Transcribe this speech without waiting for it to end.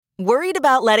Worried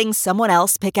about letting someone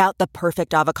else pick out the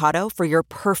perfect avocado for your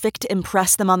perfect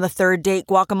impress them on the third date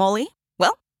guacamole?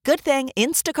 Well, good thing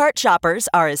Instacart shoppers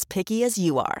are as picky as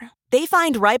you are. They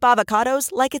find ripe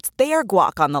avocados like it's their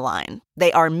guac on the line.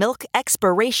 They are milk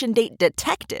expiration date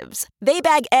detectives. They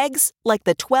bag eggs like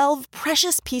the 12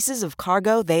 precious pieces of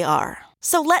cargo they are.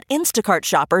 So let Instacart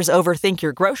shoppers overthink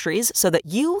your groceries so that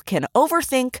you can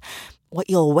overthink what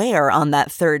you'll wear on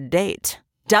that third date.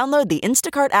 Download the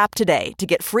Instacart app today to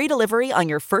get free delivery on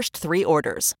your first 3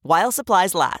 orders, while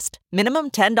supplies last.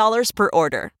 Minimum $10 per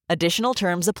order. Additional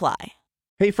terms apply.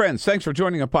 Hey, friends, thanks for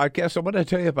joining our podcast. I want to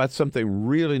tell you about something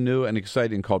really new and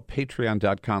exciting called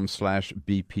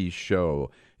patreon.com/BP Show.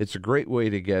 It's a great way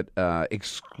to get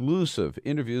exclusive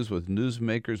interviews with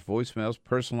newsmakers, voicemails,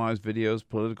 personalized videos,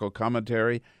 political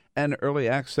commentary, and early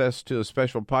access to a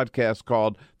special podcast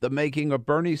called The Making of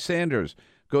Bernie Sanders.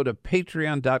 Go to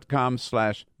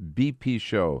patreon.com/BP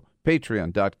Show.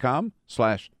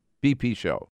 Patreon.com/BP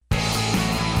Show.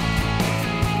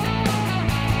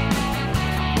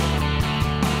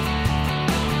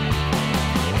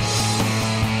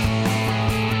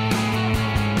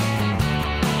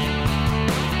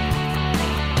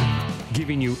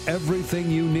 Giving you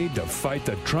everything you need to fight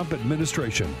the Trump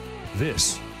administration.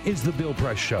 This is The Bill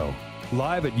Press Show.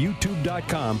 Live at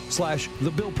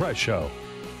youtube.com/The Bill Press Show.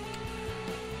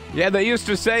 Yeah, they used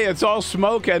to say it's all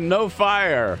smoke and no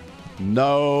fire.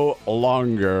 No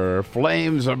longer.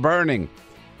 Flames are burning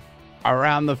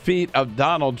around the feet of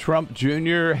Donald Trump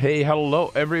Jr. Hey,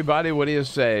 hello, everybody. What do you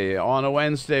say? On a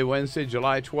Wednesday,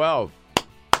 July 12th.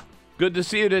 Good to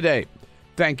see you today.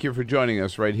 Thank you for joining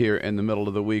us right here in the middle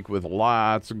of the week with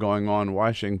lots going on.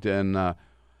 Washington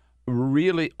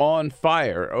really on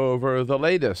fire over the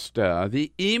latest.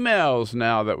 The emails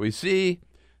now that we see.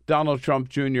 Donald Trump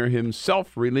Jr.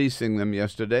 himself releasing them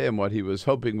yesterday in what he was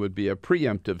hoping would be a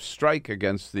preemptive strike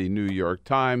against the New York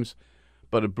Times,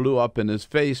 but it blew up in his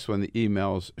face when the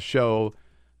emails show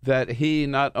that he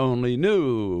not only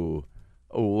knew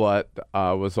what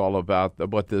was all about,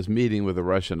 what this meeting with the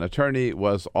Russian attorney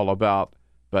was all about,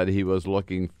 but he was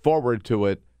looking forward to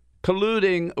it,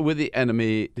 colluding with the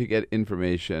enemy to get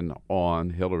information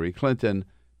on Hillary Clinton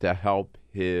to help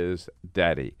his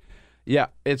daddy. Yeah,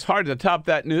 it's hard to top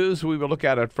that news. We will look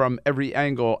at it from every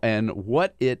angle and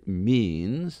what it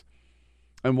means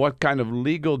and what kind of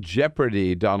legal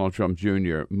jeopardy Donald Trump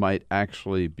Jr. might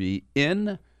actually be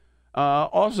in.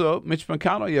 Also, Mitch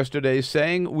McConnell yesterday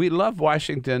saying, we love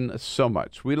Washington so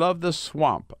much. We love the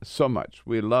swamp so much.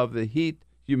 We love the heat,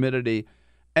 humidity,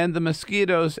 and the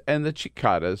mosquitoes and the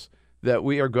cicadas that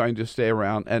we are going to stay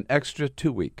around an extra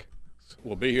 2 weeks.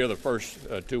 We'll be here the first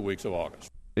 2 weeks of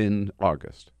August. In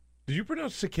August. Did you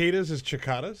pronounce cicadas as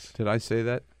cicadas? Did I say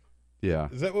that? Yeah.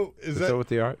 Is that what what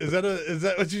they are? Is that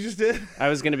what you just did? I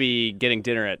was going to be getting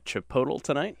dinner at Chipotle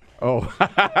tonight. Oh.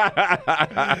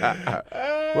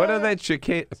 What are they?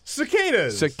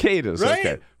 Cicadas. Cicadas. Right?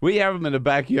 Okay. We have them in the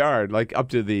backyard, like up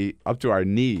to our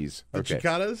knees. The Okay.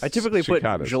 cicadas? I typically put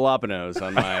jalapenos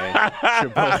on my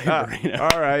Chipotle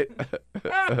burrito. All right.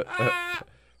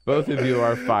 Both of you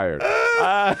are fired.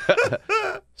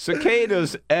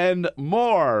 Cicadas and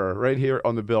more right here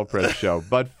on the Bill Press Show.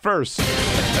 But first,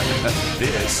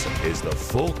 This is the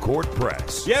Full Court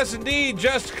Press. Yes, indeed.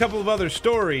 Just a couple of other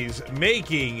stories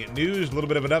making news. A little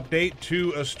bit of an update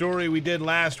to a story we did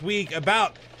last week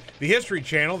about the History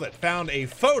Channel that found a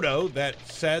photo that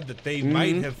said that they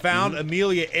might have found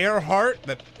Amelia Earhart,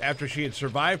 that after she had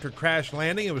survived her crash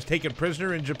landing and was taken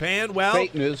prisoner in Japan. Well,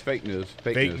 fake news. Fake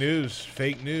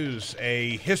news.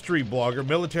 A history blogger,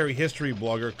 military history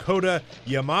blogger, Kota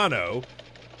Yamano,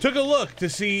 took a look to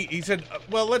see. He said,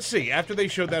 well, let's see. After they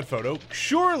showed that photo,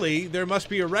 surely there must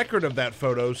be a record of that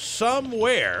photo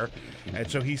somewhere. And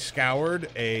so he scoured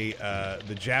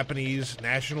the Japanese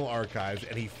National Archives,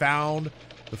 and he found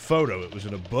the photo. It was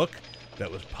in a book that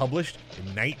was published in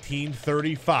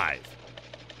 1935.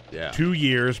 Yeah. 2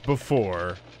 years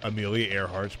before Amelia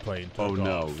Earhart's plane took off. Oh,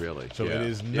 no, really? So Yeah. it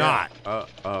is not. All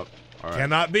right.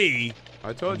 Cannot be.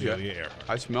 I told Amelia you. Earhart.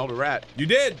 I smelled a rat. You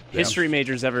did. History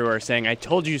majors everywhere saying, I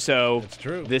told you so. That's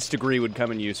true. This degree would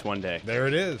come in use one day. There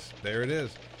it is.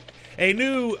 A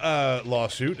new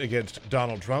lawsuit against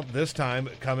Donald Trump, this time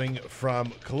coming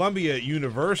from Columbia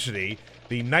University,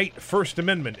 the Knight First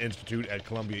Amendment Institute at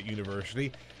Columbia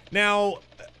University. Now,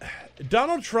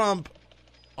 Donald Trump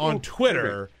on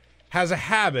Twitter has a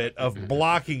habit of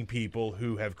blocking people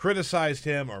who have criticized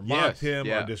him or mocked him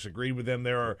or disagreed with him.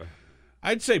 There are,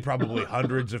 I'd say, probably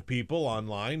hundreds of people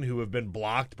online who have been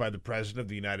blocked by the President of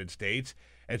the United States.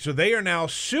 And so they are now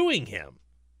suing him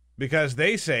because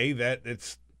they say that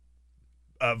it's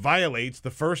violates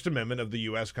the First Amendment of the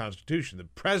U.S. Constitution. The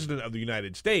President of the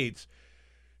United States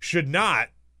should not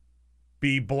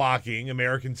be blocking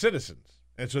American citizens.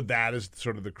 And so that is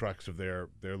sort of the crux of their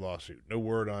lawsuit. No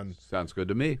word on... Sounds good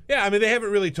to me. Yeah, I mean, they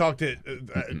haven't really talked to...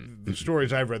 the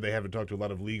stories I've read, they haven't talked to a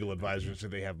lot of legal advisors, so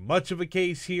they have much of a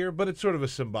case here, but it's sort of a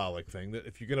symbolic thing that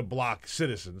if you're going to block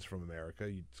citizens from America,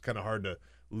 it's kind of hard to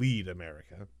lead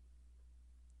America.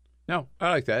 No, I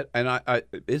like that. And I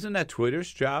isn't that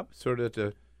Twitter's job, sort of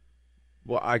to...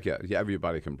 Well, I get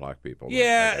everybody can block people.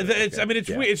 Yeah,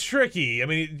 it's tricky. I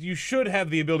mean, you should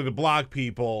have the ability to block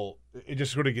people. It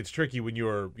just sort of gets tricky when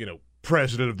you're,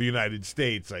 president of the United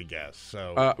States, I guess.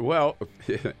 So, well,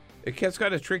 it gets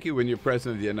kind of tricky when you're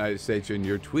president of the United States and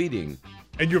you're tweeting.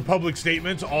 And your public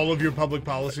statements, all of your public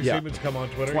policy statements come on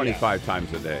Twitter 25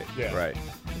 times a day. Yeah. Right.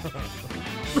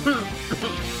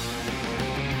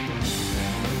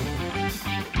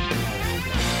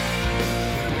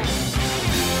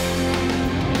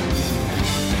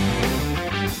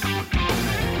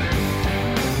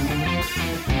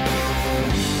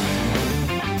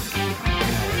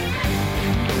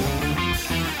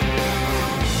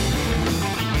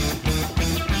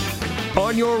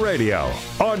 On your radio,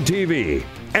 on TV,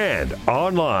 and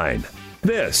online.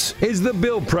 This is The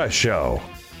Bill Press Show.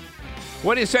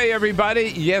 What do you say,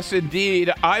 everybody? Yes,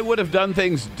 indeed. I would have done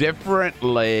things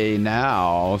differently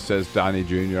now, says Donnie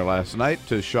Jr. last night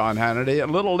to Sean Hannity. A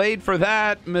little late for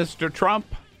that, Mr. Trump.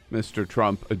 Mr.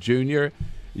 Trump Jr.,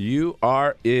 you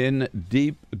are in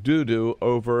deep doo-doo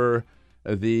over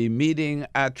the meeting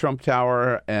at Trump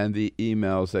Tower and the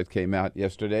emails that came out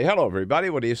yesterday. Hello, everybody.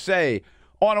 What do you say?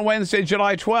 On a Wednesday,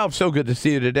 July 12th. So good to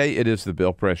see you today. It is the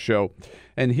Bill Press Show.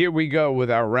 And here we go with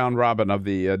our round robin of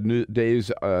the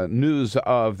day's news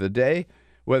of the day.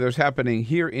 Whether it's happening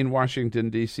here in Washington,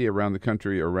 D.C., around the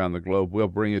country, or around the globe, we'll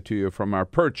bring it to you from our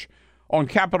perch on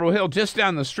Capitol Hill, just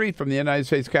down the street from the United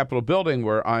States Capitol building,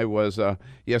 where I was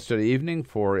yesterday evening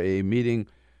for a meeting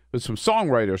with some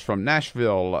songwriters from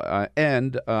Nashville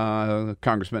and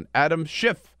Congressman Adam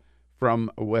Schiff from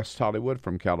West Hollywood,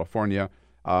 from California.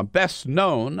 Best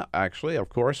known, actually, of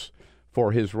course,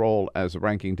 for his role as a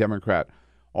ranking Democrat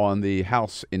on the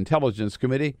House Intelligence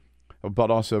Committee,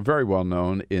 but also very well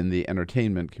known in the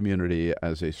entertainment community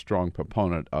as a strong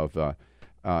proponent of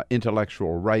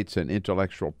intellectual rights and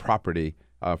intellectual property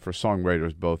for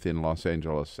songwriters both in Los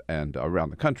Angeles and around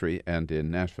the country, and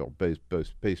in Nashville,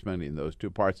 based mainly in those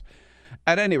two parts.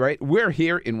 At any rate, we're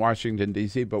here in Washington,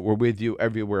 D.C., but we're with you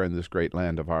everywhere in this great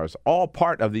land of ours, all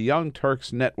part of the Young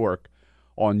Turks Network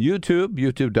on YouTube,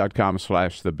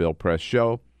 youtube.com/The Bill Press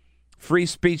Show. Free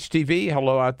Speech TV,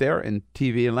 hello out there in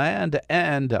TV land,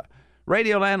 and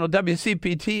Radio Land on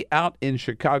WCPT out in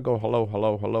Chicago. Hello,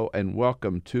 hello, hello, and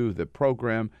welcome to the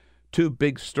program. Two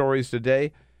big stories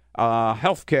today.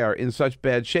 Healthcare in such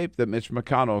bad shape that Mitch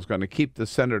McConnell is going to keep the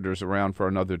senators around for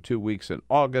another 2 weeks in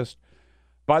August.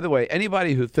 By the way,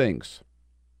 anybody who thinks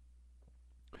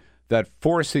that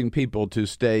forcing people to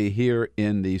stay here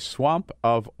in the swamp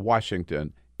of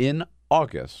Washington in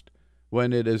August,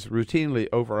 when it is routinely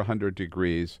over 100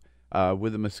 degrees,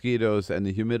 with the mosquitoes and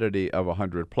the humidity of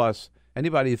 100 plus,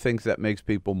 anybody who thinks that makes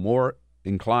people more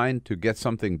inclined to get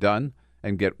something done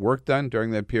and get work done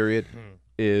during that period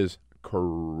is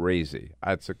crazy.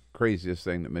 That's the craziest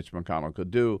thing that Mitch McConnell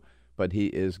could do, but he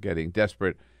is getting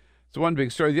desperate. So one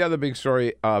big story. The other big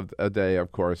story of the day,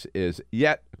 of course, is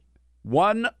yet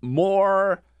one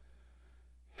more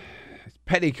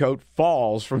petticoat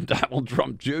falls from Donald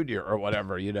Trump Jr. or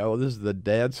whatever. This is the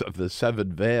dance of the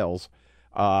seven veils.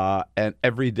 And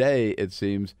every day, it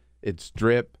seems, it's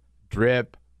drip,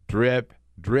 drip, drip,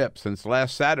 drip. Since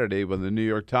last Saturday, when the New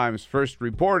York Times first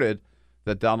reported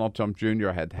that Donald Trump Jr.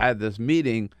 had this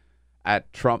meeting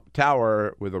at Trump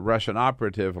Tower with a Russian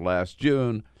operative last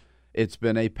June, it's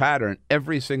been a pattern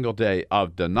every single day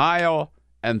of denial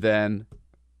and then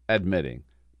admitting.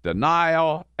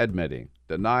 Denial, admitting.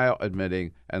 Denial,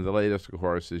 admitting. And the latest, of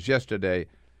course, is yesterday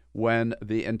when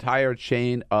the entire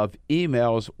chain of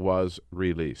emails was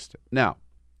released. Now,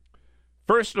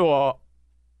 first of all,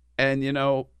 and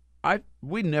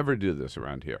we never do this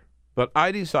around here, but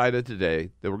I decided today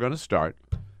that we're going to start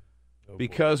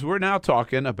because we're now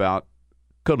talking about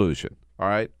collusion, all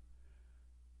right?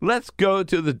 Let's go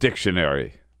to the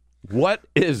dictionary. What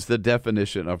is the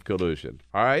definition of collusion?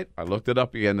 All right, I looked it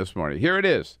up again this morning. Here it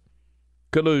is.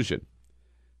 Collusion.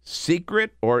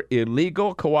 Secret or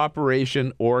illegal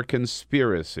cooperation or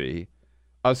conspiracy,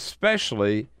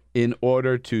 especially in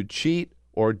order to cheat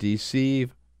or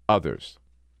deceive others.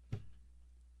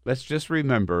 Let's just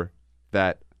remember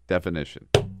that definition.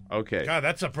 Okay. God,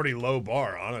 that's a pretty low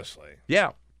bar, honestly.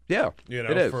 Yeah, it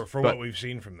is. For what we've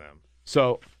seen from them.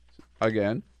 So,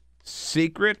 again,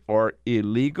 secret or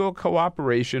illegal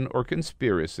cooperation or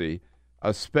conspiracy,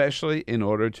 especially in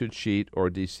order to cheat or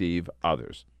deceive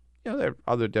others. You know, there are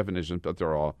other definitions, but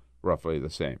they're all roughly the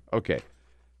same. Okay.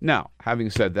 Now, having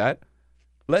said that,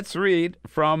 let's read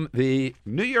from the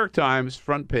New York Times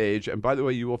front page. And by the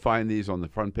way, you will find these on the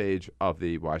front page of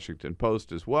the Washington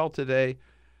Post as well today,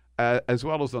 as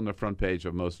well as on the front page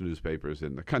of most newspapers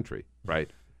in the country,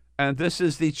 right? And this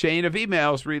is the chain of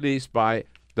emails released by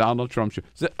Donald Trump.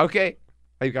 Okay,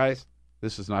 hey guys,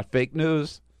 this is not fake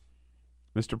news.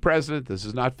 Mr. President, this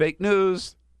is not fake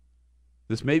news.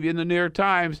 This may be in the New York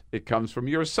Times. It comes from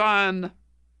your son.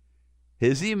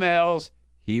 His emails,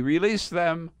 he released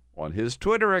them on his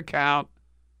Twitter account.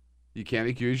 You can't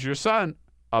accuse your son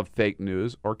of fake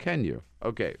news, or can you?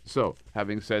 Okay, so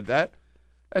having said that,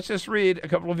 let's just read a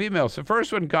couple of emails. The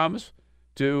first one comes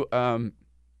to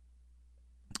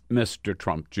Mr.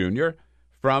 Trump Jr.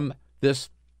 from this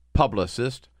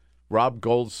publicist, Rob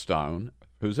Goldstone,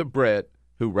 who's a Brit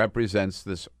who represents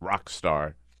this rock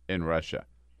star in Russia.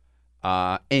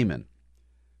 Eamon.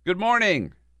 Good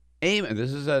morning. Eamon,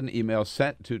 this is an email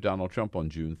sent to Donald Trump on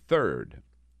June 3rd,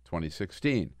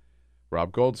 2016.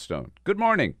 Rob Goldstone. Good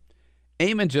morning.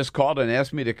 Eamon just called and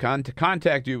asked me to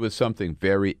contact you with something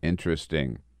very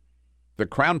interesting. The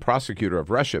Crown Prosecutor of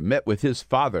Russia met with his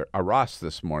father, Aras,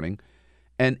 this morning,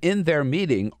 and in their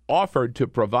meeting offered to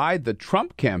provide the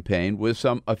Trump campaign with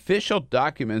some official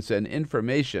documents and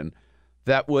information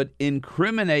that would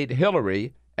incriminate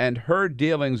Hillary and her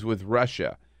dealings with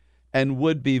Russia and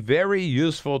would be very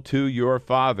useful to your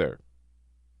father.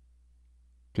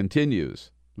 Continues.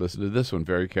 Listen to this one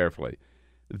very carefully.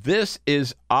 This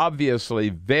is obviously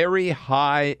very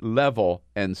high level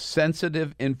and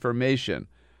sensitive information,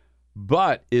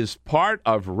 but is part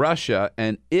of Russia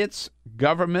and its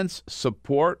government's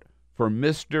support for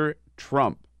Mr.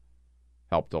 Trump,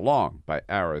 helped along by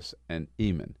Aris and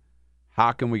Eamon.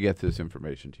 How can we get this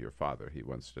information to your father? He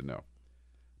wants to know.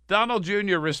 Donald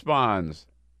Jr. responds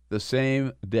the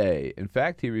same day. In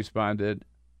fact, he responded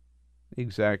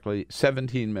exactly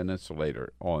 17 minutes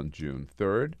later on June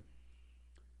 3rd.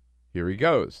 Here he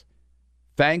goes.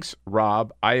 Thanks,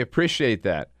 Rob. I appreciate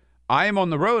that. I am on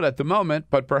the road at the moment,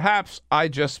 but perhaps I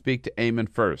just speak to Eamon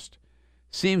first.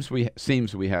 Seems we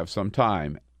have some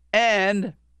time.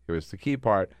 And, here's the key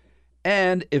part,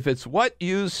 and if it's what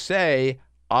you say,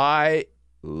 I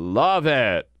love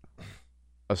it,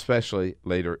 especially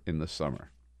later in the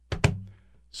summer.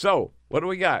 So, what do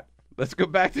we got? Let's go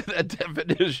back to that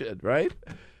definition, right?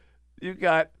 You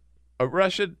got a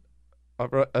Russian,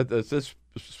 this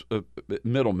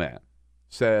middleman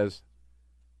says,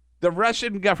 the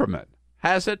Russian government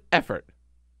has an effort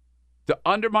to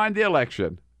undermine the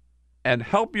election and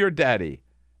help your daddy,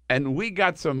 and we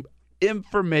got some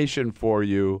information for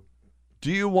you.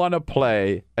 Do you want to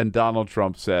play? And Donald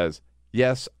Trump says,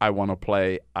 yes, I want to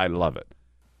play. I love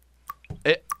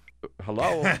it.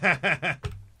 Hello?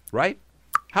 Right?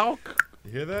 How?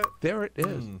 You hear that? There it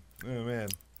is. Oh, man.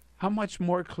 How much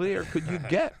more clear could you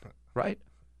get, right?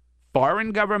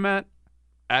 Foreign government,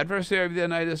 adversary of the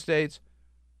United States,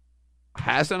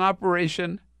 has an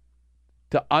operation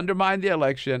to undermine the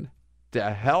election,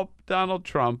 to help Donald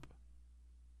Trump.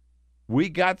 We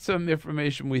got some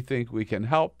information we think we can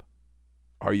help.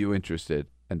 Are you interested?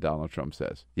 And Donald Trump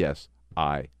says, yes,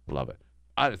 I love it.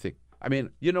 I mean,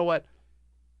 you know what?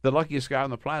 The luckiest guy on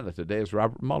the planet today is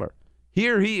Robert Mueller.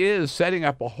 Here he is setting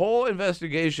up a whole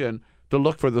investigation to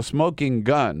look for the smoking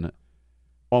gun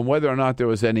on whether or not there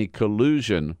was any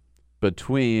collusion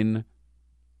between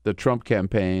the Trump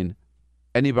campaign,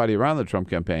 anybody around the Trump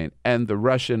campaign, and the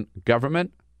Russian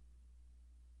government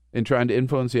in trying to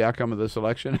influence the outcome of this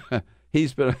election.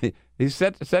 He's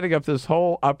setting up this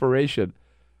whole operation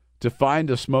to find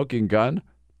a smoking gun.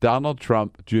 Donald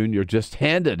Trump Jr. just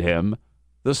handed him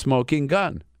the smoking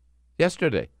gun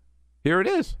yesterday. Here it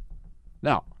is.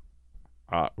 Now,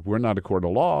 we're not a court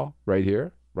of law right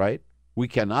here, right? We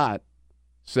cannot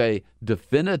say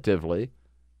definitively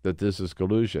that this is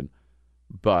collusion.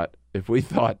 But if we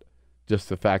thought just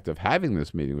the fact of having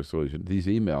this meeting was collusion, these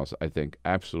emails, I think,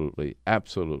 absolutely,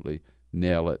 absolutely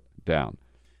nail it down.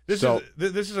 This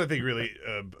is, I think, really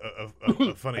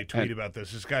a funny tweet about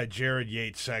this. This guy, Jared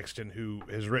Yates Sexton, who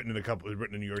has written in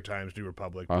the New York Times, New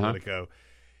Republic, Politico,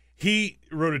 he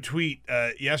wrote a tweet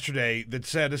yesterday that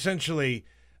said essentially,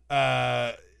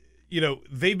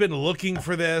 they've been looking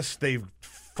for this. They've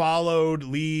followed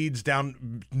leads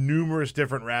down numerous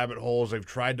different rabbit holes. They've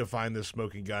tried to find this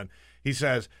smoking gun. He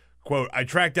says, quote, I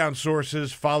tracked down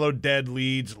sources, followed dead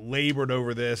leads, labored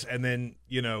over this, and then,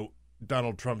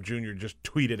 Donald Trump Jr. just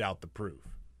tweeted out the proof.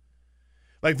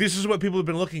 Like, this is what people have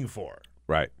been looking for.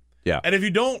 Right. Yeah. And if you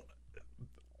don't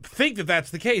think that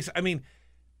that's the case, I mean,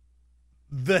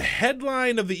 the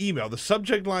headline of the email, the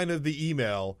subject line of the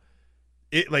email,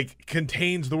 it like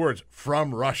contains the words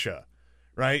 "from Russia,"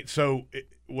 right? So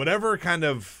whatever kind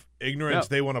of ignorance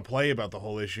they want to play about the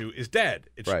whole issue is dead.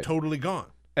 It's totally gone.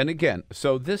 And again,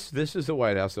 so this is the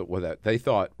White House that they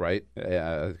thought, right,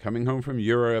 coming home from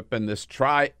Europe and this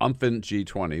triumphant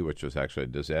G20, which was actually a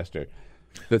disaster,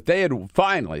 that they had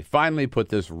finally put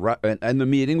this, and the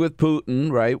meeting with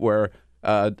Putin, right, where,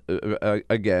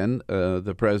 again,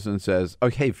 the president says,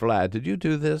 okay, Vlad, did you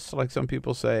do this, like some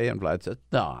people say? And Vlad says,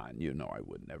 Don, you know I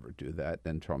would never do that.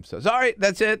 And Trump says, all right,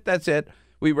 that's it.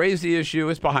 We raised the issue.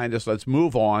 It's behind us. Let's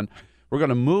move on. We're going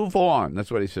to move on.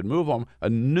 That's what he said. Move on. A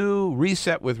new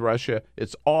reset with Russia.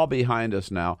 It's all behind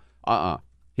us now.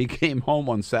 He came home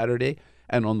on Saturday,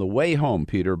 and on the way home,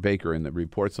 Peter Baker in the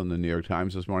reports on the New York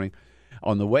Times this morning,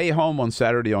 on the way home on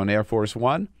Saturday on Air Force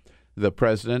One, the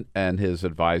president and his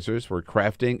advisors were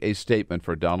crafting a statement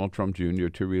for Donald Trump Jr.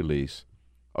 to release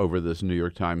over this New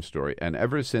York Times story. And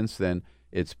ever since then,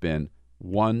 it's been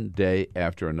one day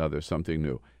after another, something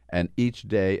new, and each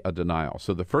day a denial.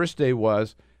 So the first day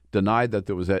was denied that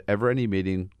there was ever any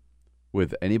meeting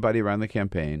with anybody around the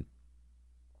campaign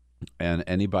and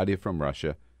anybody from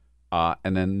Russia.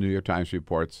 And then New York Times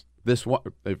reports this one.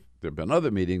 There have been other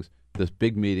meetings, this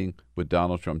big meeting with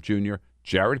Donald Trump Jr.,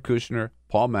 Jared Kushner,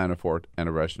 Paul Manafort, and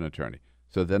a Russian attorney.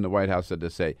 So then the White House had to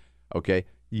say, okay,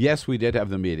 yes, we did have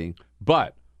the meeting,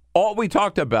 but all we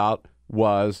talked about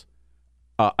was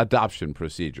adoption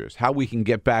procedures, how we can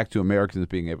get back to Americans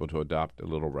being able to adopt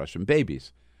little Russian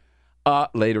babies.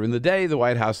 Later in the day, the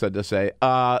White House had to say,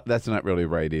 that's not really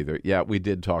right either. Yeah, we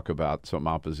did talk about some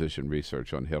opposition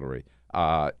research on Hillary.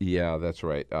 Yeah, that's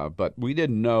right. But we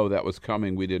didn't know that was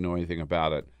coming. We didn't know anything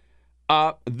about it.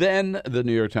 Then the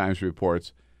New York Times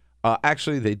reports,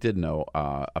 actually, they did know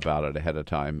about it ahead of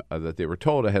time, that they were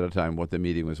told ahead of time what the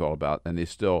meeting was all about, and they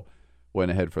still went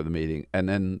ahead for the meeting. And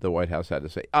then the White House had to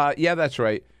say, yeah, that's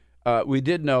right. We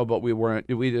did know, but we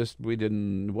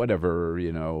didn't, whatever,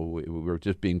 we were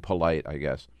just being polite, I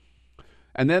guess.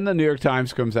 And then the New York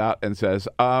Times comes out and says,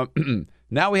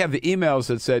 now we have the emails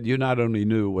that said you not only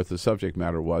knew what the subject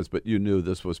matter was, but you knew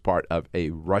this was part of a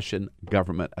Russian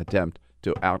government attempt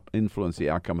to influence the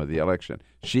outcome of the election.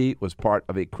 She was part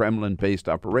of a Kremlin-based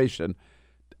operation,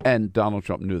 and Donald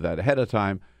Trump knew that ahead of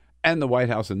time. And the White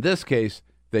House, in this case,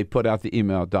 they put out the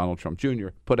email, Donald Trump Jr.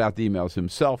 put out the emails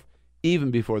himself,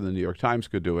 even before the New York Times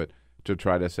could do it, to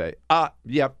try to say,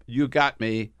 yep, you got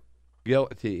me,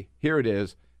 guilty, here it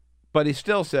is. But he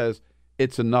still says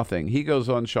it's a nothing. He goes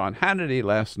on Sean Hannity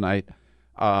last night.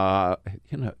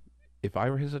 If I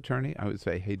were his attorney, I would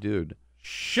say, hey, dude.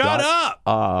 Shut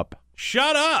up.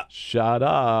 Shut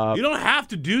up. You don't have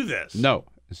to do this. No.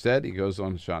 Instead, he goes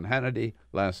on Sean Hannity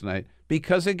last night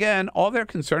because, again, all they're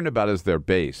concerned about is their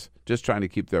base, just trying to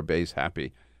keep their base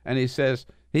happy. And he says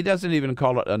he doesn't even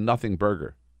call it a nothing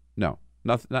burger. No,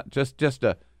 nothing, not just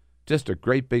a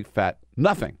great big fat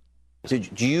nothing.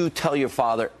 Did you tell your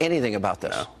father anything about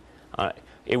this? No.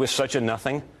 It was such a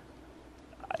nothing.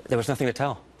 There was nothing to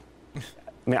tell.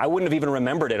 I mean, I wouldn't have even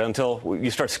remembered it until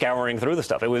you start scouring through the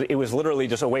stuff. It was literally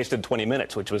just a wasted 20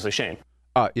 minutes, which was a shame.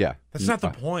 Yeah. That's not the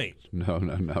point.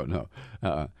 No.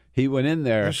 He went in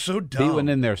there. They're so dumb. He went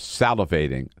in there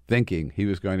salivating, thinking he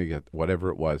was going to get whatever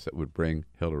it was that would bring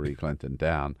Hillary Clinton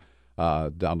down.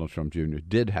 Donald Trump Jr.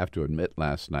 did have to admit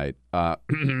last night,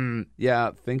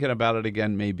 yeah, thinking about it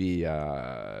again, maybe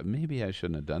I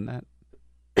shouldn't have done that.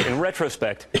 In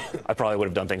retrospect, I probably would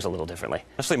have done things a little differently.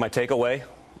 Honestly, my takeaway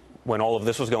when all of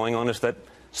this was going on is that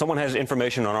someone has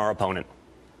information on our opponent.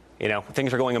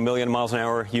 Things are going a million miles an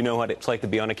hour. You know what it's like to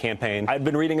be on a campaign. I'd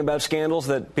been reading about scandals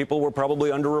that people were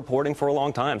probably underreporting for a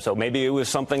long time. So maybe it was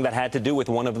something that had to do with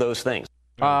one of those things.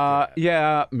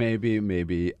 Yeah,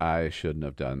 maybe I shouldn't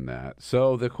have done that.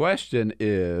 So the question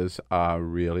is,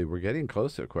 really, we're getting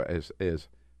closer, is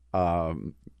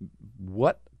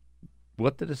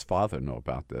what did his father know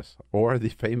about this? Or the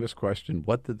famous question,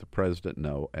 what did the president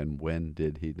know and when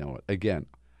did he know it? Again,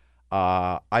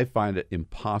 I find it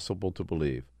impossible to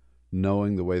believe,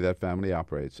 knowing the way that family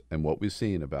operates and what we've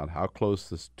seen about how close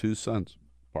the two sons,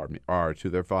 are to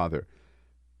their father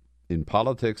in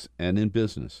politics and in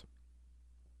business.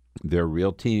 They're a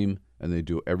real team, and they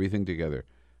do everything together.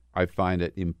 I find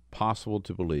it impossible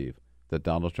to believe that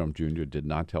Donald Trump Jr. did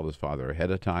not tell his father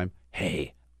ahead of time,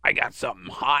 hey, I got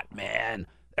something hot, man.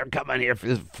 They're coming here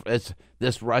for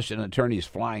this Russian attorney's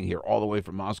flying here all the way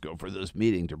from Moscow for this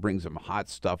meeting to bring some hot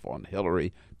stuff on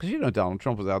Hillary. Because, Donald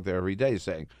Trump was out there every day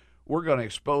saying, we're going to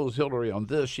expose Hillary on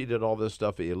this. She did all this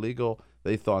stuff illegal.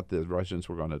 They thought the Russians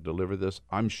were going to deliver this.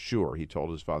 I'm sure he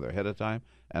told his father ahead of time,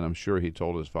 and I'm sure he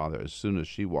told his father as soon as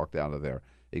she walked out of there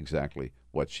exactly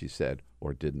what she said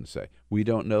or didn't say. We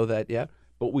don't know that yet,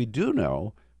 but we do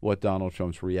know what Donald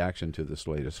Trump's reaction to this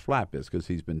latest flap is, because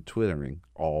he's been twittering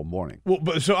all morning. Well,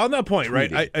 but so on that point,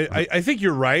 right, I think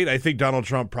you're right. I think Donald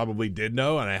Trump probably did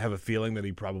know, and I have a feeling that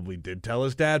he probably did tell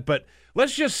his dad. But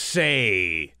let's just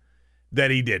say that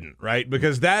he didn't, right?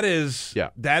 Because that is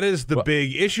the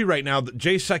big issue right now.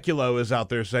 Jay Sekulow is out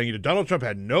there saying, Donald Trump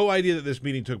had no idea that this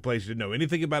meeting took place. He didn't know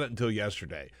anything about it until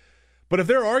yesterday. But if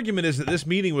their argument is that this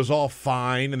meeting was all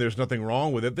fine and there's nothing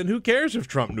wrong with it, then who cares if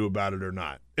Trump knew about it or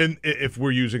not? And if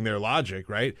we're using their logic,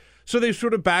 right? So they've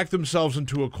sort of backed themselves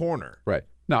into a corner. Right.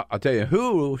 Now, I'll tell you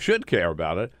who should care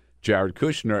about it. Jared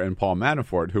Kushner and Paul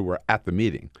Manafort, who were at the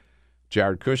meeting.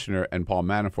 Jared Kushner and Paul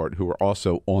Manafort, who were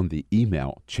also on the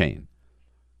email chain.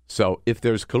 So if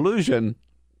there's collusion,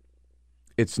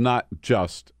 it's not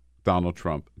just Donald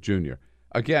Trump Jr.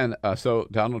 Again, so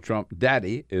Donald Trump,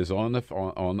 Daddy, is on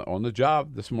the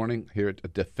job this morning here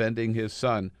defending his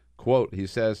son. Quote, he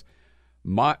says,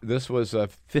 this was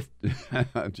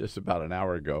just about an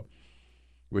hour ago,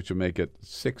 which will make it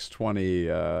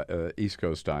 6:20 East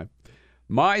Coast time.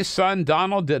 My son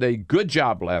Donald did a good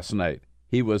job last night.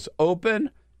 He was open,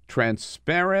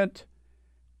 transparent,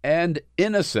 and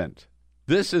innocent.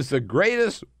 This is the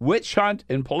greatest witch hunt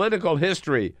in political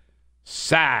history.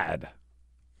 Sad.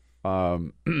 By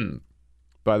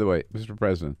the way, Mr.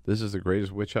 President, this is the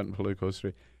greatest witch hunt in political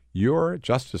history. Your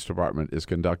Justice Department is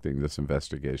conducting this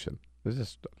investigation.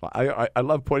 I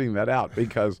love pointing that out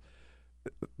because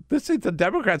the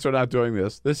Democrats are not doing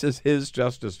this. This is his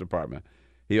Justice Department.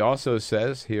 He also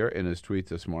says here in his tweet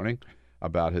this morning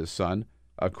about his son,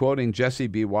 quoting Jesse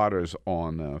B. Waters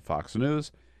on Fox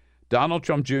News, Donald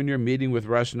Trump Jr. meeting with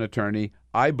Russian attorney.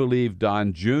 I believe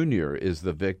Don Jr. is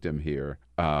the victim here.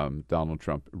 Donald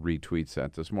Trump retweets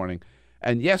that this morning.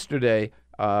 And yesterday,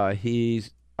 he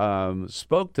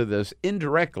spoke to this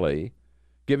indirectly,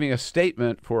 giving a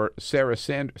statement for Sarah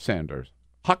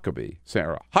Huckabee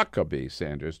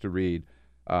Sanders to read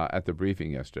at the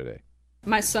briefing yesterday.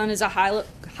 My son is a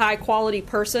high-quality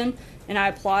person, and I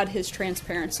applaud his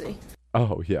transparency.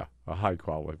 Oh, yeah, a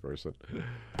high-quality person.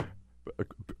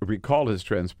 Recall his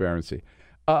transparency.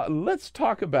 Let's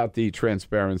talk about the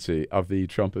transparency of the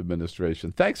Trump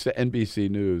administration. Thanks to NBC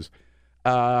News,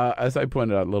 as I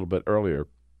pointed out a little bit earlier,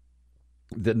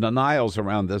 the denials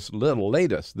around this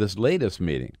latest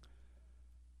meeting,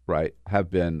 right, have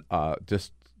been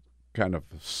just kind of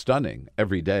stunning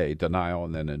every day. Denial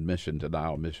and then admission,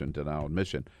 denial, admission, denial,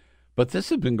 admission. But this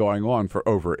has been going on for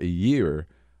over a year.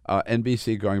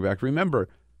 NBC going back. Remember,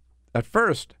 at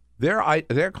first,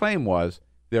 their claim was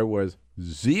there was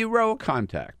zero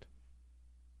contact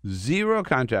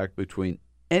between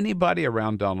anybody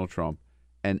around Donald Trump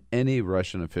and any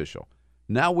Russian official.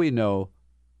 Now we know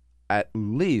at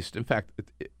least, in fact,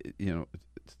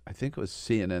 I think it was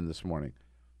CNN this morning,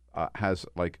 has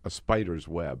like a spider's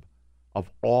web of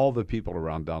all the people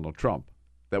around Donald Trump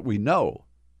that we know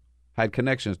had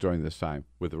connections during this time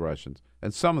with the Russians.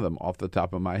 And some of them, off the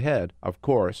top of my head, of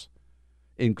course,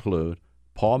 include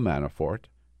Paul Manafort,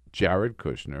 Jared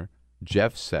Kushner,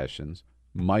 Jeff Sessions,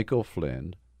 Michael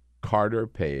Flynn, Carter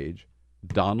Page,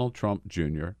 Donald Trump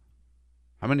Jr.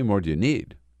 How many more do you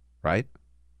need, right?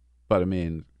 But, I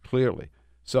mean, clearly.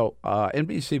 So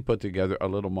NBC put together a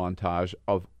little montage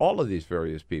of all of these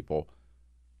various people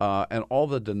and all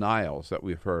the denials that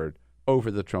we've heard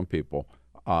over the Trump people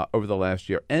over the last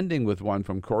year, ending with one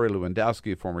from Corey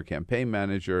Lewandowski, former campaign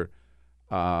manager,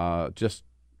 just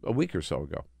a week or so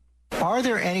ago. Are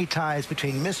there any ties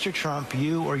between Mr. Trump,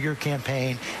 you, or your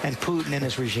campaign, and Putin and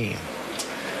his regime?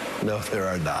 No, there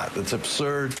are not. It's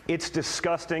absurd. It's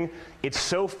disgusting. It's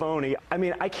so phony. I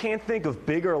mean, I can't think of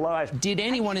bigger lies. Did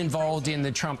anyone involved in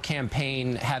the Trump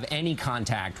campaign have any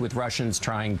contact with Russians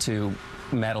trying to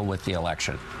meddle with the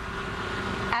election?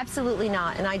 Absolutely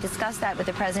not. And I discussed that with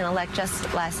the president-elect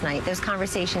just last night. Those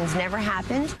conversations never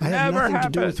happened. I have nothing to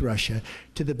do with Russia.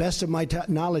 To the best of my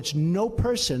knowledge, no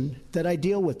person that I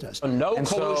deal with does. No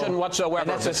collusion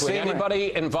whatsoever between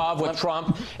anybody involved with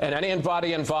Trump and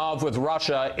anybody involved with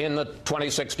Russia in the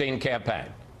 2016 campaign.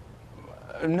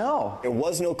 No. There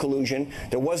was no collusion.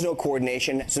 There was no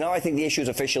coordination. So now I think the issue is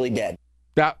officially dead.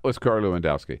 That was Corey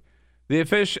Lewandowski.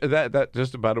 That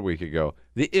just about a week ago.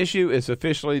 The issue is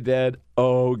officially dead.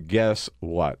 Oh, guess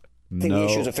what? I think the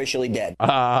issue is officially dead.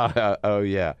 Oh,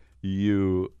 yeah.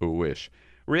 You wish.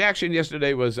 Reaction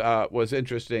yesterday was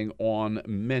interesting on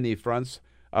many fronts.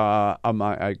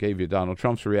 I gave you Donald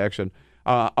Trump's reaction.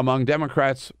 Among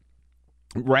Democrats,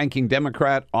 ranking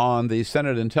Democrat on the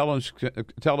Senate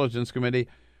Intelligence Committee,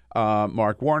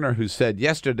 Mark Warner, who said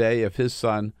yesterday if his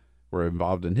son were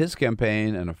involved in his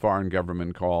campaign and a foreign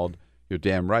government called, you're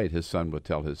damn right, his son would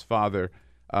tell his father.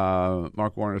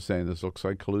 Mark Warner saying this looks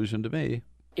like collusion to me.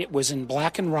 It was in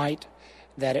black and white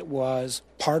that it was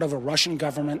part of a Russian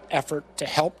government effort to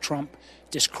help Trump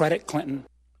discredit Clinton.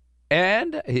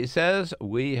 And he says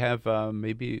we have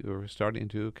maybe we're starting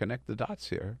to connect the dots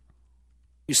here.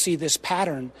 You see this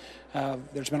pattern.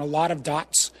 There's been a lot of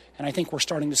dots, and I think we're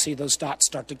starting to see those dots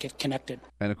start to get connected.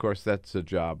 And, of course, that's the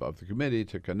job of the committee,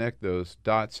 to connect those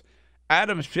dots.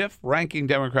 Adam Schiff, ranking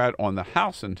Democrat on the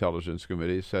House Intelligence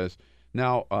Committee, says,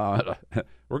 now,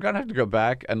 we're going to have to go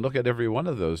back and look at every one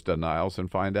of those denials and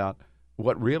find out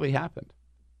what really happened.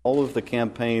 All of the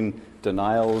campaign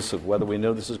denials of whether we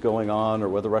know this is going on or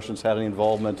whether Russians had any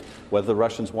involvement, whether the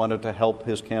Russians wanted to help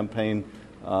his campaign,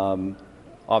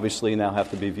 obviously now have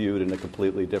to be viewed in a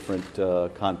completely different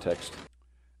context.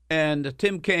 And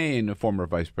Tim Kaine, a former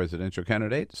vice presidential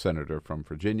candidate, senator from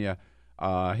Virginia,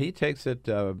 he takes it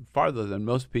farther than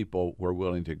most people were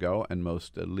willing to go, and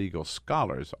most legal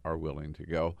scholars are willing to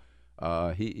go.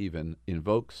 He even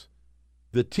invokes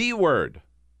the T word.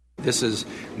 This is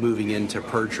moving into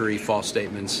perjury, false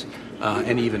statements,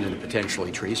 and even into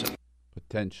potentially treason.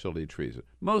 Potentially treason.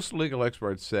 Most legal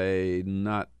experts say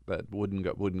not that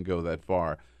wouldn't go that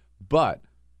far, but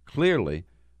clearly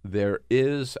there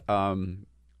is it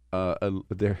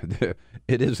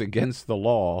is against the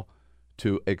law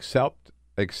to accept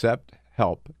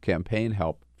help, campaign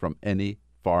help from any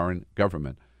foreign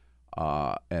government.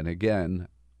 And again,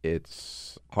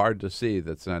 it's hard to see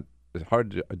that's not. It's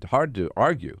hard to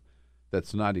argue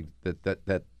that's not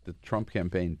that the Trump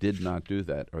campaign did not do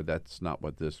that, or that's not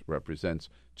what this represents.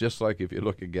 Just like if you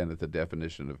look again at the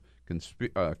definition of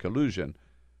collusion,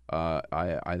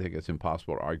 I think it's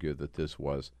impossible to argue that this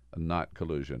was not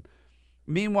collusion.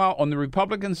 Meanwhile, on the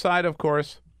Republican side, of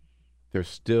course, they're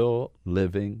still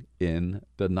living in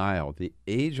denial. The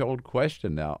age-old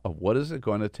question now of what is it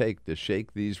going to take to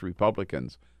shake these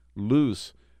Republicans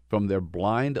loose from their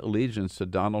blind allegiance to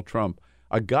Donald Trump,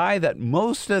 a guy that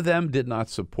most of them did not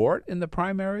support in the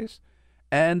primaries,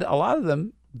 and a lot of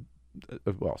them,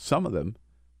 well, some of them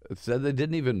said they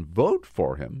didn't even vote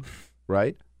for him,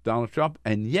 right, Donald Trump,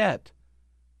 and yet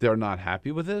they're not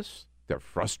happy with this. They're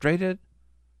frustrated.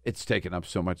 It's taken up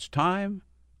so much time.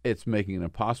 It's making it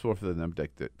impossible for them to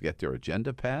get their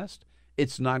agenda passed.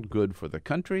 It's not good for the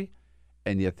country,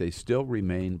 and yet they still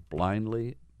remain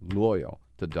blindly loyal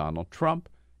to Donald Trump,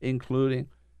 including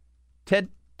Ted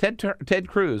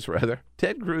Cruz, rather.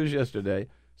 Ted Cruz yesterday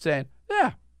saying,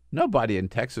 yeah, nobody in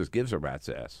Texas gives a rat's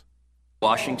ass.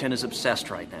 Washington is obsessed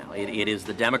right now. It is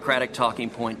the Democratic talking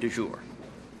point du jour.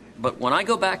 But when I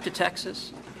go back to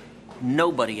Texas,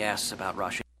 nobody asks about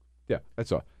Russia. Yeah,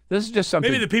 that's all. This is just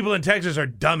something. Maybe the people in Texas are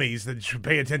dummies that should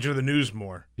pay attention to the news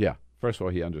more. Yeah. First of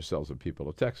all, he undersells the people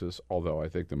of Texas, although I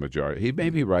think the majority, he may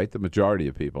be right, the majority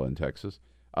of people in Texas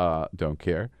don't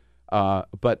care.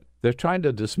 But they're trying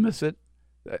to dismiss it.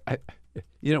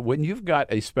 When you've got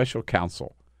a special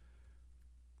counsel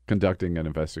conducting an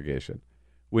investigation,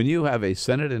 when you have a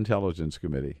Senate Intelligence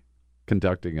Committee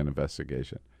conducting an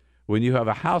investigation, when you have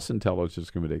a House Intelligence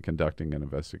Committee conducting an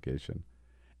investigation,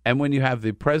 and when you have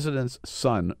the president's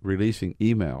son releasing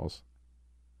emails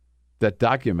that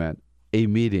document a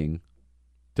meeting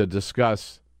to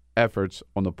discuss efforts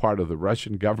on the part of the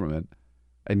Russian government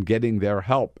and getting their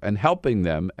help and helping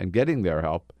them and getting their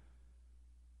help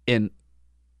in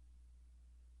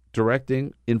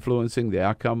directing, influencing the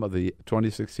outcome of the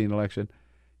 2016 election,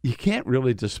 you can't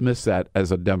really dismiss that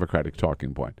as a Democratic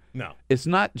talking point. No. It's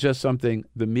not just something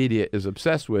the media is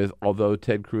obsessed with, although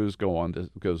Ted Cruz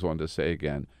goes on to say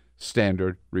again,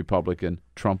 standard Republican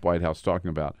Trump White House talking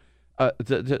about.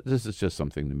 This is just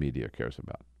something the media cares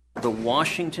about. The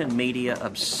Washington media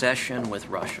obsession with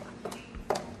Russia,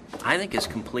 I think, is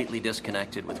completely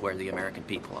disconnected with where the American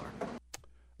people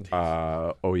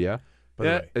are. Oh, yeah?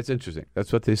 Yeah, it's interesting.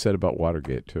 That's what they said about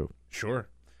Watergate, too. Sure.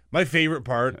 My favorite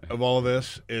part of all of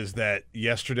this is that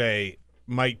yesterday,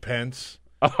 Mike Pence.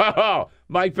 Oh,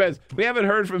 Mike Pence. We haven't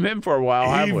heard from him for a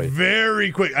while, have we?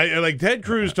 Very quick. Like Ted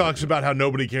Cruz talks about how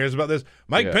nobody cares about this.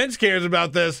 Mike Pence cares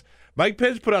about this. Mike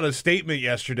Pence put out a statement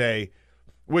yesterday,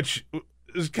 which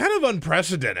is kind of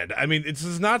unprecedented. I mean,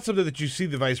 it's not something that you see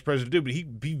the vice president do, but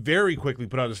he very quickly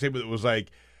put out a statement that was like,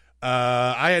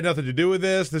 I had nothing to do with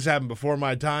this. This happened before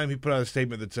my time. He put out a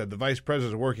statement that said the vice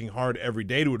president is working hard every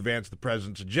day to advance the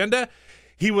president's agenda.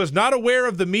 He was not aware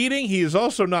of the meeting. He is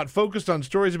also not focused on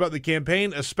stories about the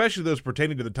campaign, especially those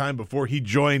pertaining to the time before he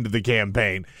joined the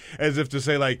campaign, as if to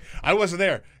say, like, I wasn't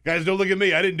there. Guys, don't look at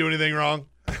me. I didn't do anything wrong.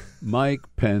 Mike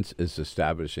Pence is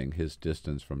establishing his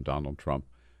distance from Donald Trump.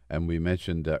 And we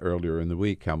mentioned earlier in the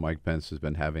week how Mike Pence has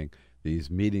been having these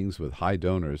meetings with high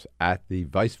donors at the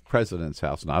vice president's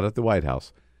house, not at the White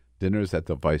House, dinners at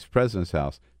the vice president's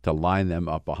house to line them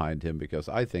up behind him, because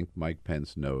I think Mike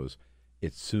Pence knows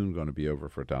it's soon going to be over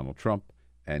for Donald Trump,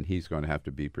 and he's going to have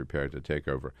to be prepared to take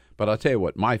over. But I'll tell you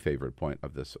what my favorite part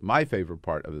of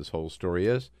this whole story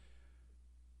is,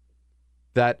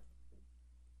 that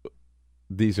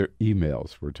these are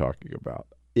emails we're talking about.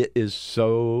 It is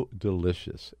so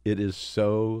delicious. It is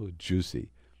so juicy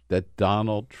that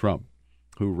Donald Trump,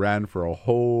 who ran for a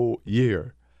whole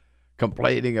year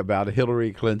complaining about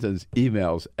Hillary Clinton's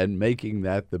emails and making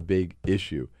that the big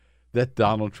issue, that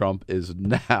Donald Trump is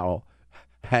now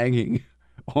hanging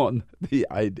on the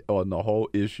whole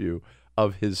issue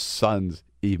of his son's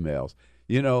emails.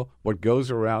 You know, what goes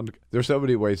around, there's so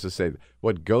many ways to say that.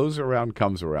 What goes around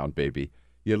comes around, baby.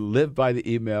 You live by the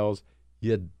emails,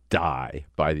 you die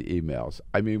by the emails.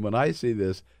 I mean, when I see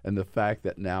this and the fact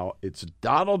that now it's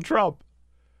Donald Trump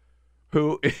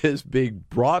who is being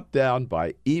brought down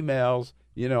by emails,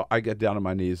 you know, I get down on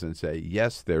my knees and say,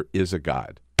 yes, there is a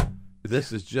God.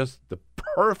 This is just the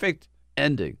perfect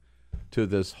ending to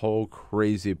this whole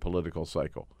crazy political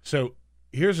cycle. So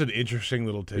here's an interesting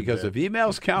little tidbit. Because if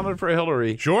emails counted for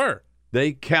Hillary, sure,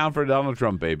 they count for Donald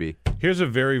Trump, baby. Here's a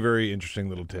very, very interesting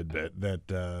little tidbit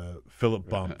that Philip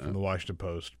Bump from the Washington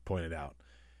Post pointed out.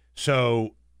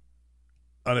 So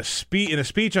in a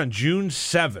speech on June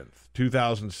 7th,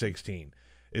 2016,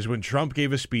 is when Trump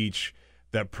gave a speech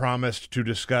that promised to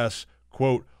discuss,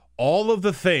 quote, all of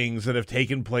the things that have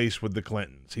taken place with the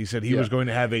Clintons. He said he was going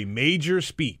to have a major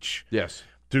speech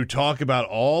to talk about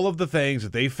all of the things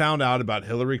that they found out about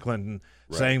Hillary Clinton,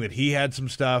 saying that he had some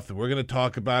stuff, and we're going to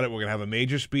talk about it. We're going to have a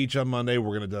major speech on Monday.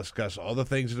 We're going to discuss all the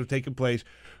things that have taken place.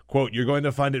 Quote, you're going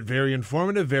to find it very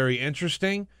informative, very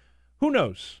interesting. Who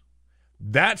knows?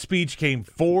 That speech came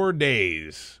 4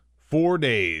 days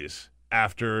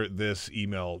after this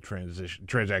email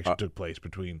transaction took place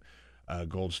between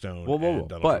Goldstone and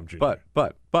Donald Trump Jr.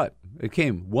 But it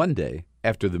came 1 day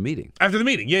after the meeting. After the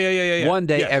meeting, yeah. 1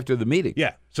 day after the meeting.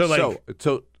 Yeah.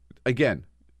 So again,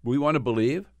 we want to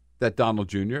believe that Donald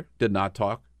Jr. did not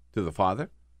talk to the father.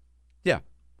 Yeah.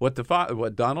 What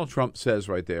Donald Trump says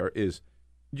right there is,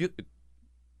 you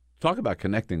talk about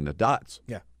connecting the dots.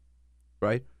 Yeah.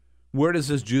 Right? Where does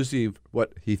this juicy,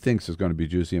 what he thinks is going to be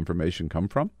juicy information come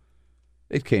from?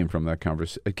 It came from that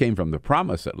conversation. It came from the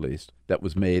promise, at least, that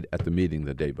was made at the meeting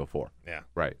the day before. Yeah.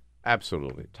 Right.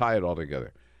 Absolutely. Tie it all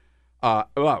together. By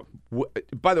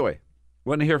the way, I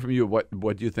want to hear from you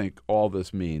what you think all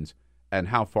this means and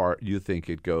how far you think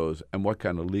it goes and what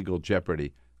kind of legal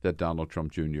jeopardy that Donald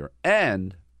Trump Jr.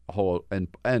 and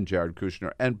Jared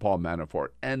Kushner and Paul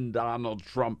Manafort and Donald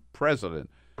Trump president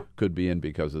could be in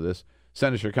because of this.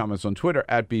 Send us your comments on Twitter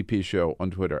at BP Show,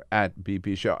 on Twitter at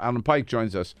BP Show. Alan Pyke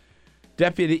joins us,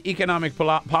 Deputy Economic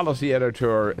Policy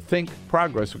Editor, Think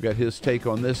Progress. We'll get his take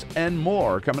on this and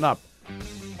more coming up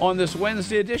on this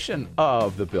Wednesday edition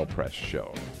of The Bill Press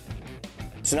Show.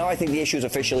 So now I think the issue is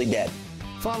officially dead.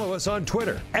 Follow us on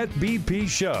Twitter at BP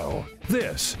Show.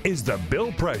 This is The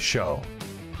Bill Press Show.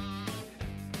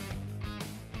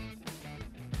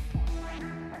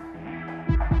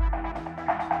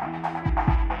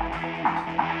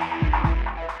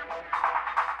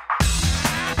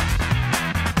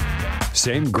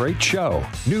 Same great show,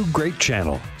 new great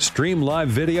channel. Stream live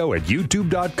video at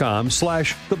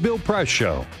youtube.com/The Bill Press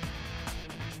Show.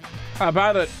 How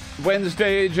about it?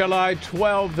 Wednesday, July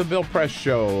 12th, The Bill Press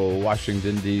Show,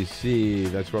 Washington, D.C.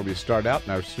 That's where we start out in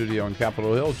our studio on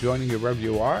Capitol Hill, joining you wherever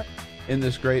you are in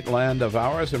this great land of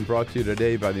ours, and brought to you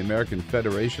today by the American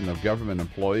Federation of Government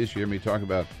Employees. You hear me talk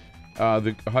about,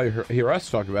 hear us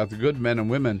talk about the good men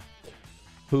and women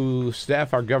who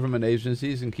staff our government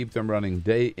agencies and keep them running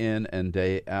day in and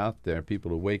day out. They're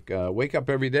people who wake up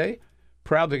every day,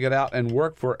 proud to get out and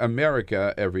work for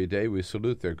America every day. We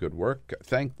salute their good work,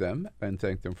 thank them, and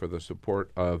thank them for the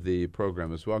support of the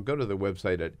program as well. Go to the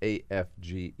website at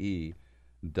afge.org.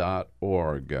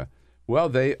 Well,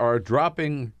 they are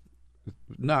dropping,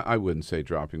 I wouldn't say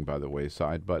dropping by the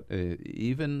wayside, but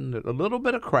even a little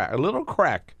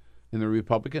crack in the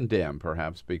Republican dam,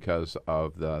 perhaps because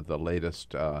of the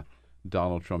latest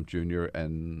Donald Trump Jr.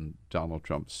 and Donald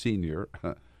Trump Sr.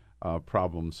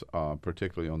 Problems,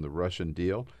 particularly on the Russian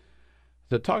deal.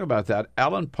 To talk about that,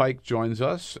 Alan Pyke joins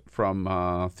us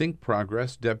from Think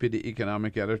Progress, Deputy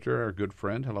Economic Editor, our good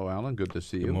friend. Hello, Alan. Good to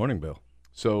see you. Good morning, Bill.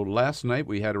 So last night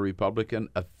we had a Republican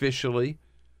officially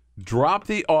drop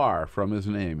the R from his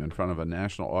name in front of a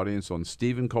national audience on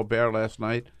Stephen Colbert last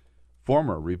night.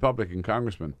 Former Republican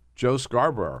Congressman Joe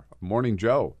Scarborough. Morning,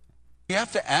 Joe. You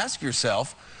have to ask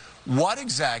yourself, what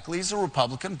exactly is the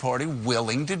Republican Party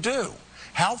willing to do?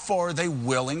 How far are they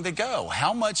willing to go?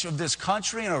 How much of this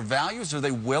country and our values are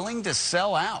they willing to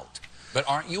sell out? But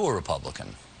aren't you a Republican?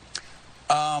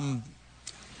 I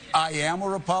am a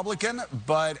Republican,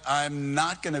 but I'm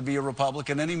not going to be a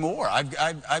Republican anymore.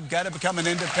 I've got to become an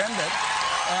independent.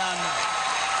 And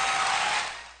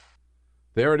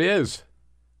there it is.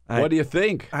 What do you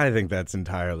think? I think that's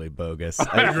entirely bogus.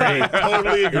 I agree.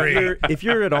 Totally agree. If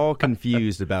you're at all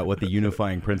confused about what the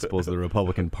unifying principles of the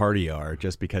Republican Party are,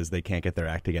 just because they can't get their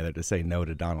act together to say no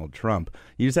to Donald Trump,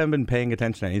 you just haven't been paying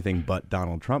attention to anything but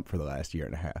Donald Trump for the last year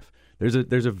and a half. There's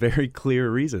a very clear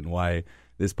reason why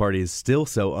this party is still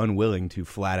so unwilling to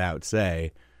flat out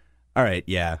say, all right,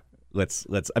 yeah, let's.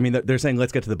 I mean, they're saying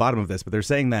let's get to the bottom of this, but they're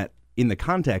saying that in the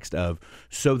context of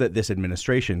so that this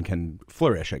administration can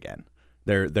flourish again.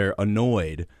 They're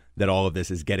annoyed that all of this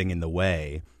is getting in the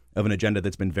way of an agenda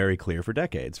that's been very clear for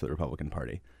decades for the Republican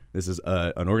Party. This is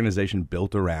an organization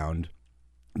built around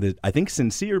the, I think,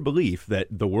 sincere belief that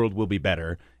the world will be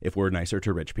better if we're nicer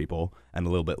to rich people and a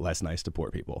little bit less nice to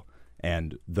poor people.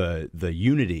 And the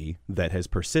unity that has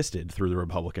persisted through the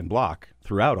Republican bloc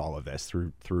throughout all of this,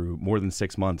 through more than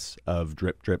 6 months of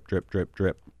drip, drip, drip, drip,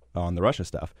 drip on the Russia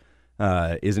stuff,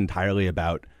 is entirely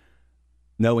about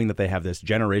knowing that they have this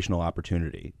generational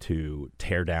opportunity to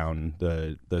tear down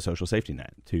the social safety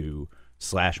net, to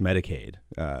slash Medicaid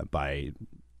by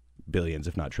billions,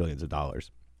 if not trillions of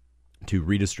dollars, to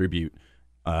redistribute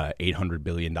 $800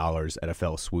 billion at a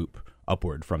fell swoop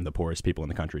upward from the poorest people in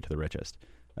the country to the richest,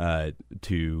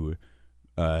 to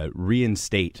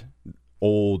reinstate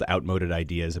old, outmoded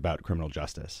ideas about criminal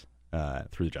justice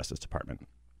through the Justice Department,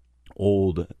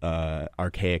 old,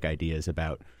 archaic ideas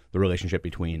about the relationship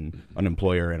between an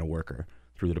employer and a worker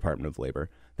through the Department of Labor.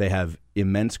 They have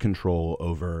immense control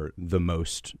over the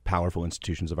most powerful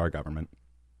institutions of our government.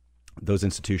 Those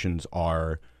institutions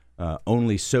are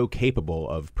only so capable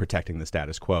of protecting the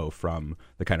status quo from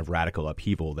the kind of radical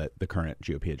upheaval that the current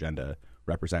GOP agenda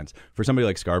represents. For somebody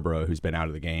like Scarborough, who's been out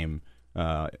of the game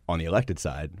on the elected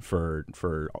side for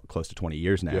close to 20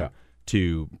 years now,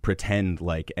 to pretend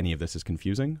like any of this is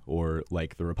confusing or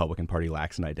like the Republican Party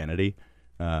lacks an identity,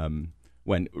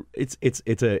 when it's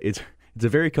a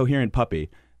very coherent puppy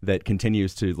that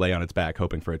continues to lay on its back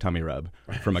hoping for a tummy rub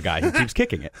from a guy who keeps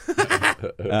kicking it,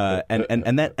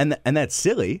 and that's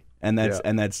silly, and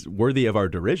that's worthy of our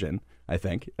derision, I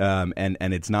think, and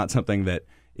it's not something that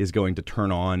is going to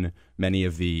turn on many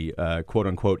of the quote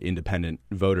unquote independent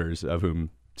voters of whom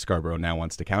Scarborough now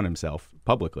wants to count himself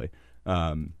publicly.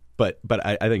 But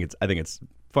I think it's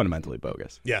fundamentally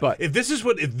bogus. Yeah, but if this is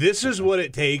what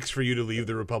it takes for you to leave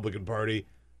the Republican Party,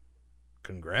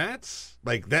 congrats.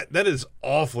 Like that is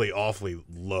awfully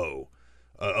low,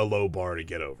 a low bar to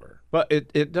get over. But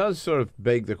it does sort of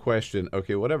beg the question.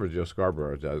 Okay, whatever Joe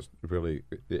Scarborough does really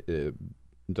it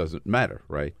doesn't matter,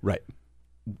 right? Right.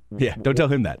 Yeah. Don't tell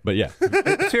him that. But yeah,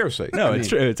 seriously. No, it's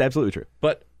true. It's absolutely true.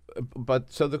 But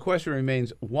so the question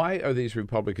remains, why are these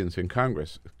Republicans in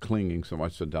Congress clinging so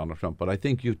much to Donald Trump? But I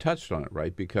think you touched on it,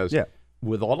 right? Because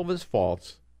with all of his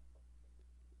faults,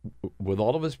 with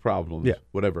all of his problems,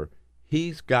 whatever,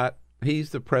 he's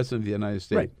the president of the United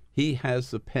States. Right. He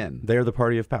has the pen. They're the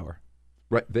party of power.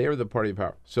 Right. They are the party of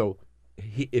power. So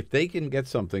if they can get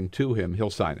something to him, he'll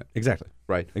sign it. Exactly.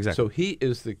 Right. Exactly. So he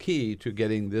is the key to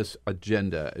getting this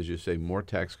agenda, as you say, more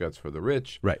tax cuts for the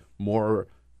rich, right? More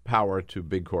power to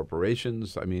big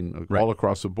corporations. I mean, all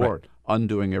across the board,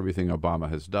 undoing everything Obama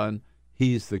has done.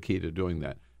 He's the key to doing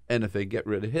that. And if they get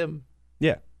rid of him,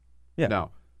 yeah.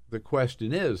 Now the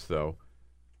question is, though,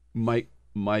 might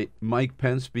Mike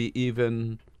Pence be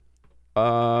even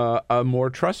a more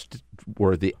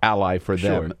trustworthy ally for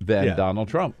them than Donald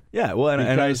Trump? Yeah, well,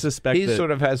 and I suspect he that sort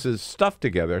of has his stuff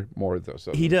together more.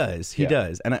 So he does,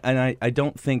 and I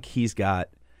don't think he's got.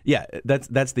 Yeah,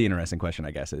 that's the interesting question, I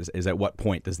guess, is at what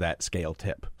point does that scale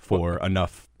tip for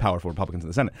enough powerful Republicans in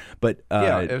the Senate? But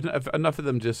if enough of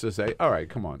them just to say, all right,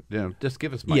 come on, just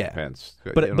give us Mike Pence.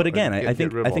 But again, I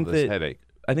think headache.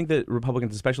 I think that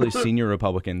Republicans, especially senior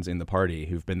Republicans in the party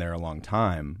who've been there a long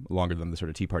time, longer than the sort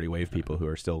of Tea Party wave people who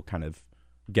are still kind of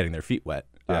getting their feet wet,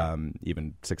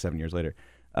 even 6-7 years later,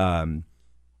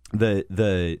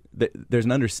 there's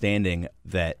an understanding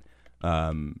that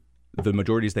the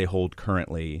majorities they hold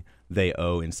currently, they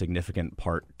owe in significant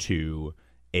part to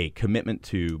a commitment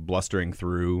to blustering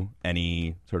through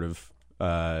any sort of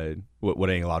what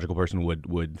any logical person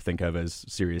would think of as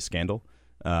serious scandal.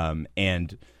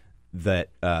 and that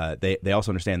they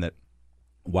also understand that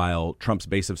while Trump's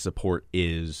base of support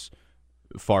is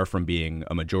far from being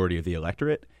a majority of the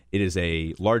electorate, it is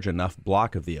a large enough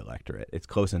block of the electorate. It's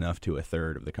close enough to a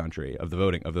third of the country, of the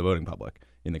voting public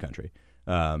in the country,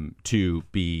 to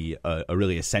be a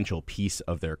really essential piece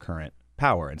of their current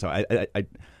power. And so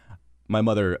my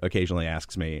mother occasionally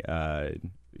asks me,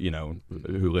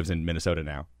 who lives in Minnesota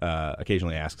now,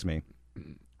 occasionally asks me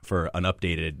for an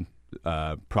updated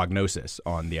prognosis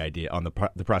on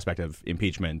the prospect of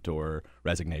impeachment or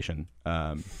resignation.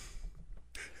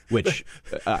 Which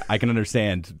I can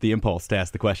understand the impulse to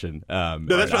ask the question.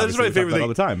 That's my favorite thing all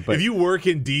the time. But if you work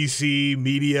in DC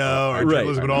media or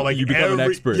journalism and all, like you become an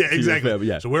expert. Yeah,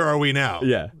 exactly. So where are we now?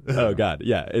 Yeah. Oh God.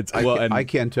 Yeah. It's I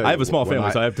can't tell you. I have a small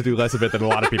family, so I have to do less of it than a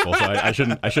lot of people. So I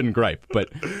shouldn't gripe.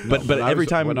 But every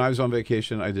time when I was on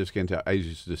vacation, I just can't tell. I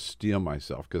used to steel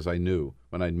myself because I knew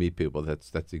when I'd meet people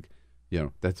that's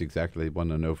exactly what they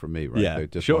want to know from me, right? Yeah, they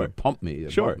just sure. want to pump me,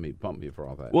 Sure. pump me for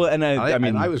all that. Well, and I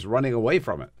mean, and I was running away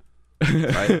from it.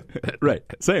 Right? Right.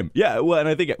 Same. Yeah. Well, and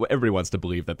I think everybody wants to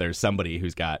believe that there's somebody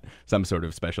who's got some sort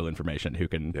of special information who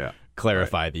can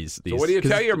clarify these. So what do you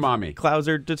tell your mommy? Clouds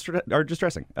are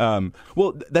distressing.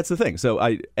 Well, that's the thing. So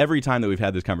every time that we've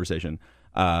had this conversation,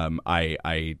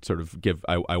 I sort of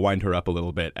I wind her up a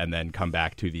little bit and then come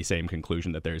back to the same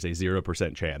conclusion that there's a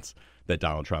 0% chance that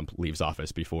Donald Trump leaves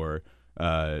office before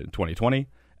 2020,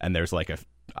 and there's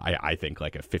I think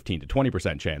like a 15 to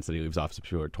 20% chance that he leaves office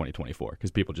before 2024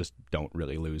 because people just don't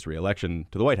really lose re-election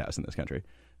to the White House in this country,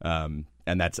 and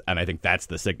I think that's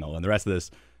the signal. And the rest of this,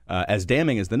 as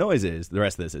damning as the noise is, the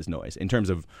rest of this is noise in terms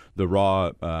of the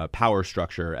raw power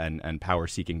structure and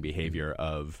power-seeking behavior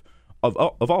of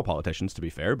all politicians. To be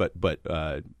fair, but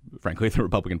frankly, the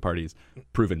Republican Party's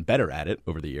proven better at it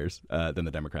over the years than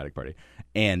the Democratic Party.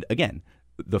 And again,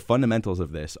 the fundamentals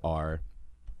of this are.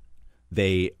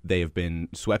 They have been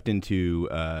swept into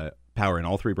power in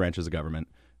all three branches of government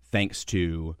thanks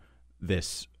to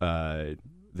this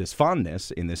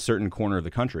fondness in this certain corner of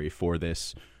the country for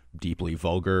this deeply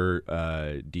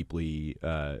vulgar, deeply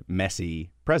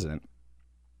messy president.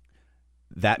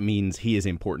 That means he is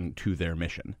important to their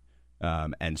mission.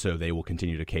 And so they will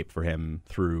continue to cape for him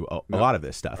through a lot of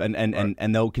this stuff. And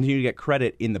they'll continue to get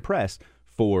credit in the press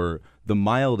for the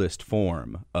mildest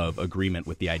form of agreement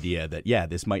with the idea that,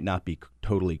 this might not be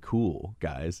totally cool,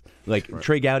 guys. Like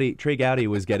Trey Gowdy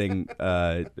was getting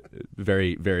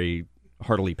very, very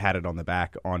heartily patted on the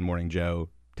back on Morning Joe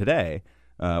today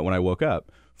when I woke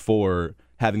up for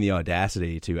having the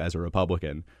audacity to, as a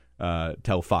Republican,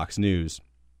 tell Fox News,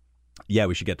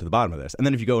 we should get to the bottom of this. And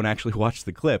then if you go and actually watch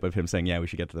the clip of him saying, we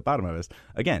should get to the bottom of this,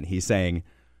 again, he's saying,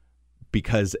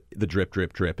 because the drip,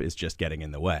 drip, drip is just getting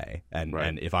in the way,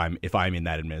 and if I'm in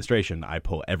that administration, I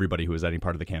pull everybody who was any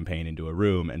part of the campaign into a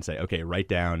room and say, okay, write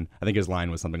down. I think his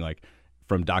line was something like,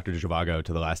 "From Dr. Zhivago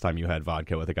to the last time you had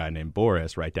vodka with a guy named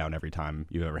Boris, write down every time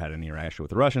you've ever had an interaction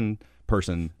with a Russian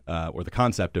person or the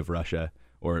concept of Russia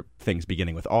or things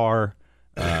beginning with R."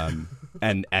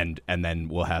 And then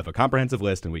we'll have a comprehensive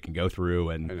list, and we can go through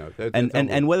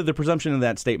and whether the presumption of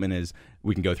that statement is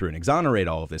we can go through and exonerate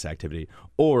all of this activity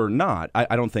or not,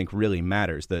 I don't think really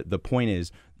matters. The point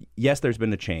is, yes, there's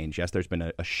been a change. Yes, there's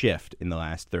been a shift in the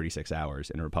last 36 hours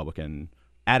in Republican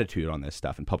attitude on this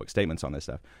stuff and public statements on this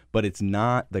stuff, but it's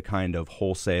not the kind of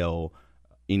wholesale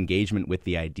engagement with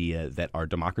the idea that our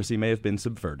democracy may have been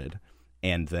subverted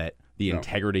and that the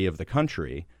integrity of the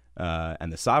country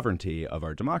and the sovereignty of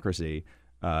our democracy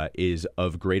is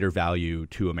of greater value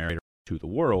to America, to the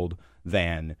world,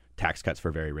 than tax cuts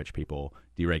for very rich people,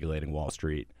 deregulating Wall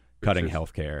Street, cutting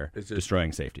health care,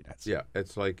 destroying safety nets. Yeah,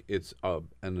 it's like it's an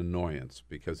annoyance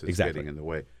because it's getting in the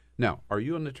way. Now, are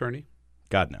you an attorney?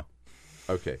 God, no.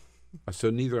 Okay,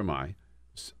 so neither am I.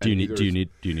 Do you need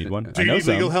one? Do you need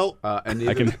legal help? And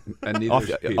neither, I can. And neither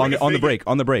on the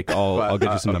break. I'll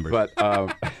get you some numbers.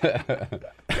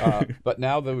 But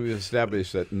now that we've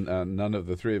established that none of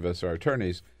the three of us are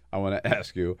attorneys, I want to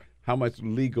ask you, how much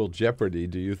legal jeopardy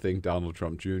do you think Donald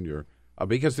Trump Jr.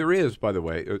 Because there is, by the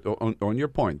way, on your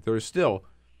point, there is still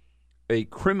a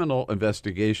criminal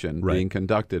investigation being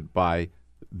conducted by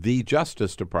the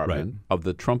Justice Department of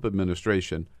the Trump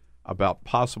administration about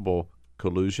possible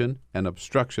collusion and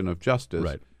obstruction of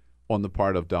justice on the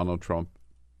part of Donald Trump,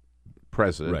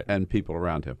 president, and people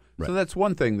around him. So that's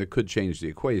one thing that could change the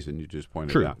equation you just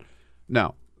pointed out.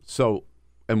 Now,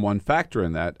 and one factor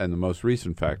in that, and the most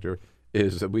recent factor,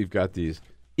 is that we've got these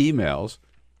emails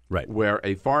where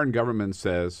a foreign government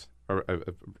says, or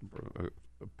a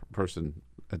person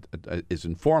is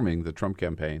informing the Trump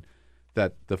campaign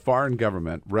that the foreign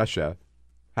government, Russia,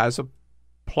 has a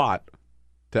plot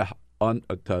to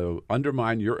to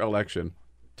undermine your election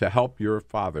to help your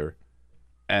father.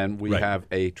 And we have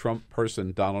a Trump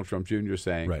person, Donald Trump Jr.,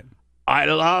 saying, I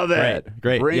love it.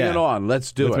 Great. Bring it on.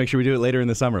 Let's do it. Let's make sure we do it later in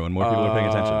the summer when more people are paying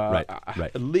attention.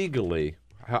 Right. Legally,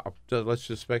 let's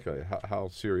just speculate. How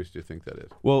serious do you think that is?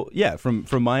 Well, yeah, from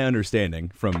my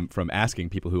understanding, from asking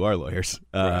people who are lawyers,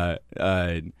 if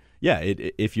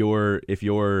you're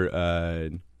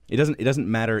it doesn't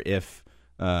matter if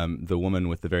the woman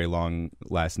with the very long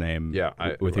last name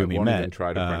with whom he met. Even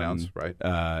try to pronounce right.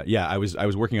 I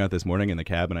was working out this morning in the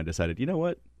cab and I decided, you know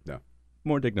what? No,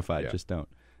 more dignified. Just don't.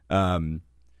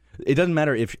 It doesn't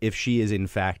matter if she is in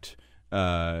fact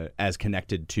as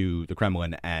connected to the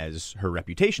Kremlin as her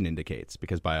reputation indicates,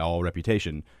 because by all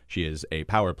reputation she is a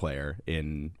power player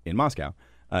in Moscow.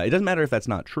 It doesn't matter if that's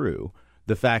not true.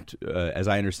 The fact, as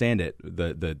I understand it,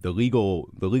 the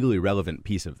legally relevant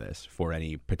piece of this for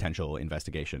any potential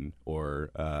investigation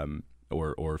or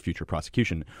future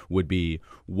prosecution would be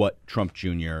what Trump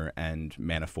Jr. and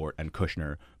Manafort and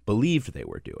Kushner believed they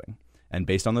were doing. And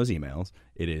based on those emails,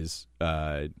 it is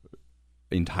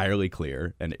entirely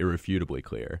clear and irrefutably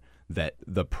clear that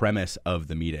the premise of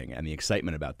the meeting and the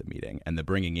excitement about the meeting and the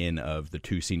bringing in of the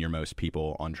two senior-most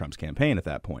people on Trump's campaign at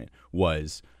that point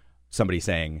was somebody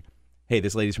saying, hey,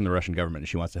 this lady's from the Russian government and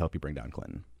she wants to help you bring down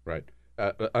Clinton. Right.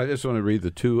 I just want to read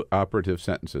the two operative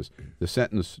sentences. The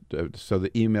sentence, so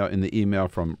the email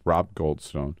from Rob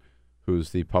Goldstone,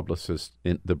 who's the publicist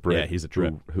in the Brit. Yeah, he's a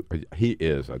trip. He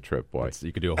is a trip, boy.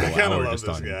 You could do a whole hour just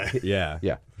on guy. Yeah.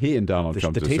 Yeah. He and Donald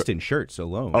Trump. The taste in shirts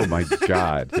alone. Oh, my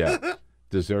God. Yeah.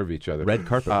 Deserve each other. Red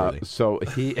carpet worthy. So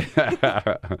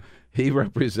he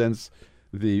represents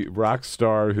the rock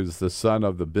star who's the son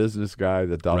of the business guy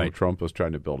that Donald Trump was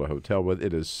trying to build a hotel with.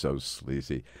 It is so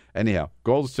sleazy. Anyhow,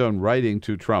 Goldstone writing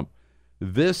to Trump,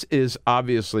 this is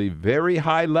obviously very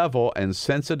high level and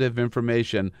sensitive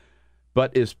information,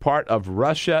 but is part of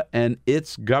Russia and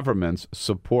its government's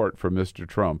support for Mr.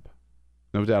 Trump.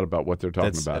 No doubt about what they're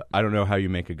talking about. I don't know how you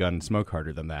make a gun smoke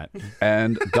harder than that.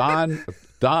 And Don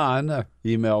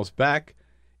emails back,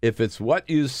 if it's what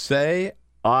you say,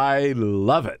 I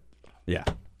love it.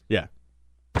 Yeah.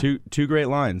 Two great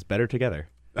lines, better together.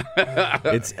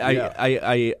 It's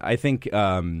I think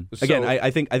again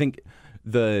I think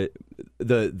the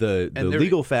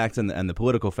legal facts and the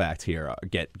political facts here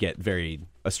get very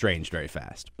estranged very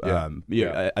fast.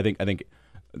 I think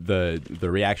the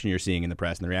reaction you're seeing in the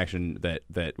press and the reaction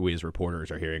that we as reporters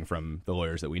are hearing from the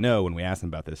lawyers that we know when we ask them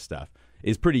about this stuff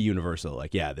is pretty universal.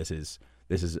 Like, yeah, this is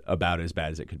about as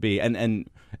bad as it could be. And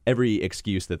every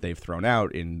excuse that they've thrown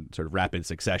out in sort of rapid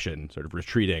succession, sort of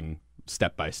retreating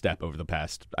step by step over the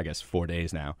past, I guess, 4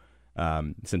 days now,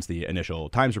 since the initial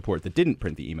Times report that didn't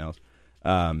print the emails,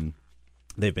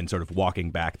 they've been sort of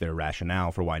walking back their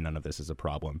rationale for why none of this is a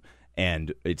problem.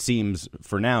 And it seems,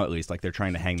 for now at least, like they're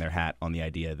trying to hang their hat on the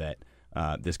idea that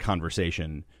this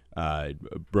conversation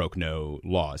broke no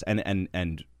laws.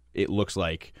 And it looks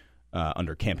like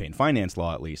under campaign finance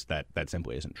law, at least, that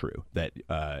simply isn't true. That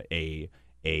a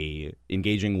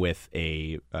engaging with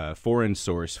a foreign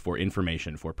source for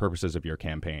information for purposes of your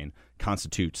campaign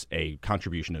constitutes a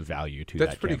contribution of value to that campaign.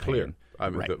 That's pretty clear. I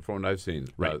mean, from what I've seen.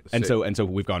 Right. And so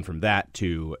we've gone from that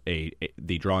to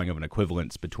the drawing of an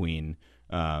equivalence between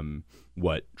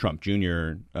what Trump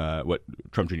Jr.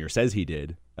 Says he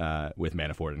did with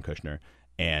Manafort and Kushner,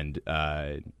 and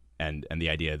the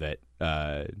idea that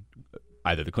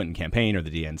either the Clinton campaign or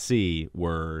the DNC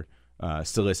were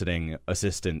soliciting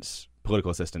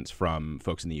political assistance from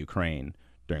folks in the Ukraine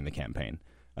during the campaign.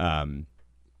 And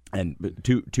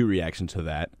two reactions to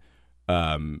that.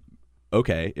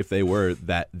 Okay, if they were,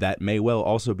 that may well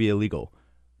also be illegal.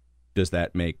 Does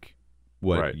that make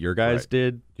what your guys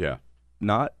did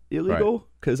not illegal?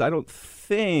 Because I don't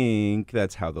think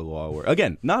that's how the law works.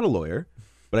 Again, not a lawyer.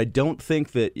 But I don't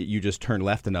think that you just turn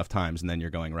left enough times and then you're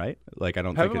going right. Like, I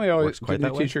don't think it works quite that way.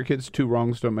 Didn't you teach your kids 2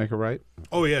 wrongs don't make a right?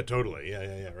 Oh, yeah, totally.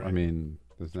 Yeah, right. I mean,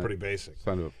 it's pretty basic.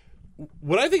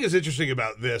 What I think is interesting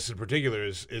about this in particular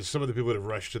is some of the people that have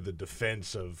rushed to the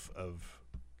defense of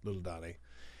little Donnie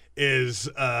is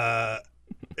I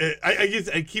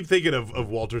keep thinking of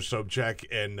Walter Sobchak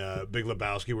and Big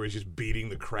Lebowski, where he's just beating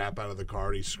the crap out of the car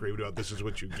and he's screaming about, this is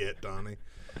what you get, Donnie.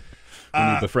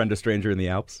 When you befriend a stranger in the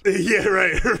Alps? Yeah,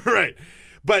 right.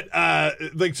 But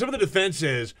like some of the defense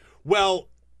is, well,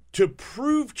 to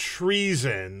prove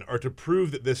treason or to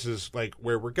prove that this is like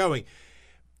where we're going,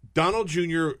 Donald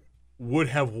Jr. would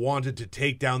have wanted to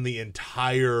take down the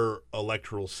entire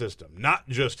electoral system, not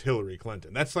just Hillary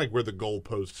Clinton. That's like where the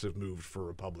goalposts have moved for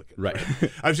Republicans. Right.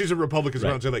 I've seen some Republicans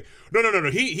around say like,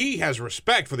 no. He has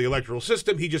respect for the electoral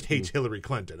system. He just hates Hillary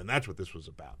Clinton, and that's what this was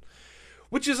about.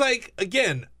 which is like,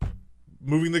 again,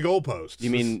 moving the goalposts. You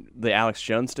mean the Alex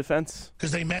Jones defense?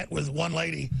 Because they met with one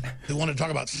lady who wanted to talk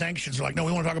about sanctions. They're like, no,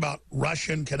 we want to talk about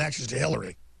Russian connections to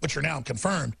Hillary, which are now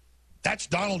confirmed. That's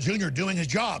Donald Jr. doing his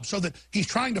job. So that he's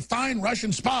trying to find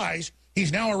Russian spies.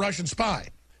 He's now a Russian spy.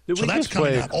 So that's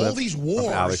coming out. All these wars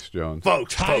Alex Jones.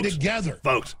 tied together.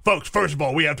 Folks, first of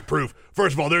all, we have to prove.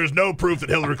 First of all, there is no proof that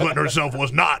Hillary Clinton herself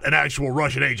was not an actual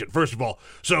Russian agent, first of all.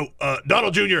 So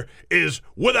Donald Jr. is,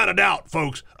 without a doubt,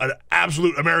 folks, an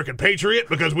absolute American patriot,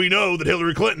 because we know that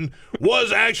Hillary Clinton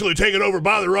was actually taken over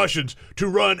by the Russians to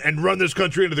run this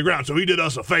country into the ground. So he did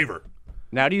us a favor.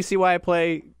 Now, do you see why I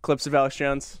play clips of Alex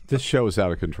Jones? This show is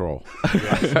out of control. You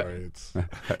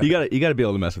got to be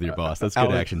able to mess with your boss. That's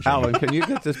good action. Alan, can you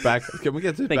get this back? Can we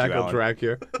get this back on track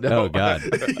here? No. Oh God,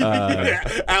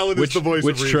 Alan is the voice.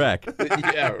 Which of track?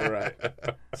 Yeah, right.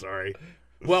 Sorry.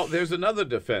 Well, there's another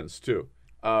defense too,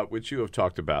 which you have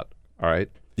talked about. All right.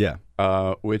 Yeah.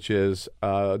 Which is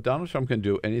Donald Trump can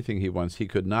do anything he wants. He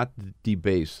could not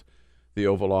debase the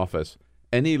Oval Office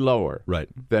any lower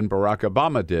than Barack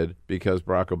Obama did, because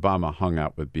Barack Obama hung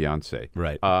out with Beyonce.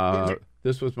 Right.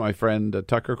 This was my friend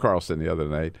Tucker Carlson the other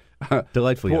night.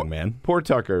 Delightful young man. Poor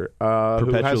Tucker,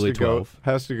 Perpetually who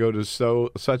has to go to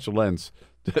such lengths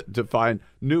to find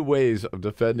new ways of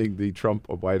defending the Trump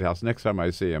White House. Next time I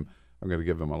see him, I'm going to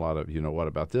give him a lot of, you know what,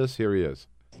 about this. Here he is.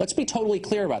 Let's be totally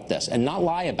clear about this and not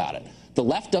lie about it. The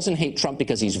left doesn't hate Trump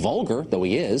because he's vulgar, though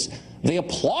he is. They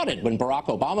applauded when Barack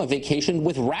Obama vacationed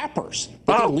with rappers.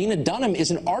 They think Lena Dunham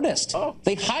is an artist.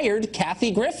 They hired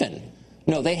Kathy Griffin.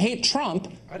 No, they hate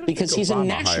Trump because he's a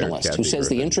nationalist who says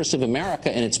the interests of America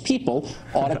and its people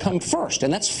ought to come first,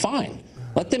 and that's fine.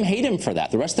 Let them hate him for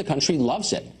that. The rest of the country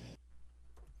loves it.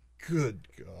 Good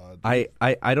God.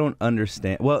 I don't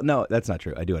understand. Well, no, that's not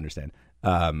true. I do understand.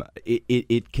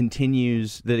 It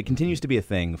continues to be a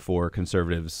thing for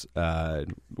conservatives,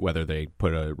 whether they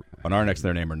put an R next to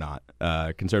their name or not,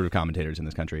 conservative commentators in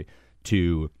this country,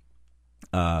 to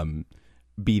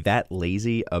be that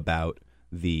lazy about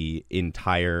the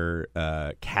entire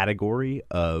category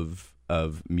of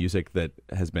music that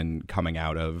has been coming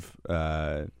out of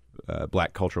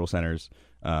black cultural centers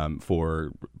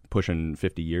for pushing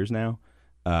 50 years now,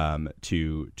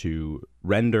 to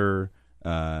render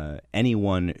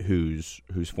anyone whose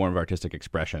form of artistic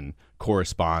expression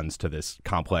corresponds to this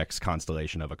complex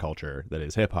constellation of a culture that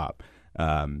is hip hop,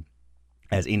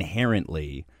 as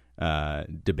inherently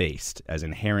debased, as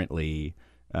inherently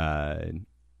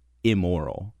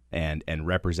immoral, and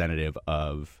representative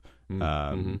of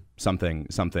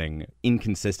something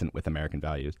inconsistent with American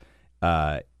values,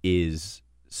 is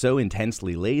so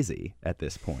intensely lazy at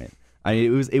this point. I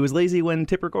mean, it was lazy when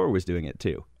Tipper Gore was doing it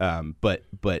too, but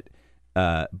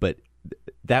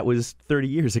that was 30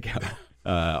 years ago,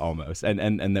 almost,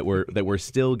 and that we're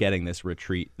still getting this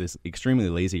retreat, this extremely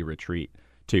lazy retreat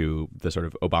to the sort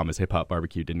of Obama's hip hop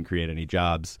barbecue didn't create any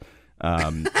jobs,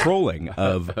 trolling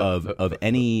of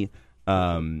any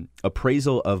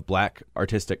appraisal of black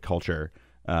artistic culture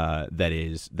that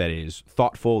is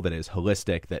thoughtful, that is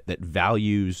holistic, that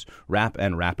values rap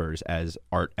and rappers as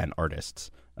art and artists,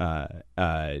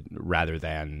 rather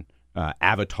than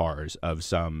avatars of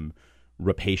some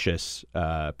rapacious,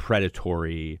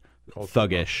 predatory,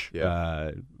 thuggish,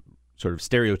 sort of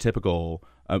stereotypical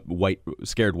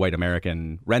scared white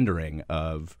American rendering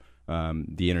of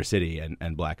the inner city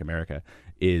and black America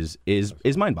is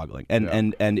mind-boggling.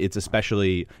 And it's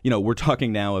especially, we're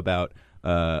talking now about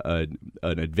an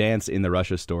advance in the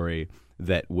Russia story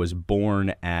that was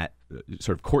born at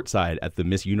sort of courtside at the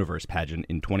Miss Universe pageant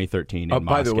in 2013 in Moscow.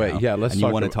 By the way, let's. And you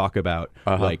want to talk about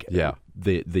the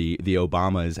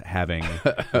Obamas having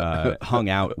hung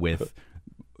out with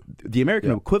the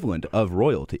American equivalent of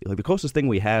royalty. Like, the closest thing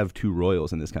we have to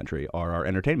royals in this country are our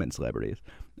entertainment celebrities,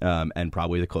 and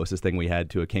probably the closest thing we had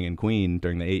to a king and queen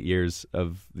during the 8 years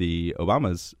of the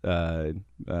Obamas'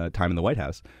 time in the White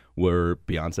House were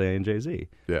Beyonce and Jay-Z.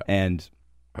 Yeah. And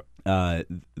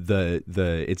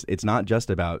it's not just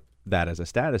about that as a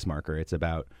status marker. It's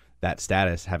about that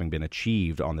status having been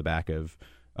achieved on the back of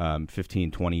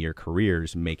 15, 20-year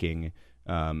careers making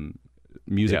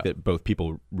music that both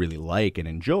people really like and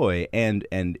enjoy, and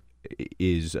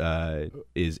is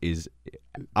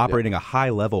operating a high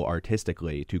level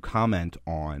artistically to comment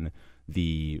on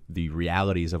the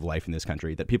realities of life in this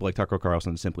country that people like Tucker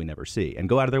Carlson simply never see and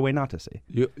go out of their way not to see.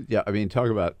 You want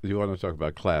to talk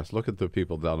about class. Look at the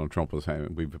people Donald Trump was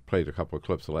hanging. We've played a couple of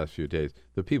clips the last few days.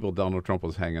 The people Donald Trump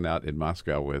was hanging out in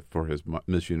Moscow with for his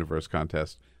Miss Universe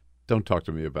contest. Don't talk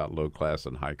to me about low class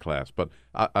and high class. But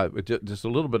just a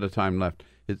little bit of time left.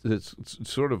 It's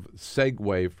sort of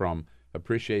segue from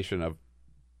appreciation of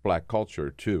black culture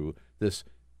to this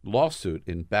lawsuit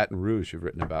in Baton Rouge you've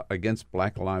written about against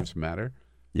Black Lives Matter.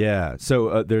 Yeah.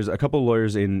 So there's a couple of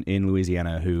lawyers in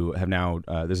Louisiana who have now,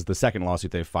 this is the second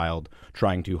lawsuit they've filed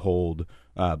trying to hold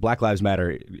Black Lives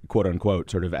Matter, quote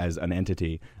unquote, sort of as an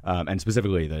entity, and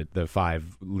specifically the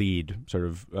 5 lead sort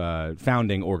of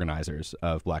founding organizers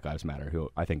of Black Lives Matter, who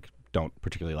I think don't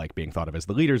particularly like being thought of as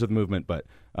the leaders of the movement, but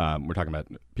we're talking about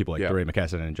people like Doreen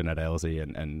McKesson and Jeanette Elsie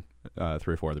and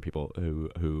 3 or 4 other people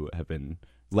who have been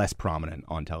less prominent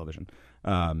on television.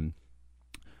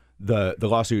 The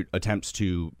lawsuit attempts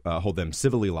to hold them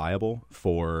civilly liable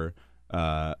for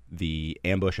the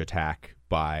ambush attack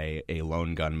by a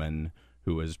lone gunman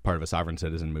who was part of a sovereign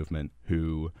citizen movement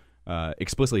who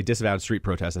explicitly disavowed street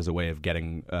protests as a way of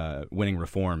winning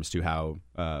reforms to how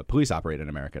police operate in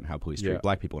America and how police treat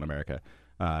black people in America.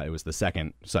 It was the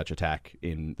second such attack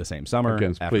in the same summer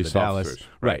against after police the Dallas. officers.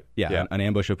 Right. Yeah. An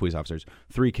ambush of police officers.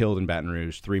 3 killed in Baton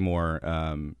Rouge. 3 more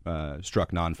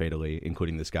struck non-fatally,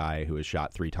 including this guy who was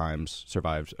shot 3 times,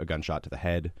 survived a gunshot to the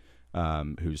head,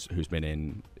 who's been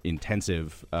in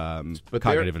intensive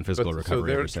cognitive and physical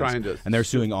recovery ever since. And they're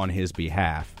suing on his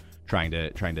behalf, trying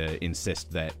to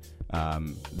insist that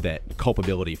that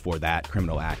culpability for that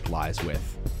criminal act lies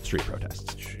with street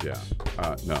protests. Yeah.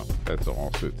 No, that's a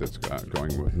lawsuit that's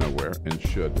going nowhere and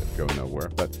should go nowhere.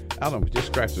 But, Alan, we just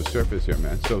scratched the surface here,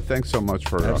 man. So thanks so much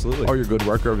for all your good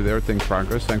work over there. Think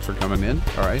Progress. Thanks for coming in.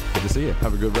 All right. Good to see you.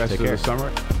 Have a good rest of the summer.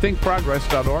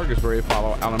 ThinkProgress.org is where you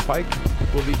follow Alan Pyke.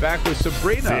 We'll be back with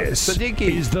Sabrina Siddiqui.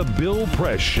 This is the Bill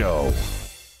Press Show.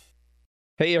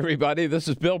 Hey, everybody, this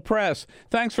is Bill Press.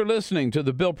 Thanks for listening to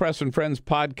the Bill Press and Friends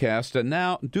podcast. And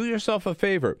now, do yourself a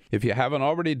favor. If you haven't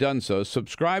already done so,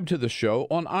 subscribe to the show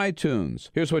on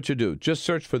iTunes. Here's what you do. Just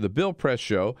search for the Bill Press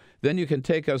Show. Then you can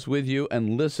take us with you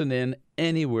and listen in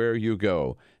anywhere you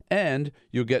go. And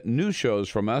you'll get new shows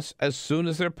from us as soon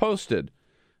as they're posted.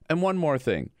 And one more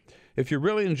thing. If you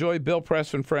really enjoy Bill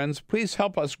Press and Friends, please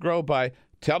help us grow by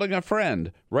telling a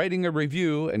friend, writing a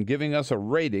review, and giving us a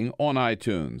rating on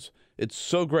iTunes. It's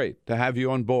so great to have you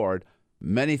on board.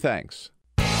 Many thanks.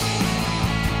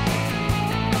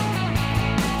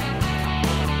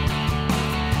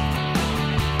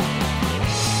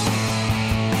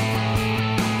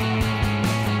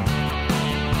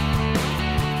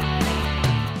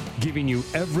 Giving you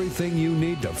everything you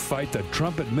need to fight the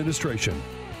Trump administration.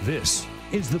 This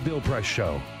is The Bill Press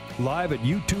Show. Live at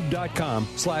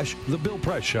youtube.com/The Bill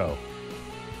Press Show.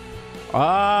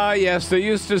 Ah, yes, they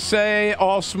used to say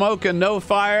all smoke and no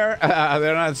fire.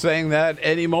 They're not saying that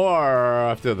anymore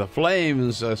after the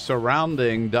flames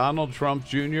surrounding Donald Trump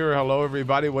Jr. Hello,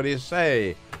 everybody. What do you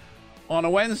say? On a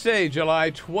Wednesday, July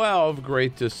 12,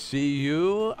 great to see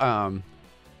you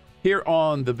here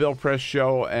on the Bill Press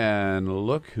Show. And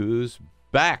look who's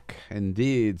back.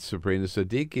 Indeed, Sabrina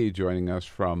Siddiqui joining us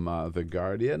from The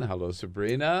Guardian. Hello,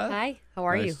 Sabrina. Hi, how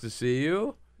are you? Nice to see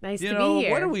you. Nice to be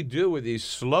here. What do we do with these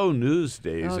slow news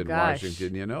days in gosh.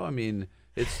 Washington? You know, I mean,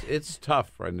 it's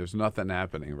tough, right? And there's nothing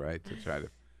happening, right? To try to.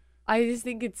 I just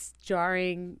think it's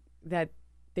jarring that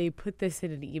they put this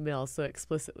in an email so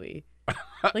explicitly.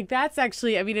 Like that's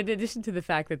actually, I mean, in addition to the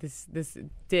fact that this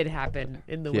did happen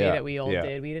in the way that we all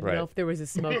did, we didn't know if there was a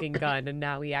smoking gun, and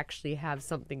now we actually have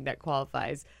something that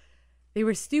qualifies. They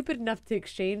were stupid enough to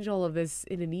exchange all of this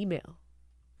in an email.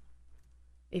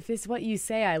 If it's what you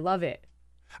say, I love it.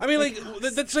 I mean, like,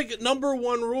 that's like number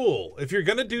one rule. If you're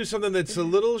going to do something that's a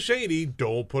little shady,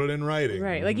 don't put it in writing.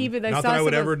 Right. Like, even Not that I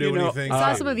would ever do anything. I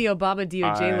saw some of the Obama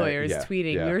DOJ lawyers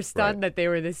tweeting. We were stunned that they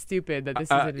were this stupid, that this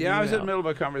isn't an email. I was in the middle of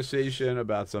a conversation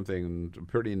about something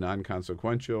pretty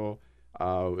non-consequential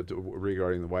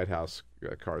regarding the White House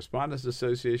Correspondents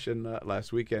Association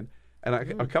last weekend. And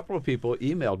a couple of people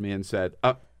emailed me and said,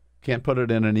 can't put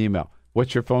it in an email.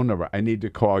 What's your phone number? I need to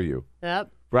call you.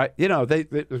 Yep. Right, you know, they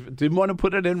didn't want to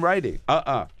put it in writing.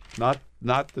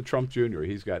 Not the Trump Jr.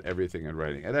 He's got everything in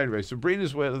writing. And anyway,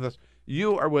 Sabrina's with us.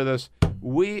 You are with us.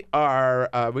 We are.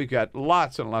 We've got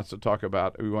lots and lots to talk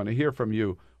about. We want to hear from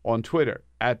you on Twitter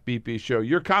 @BP Show.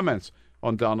 Your comments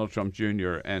on Donald Trump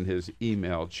Jr. and his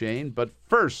email chain. But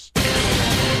first,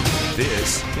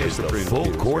 this is the Full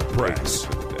Court Press.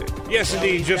 Yes,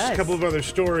 indeed. Just a couple of other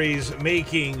stories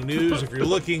making news. If you're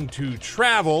looking to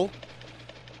travel.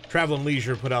 Travel and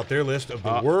Leisure put out their list of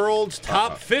the world's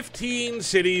top 15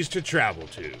 cities to travel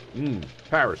to.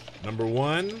 Paris. Number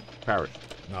 1. Paris.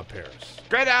 Not Paris.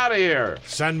 Get out of here.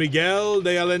 San Miguel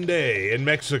de Allende in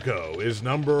Mexico is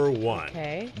number 1.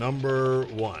 Okay. Number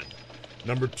 1.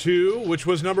 Number 2, which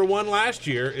was number 1 last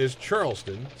year, is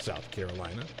Charleston, South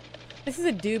Carolina. This is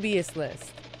a dubious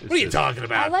list. What are you talking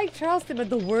about? I like Charleston, but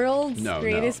the world's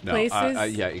greatest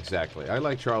places. Yeah, exactly. I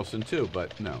like Charleston too,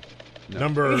 but no.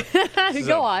 Number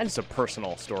Go on. It's a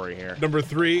personal story here. Number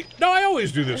 3. No, I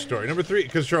always do this story. Number 3,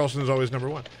 because Charleston is always number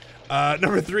 1.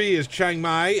 Number 3 is Chiang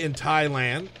Mai in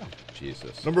Thailand.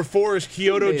 Jesus. Number 4 is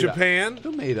Kyoto, Japan.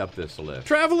 Who made up this list?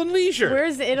 Travel and leisure.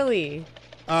 Where's Italy?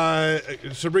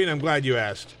 Sabrina, I'm glad you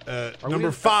asked.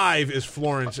 Number 5 is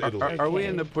Florence, Italy. Are we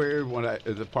in the period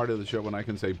the part of the show when I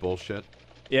can say bullshit?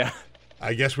 Yeah.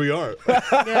 I guess we are.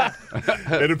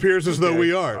 It appears as though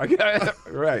we are.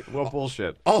 Right. Well,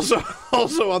 bullshit. Also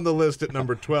on the list at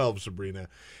number 12, Sabrina,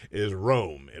 is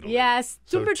Rome, Italy. Yes,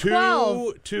 number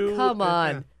 12. Come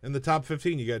on. In the top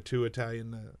 15, you got 2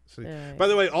 Italian cities. By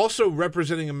the way, also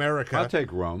representing America. I'll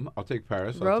take Rome. I'll take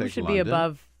Paris. Rome I'll take should London. be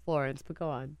above Florence, but go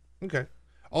on. Okay.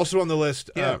 Also on the list,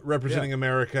 representing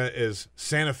America, is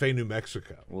Santa Fe, New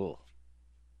Mexico. Ooh.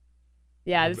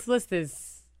 Yeah, this list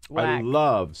is whack. I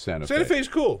love Santa Fe. Santa Fe's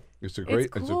cool. It's a great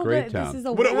cool, great but town. this is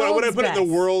a Would I put it in the best.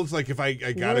 world's, like, if I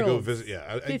gotta go World's. visit?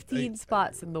 Yeah. 15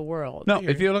 spots in the world. No,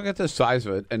 if you look at the size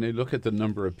of it and you look at the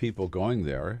number of people going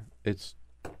there,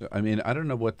 I don't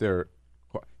know what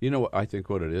I think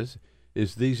what it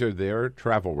is these are their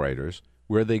travel writers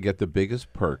where they get the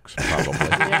biggest perks, probably.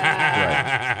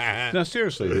 Right. No,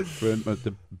 seriously,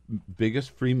 the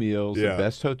biggest free meals, the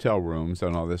best hotel rooms,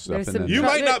 and all this stuff. And you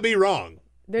might not be wrong.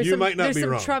 There's you might not be some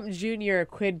wrong. Trump Jr.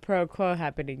 quid pro quo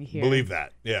happening here. Believe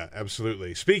that. Yeah,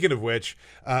 absolutely. Speaking of which,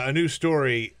 a new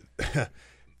story.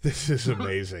 This is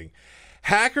amazing.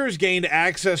 Hackers gained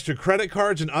access to credit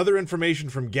cards and other information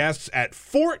from guests at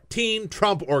 14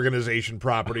 Trump Organization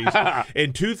properties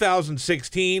in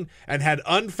 2016 and had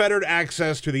unfettered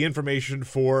access to the information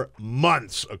for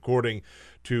months, according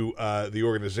to the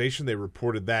organization. They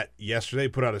reported that yesterday,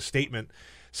 put out a statement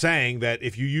saying that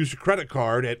if you use a credit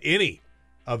card at any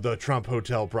of the Trump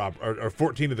hotel or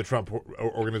 14 of the Trump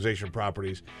Organization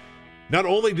properties, not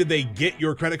only did they get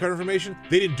your credit card information,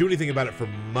 they didn't do anything about it for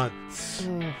months.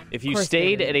 If you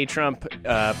stayed at a Trump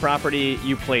property,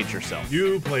 you played yourself.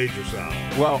 You played yourself.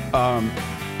 Well,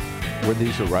 were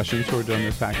these the Russians who were doing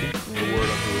this hacking? The word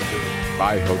on who was doing it.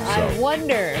 I hope so. I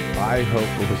wonder. I hope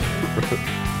it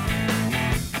was.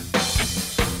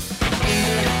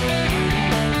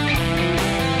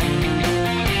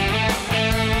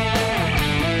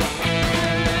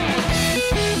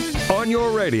 On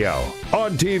your radio,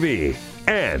 on TV,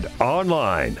 and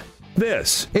online.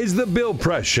 This is The Bill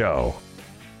Press Show.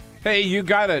 Hey, you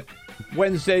got it.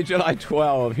 Wednesday, July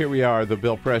 12. Here we are, The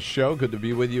Bill Press Show. Good to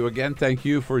be with you again. Thank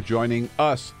you for joining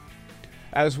us.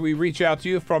 As we reach out to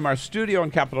you from our studio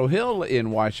on Capitol Hill in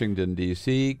Washington,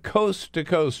 D.C., coast to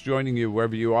coast, joining you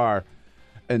wherever you are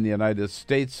in the United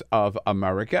States of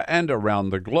America and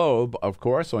around the globe, of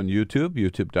course, on YouTube,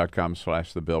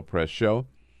 youtube.com/The Bill Press Show.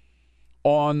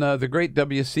 On the great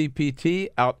WCPT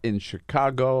out in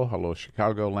Chicago, hello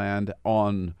Chicagoland,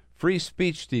 on Free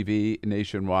Speech TV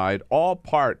nationwide, all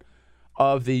part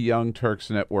of the Young Turks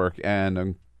Network.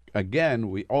 And again,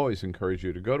 we always encourage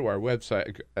you to go to our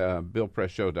website,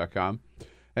 billpressshow.com,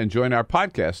 and join our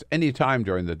podcast anytime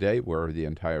during the day where the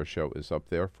entire show is up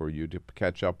there for you to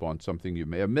catch up on something you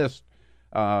may have missed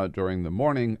during the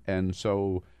morning. And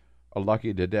so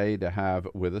lucky today to have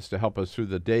with us to help us through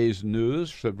the day's news,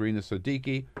 Sabrina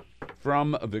Siddiqui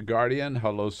from The Guardian.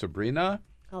 Hello, Sabrina.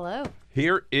 Hello.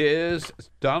 Here is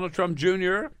Donald Trump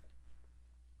Jr.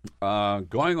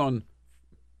 Going on,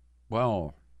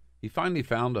 well, he finally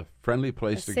found a friendly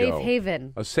place to go. A safe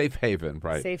haven. A safe haven,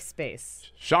 right. Safe space.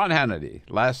 Sean Hannity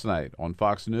last night on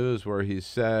Fox News where he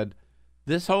said,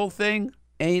 this whole thing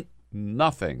ain't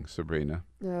nothing, Sabrina.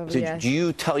 Oh, Did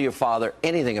you tell your father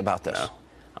anything about this? No.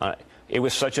 It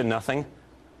was such a nothing.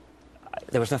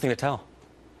 There was nothing to tell.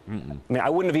 I mean, I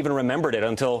wouldn't have even remembered it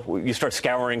until you start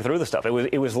scouring through the stuff. It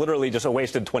was literally just a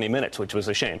wasted 20 minutes, which was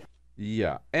a shame.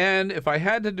 Yeah. And if I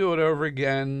had to do it over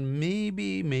again,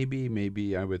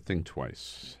 maybe I would think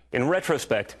twice. In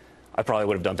retrospect, I probably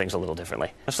would have done things a little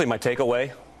differently. Honestly, my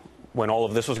takeaway when all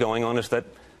of this was going on is that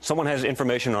someone has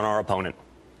information on our opponent.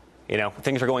 You know,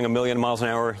 things are going a million miles an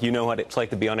hour. You know what it's like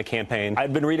to be on a campaign.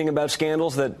 I've been reading about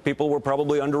scandals that people were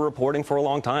probably underreporting for a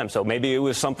long time. So maybe it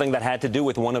was something that had to do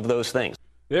with one of those things.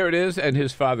 There it is. And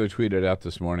his father tweeted out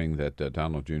this morning that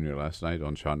Donald Jr. last night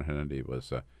on Sean Hannity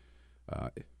was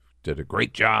did a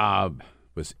great job,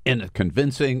 was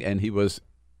convincing, and he was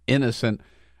innocent.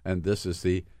 And this is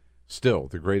still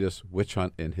the greatest witch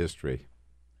hunt in history.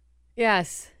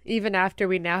 Yes, even after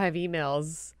we now have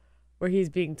emails where he's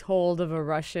being told of a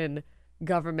Russian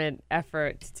government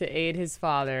effort to aid his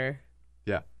father.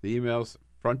 Yeah, the emails,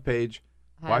 front page,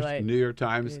 New York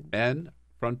Times, and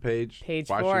front page,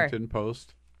 Washington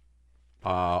Post,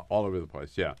 all over the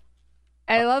place, yeah.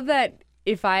 I love that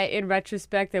in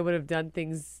retrospect, I would have done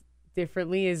things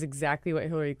differently is exactly what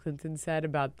Hillary Clinton said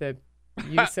about the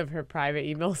use of her private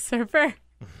email server.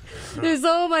 There's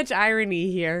so much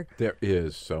irony here. There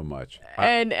is so much.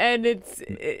 And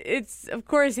it's of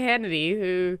course Hannity,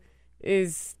 who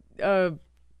is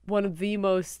one of the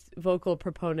most vocal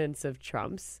proponents of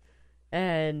Trump's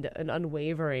and an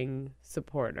unwavering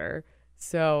supporter.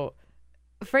 So,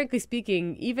 frankly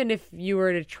speaking, even if you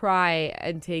were to try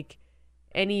and take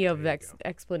any of the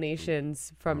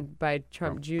explanations by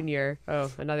Trump Jr.,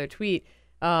 another tweet,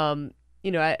 on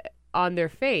their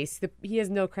face, he has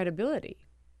no credibility.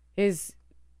 His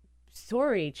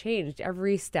story changed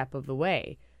every step of the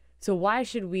way. So why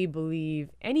should we believe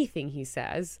anything he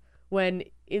says when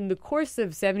in the course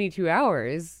of 72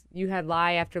 hours, you had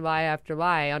lie after lie after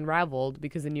lie unraveled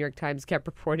because the New York Times kept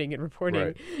reporting and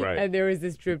reporting. Right. And there was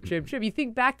this drip, drip, drip. You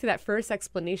think back to that first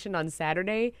explanation on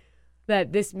Saturday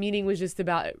that this meeting was just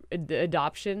about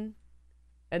adoption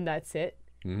and that's it.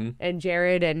 Mm-hmm. And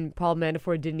Jared and Paul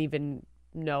Manafort didn't even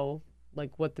know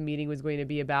what the meeting was going to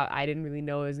be about. I didn't really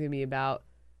know what it was going to be about.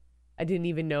 I didn't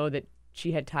even know that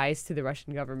she had ties to the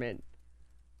Russian government.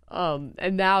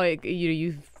 And now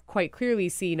you quite clearly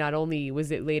see not only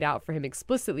was it laid out for him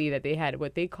explicitly that they had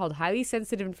what they called highly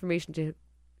sensitive information to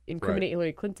incriminate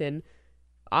Hillary Clinton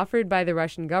offered by the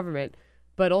Russian government,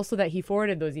 but also that he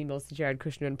forwarded those emails to Jared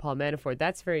Kushner and Paul Manafort.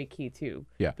 That's very key too.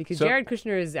 Yeah. Because Jared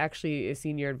Kushner is actually a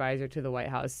senior advisor to the White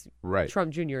House. Right.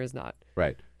 Trump Jr. is not.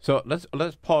 Right. So let's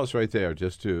pause right there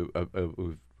just to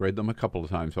we've read them a couple of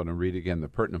times. I want to read again the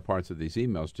pertinent parts of these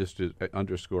emails just to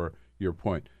underscore your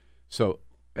point. So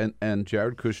and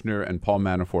Jared Kushner and Paul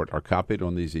Manafort are copied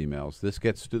on these emails. This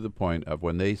gets to the point of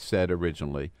when they said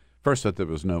originally, first that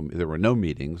there were no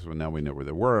meetings. Well, now we know where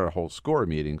there were a whole score of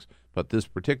meetings, but this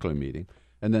particular meeting.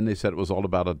 And then they said it was all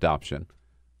about adoption.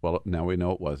 Well, now we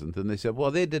know it wasn't. And they said,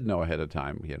 well, they did know ahead of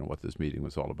time, what this meeting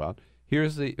was all about.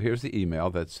 Here's the email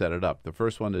that set it up. The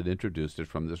first one that introduced it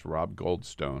from this Rob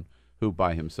Goldstone, who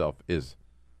by himself is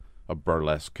a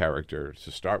burlesque character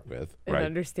to start with. An right?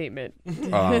 understatement.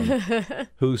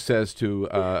 Who says to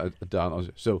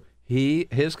Donald, so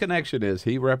his connection is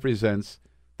he represents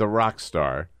the rock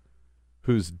star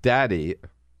whose daddy,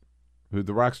 who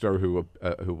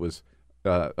was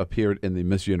appeared in the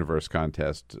Miss Universe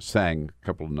contest, sang a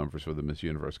couple of numbers for the Miss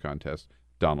Universe contest,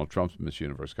 Donald Trump's Miss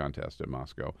Universe contest in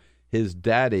Moscow. His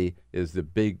daddy is the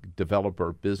big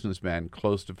developer, businessman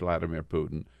close to Vladimir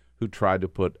Putin, who tried to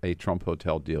put a Trump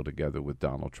hotel deal together with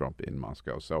Donald Trump in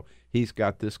Moscow. So he's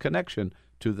got this connection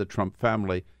to the Trump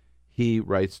family. He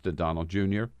writes to Donald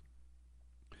Jr.,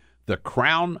 the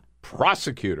Crown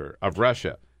Prosecutor of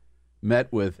Russia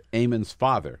met with Eamon's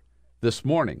father this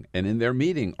morning, and in their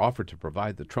meeting offered to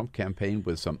provide the Trump campaign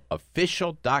with some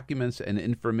official documents and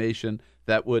information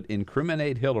that would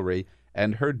incriminate Hillary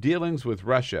and her dealings with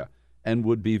Russia and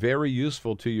would be very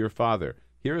useful to your father.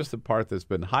 Here's the part that's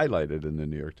been highlighted in the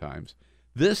New York Times.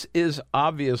 This is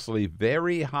obviously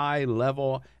very high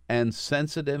level and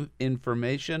sensitive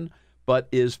information, but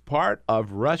is part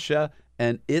of Russia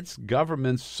and its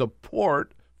government's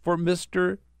support for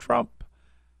Mr. Trump.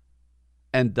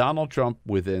 And Donald Trump,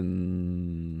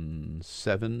 within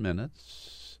 17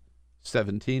 minutes,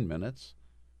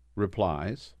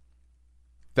 replies,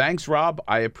 "Thanks, Rob.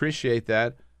 I appreciate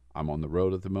that. I'm on the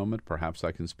road at the moment. Perhaps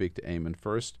I can speak to Eamon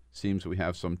first. Seems we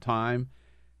have some time."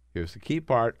 Here's the key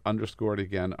part, underscored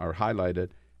again or highlighted.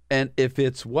 "And if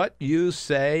it's what you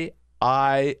say,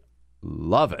 I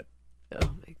love it."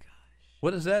 Oh, my gosh.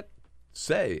 What does that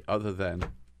say other than...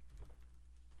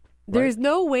 There's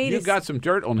no way You've got some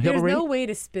dirt on Hillary? There's no way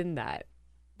to spin that.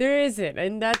 There isn't.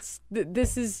 And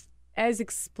this is as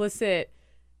explicit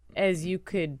as you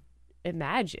could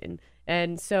imagine.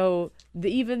 And so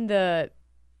even the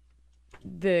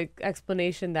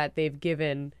explanation that they've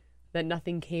given that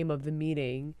nothing came of the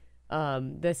meeting,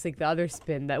 that's like the other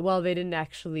spin that, well, they didn't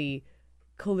actually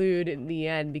collude in the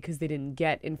end because they didn't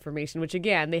get information, which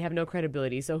again, they have no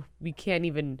credibility. So we can't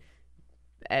even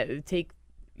take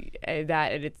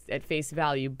that at face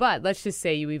value. But let's just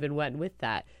say you even went with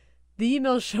that. The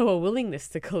emails show a willingness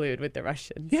to collude with the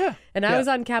Russians. Yeah. And I was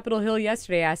on Capitol Hill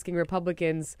yesterday asking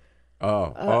Republicans, in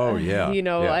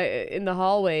the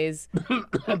hallways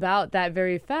about that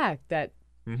very fact that,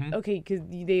 okay, because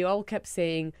they all kept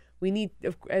saying, we need,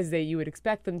 you would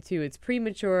expect them to, it's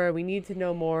premature, we need to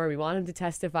know more, we want him to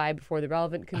testify before the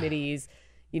relevant committees.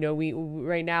 We don't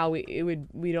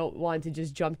want to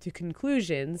just jump to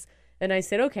conclusions. And I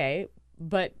said, okay,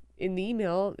 but in the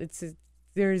email,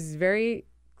 there's very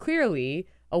clearly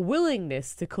a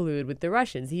willingness to collude with the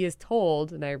Russians. He is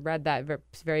told, and I read that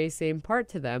very same part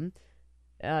to them,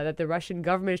 that the Russian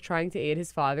government is trying to aid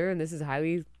his father, and this is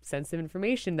highly sensitive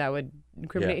information that would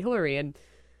incriminate Hillary. And,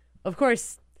 of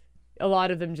course, a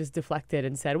lot of them just deflected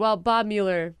and said, well, Bob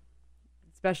Mueller,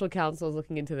 special counsel, is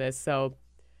looking into this, so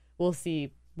we'll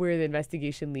see where the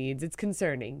investigation leads. It's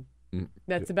concerning.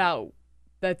 That's about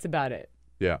it.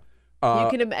 Yeah.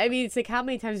 It's like, how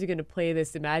many times are you going to play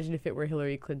this Imagine If It Were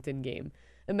Hillary Clinton game?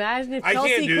 Imagine if Chelsea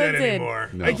can't do Clinton. That anymore.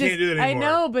 No. I can't do that anymore. I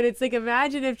know, but it's like,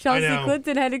 imagine if Chelsea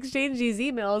Clinton had exchanged these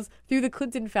emails through the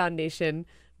Clinton Foundation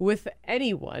with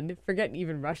anyone, forget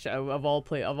even Russia, of all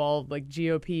like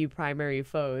GOP primary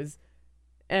foes.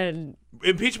 And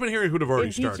impeachment hearings would have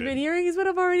already started. Impeachment hearings would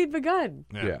have already begun.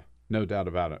 Yeah, no doubt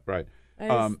about it. Right.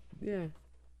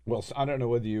 Well, I don't know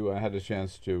whether you had a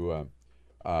chance to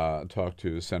talk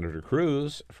to Senator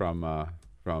Cruz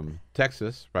from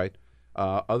Texas, right?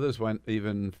 Others went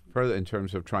even further in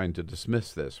terms of trying to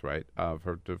dismiss this, right?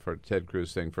 For Ted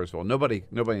Cruz saying, first of all, nobody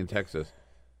in Texas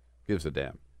gives a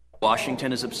damn.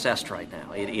 Washington is obsessed right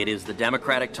now. It is the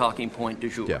Democratic talking point du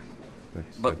jour. Yeah.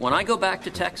 But when I go back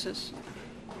to Texas,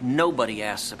 nobody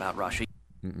asks about Russia.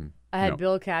 I had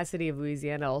Bill Cassidy of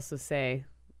Louisiana also say,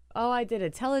 I did a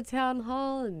teletown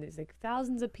hall, and there's like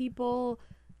thousands of people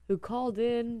who called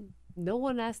in. No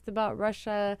one asked about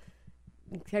Russia.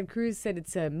 Ted Cruz said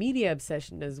it's a media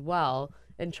obsession as well,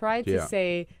 and tried to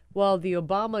say, well, the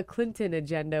Obama-Clinton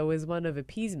agenda was one of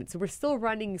appeasement. So we're still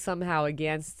running somehow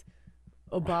against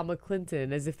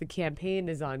Obama-Clinton as if the campaign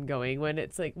is ongoing, when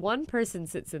it's like one person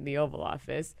sits in the Oval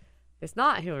Office. It's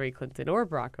not Hillary Clinton or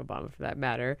Barack Obama, for that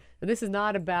matter. And this is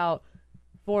not about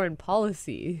foreign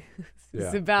policy.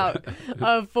 It's about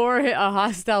a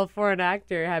hostile foreign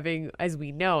actor having, as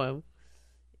we know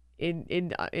him,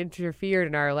 interfered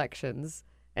in our elections.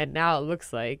 And now it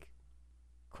looks like,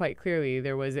 quite clearly,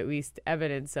 there was at least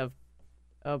evidence of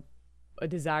a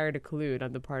desire to collude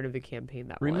on the part of the campaign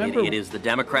that Remember, it is the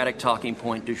Democratic talking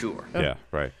point du jour. Yeah,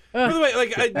 right. By the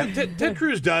way, Ted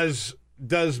Cruz does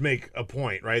make a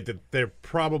point, right? That there are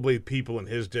probably people in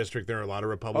his district, there are a lot of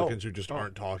Republicans who just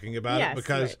aren't talking about it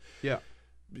because,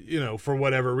 for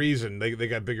whatever reason, they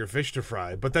got bigger fish to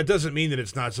fry. But that doesn't mean that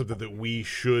it's not something that we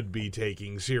should be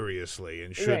taking seriously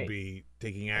and should be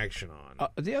taking action on.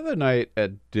 The other night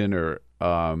at dinner,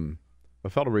 a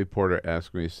fellow reporter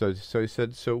asked me, so he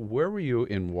said, so where were you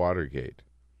in Watergate?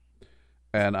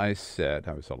 And I said,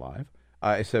 I was alive.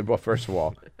 I said, well, first of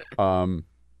all,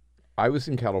 I was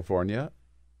in California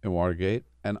in Watergate,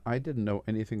 and I didn't know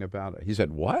anything about it. He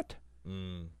said, what?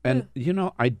 And,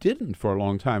 I didn't for a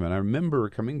long time. And I remember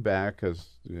coming back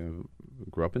because,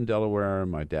 grew up in Delaware.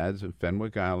 My dad's in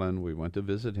Fenwick Island. We went to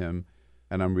visit him,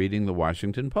 and I'm reading the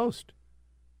Washington Post.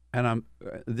 And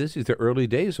this is the early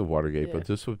days of Watergate, but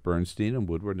this was Bernstein and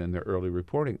Woodward in their early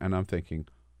reporting. And I'm thinking,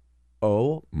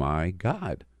 oh, my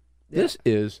God, this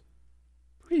is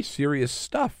pretty serious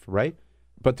stuff, right?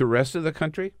 But the rest of the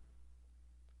country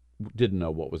didn't know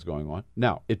what was going on.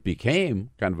 Now, it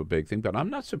became kind of a big thing, but I'm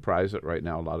not surprised that right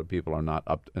now a lot of people are not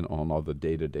up on all the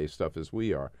day-to-day stuff as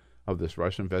we are of this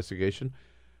Russia investigation.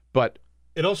 But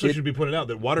it also should be pointed out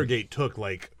that Watergate took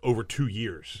like over 2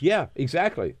 years. Yeah,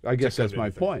 exactly. I guess that's my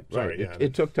point. Right. Sorry,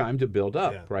 it took time to build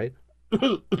up, right?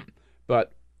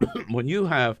 But when you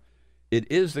have, it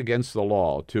is against the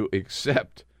law to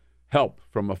accept help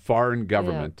from a foreign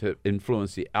government to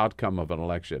influence the outcome of an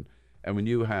election. And when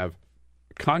you have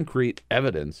concrete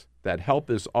evidence that help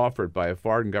is offered by a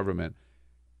foreign government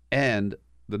and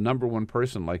the number one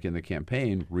person, like in the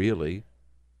campaign, really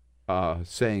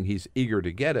saying he's eager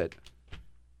to get it,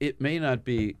 it may not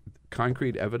be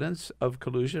concrete evidence of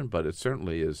collusion, but it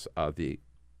certainly is the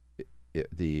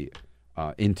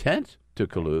intent to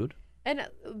collude. And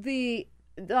the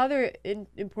other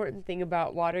important thing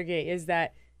about Watergate is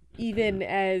that even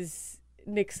as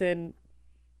Nixon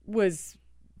was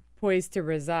poised to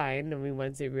resign,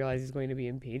 once he realized he was going to be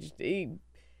impeached,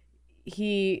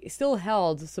 he still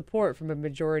held support from a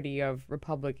majority of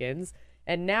Republicans.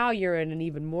 And now you're in an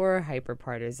even more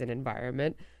hyper-partisan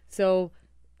environment. So,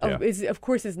 of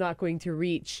course, it's not going to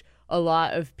reach a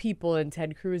lot of people in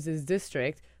Ted Cruz's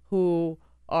district who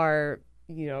are,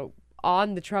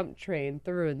 on the Trump train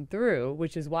through and through,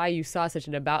 which is why you saw such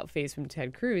an about-face from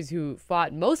Ted Cruz, who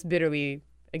fought most bitterly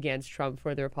against Trump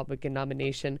for the Republican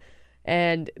nomination.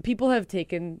 And people have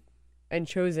taken and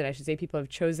chosen, people have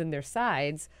chosen their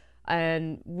sides.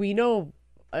 And we know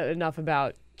enough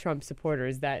about Trump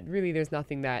supporters that really there's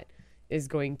nothing that is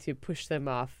going to push them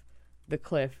off the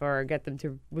cliff or get them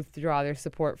to withdraw their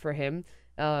support for him.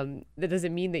 That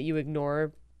doesn't mean that you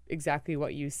ignore exactly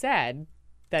what you said,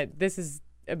 that this is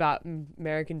about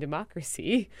American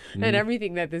democracy and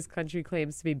everything that this country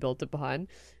claims to be built upon.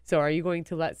 So are you going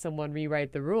to let someone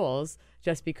rewrite the rules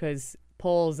just because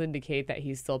polls indicate that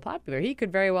he's still popular? He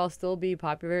could very well still be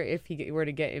popular if he were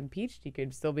to get impeached. He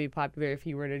could still be popular if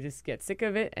he were to just get sick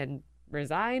of it and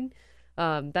resign.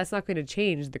 That's not going to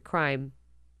change the crime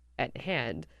at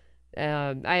hand.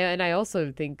 I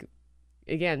also think,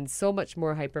 again, so much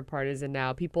more hyper-partisan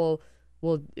now. People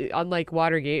will, unlike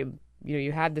Watergate,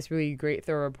 you had this really great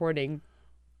thorough reporting.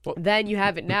 Then you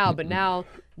have it now, but now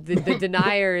the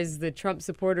deniers, the Trump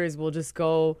supporters will just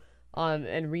go on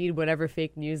and read whatever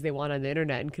fake news they want on the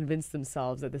internet and convince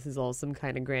themselves that this is all some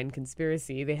kind of grand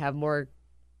conspiracy. They have more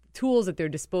tools at their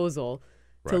disposal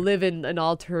to live in an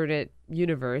alternate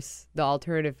universe, the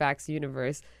alternative facts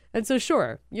universe. And so,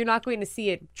 sure, you're not going to see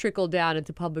it trickle down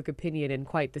into public opinion in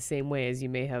quite the same way as you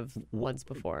may have once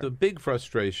before. The big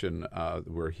frustration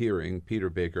we're hearing, Peter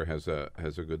Baker has a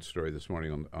good story this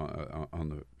morning on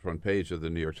the front page of the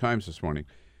New York Times this morning,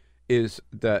 is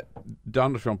that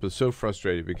Donald Trump is so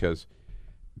frustrated because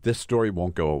this story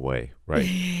won't go away, right?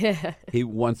 He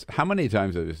wants, how many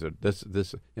times have he said this?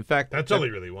 In fact, that's all he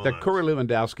really wants. The Corey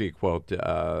Lewandowski quote,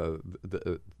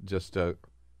 just a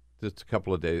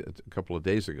couple of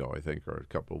days ago, I think, or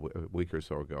a week or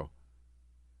so ago.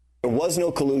 There was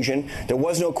no collusion. There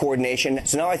was no coordination.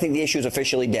 So now I think the issue is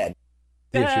officially dead.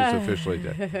 The issue is officially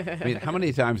dead. I mean, how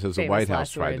many times has the White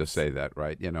House tried to say that,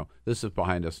 right? This is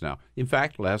behind us now. In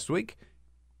fact, last week,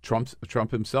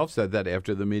 Trump himself said that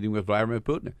after the meeting with Vladimir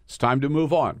Putin. It's time to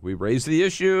move on. We raised the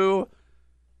issue.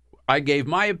 I gave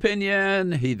my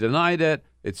opinion. He denied it.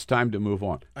 It's time to move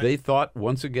on. They thought,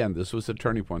 once again, this was a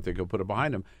turning point. They could put it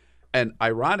behind them. And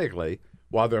ironically,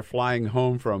 while they're flying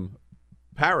home from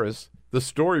Paris, the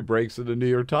story breaks in the New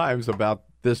York Times about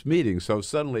this meeting. So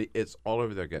suddenly it's all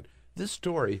over there again. This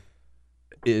story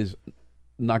is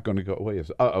not going to go away. Is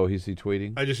he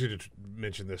tweeting? I just need to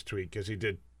mention this tweet because he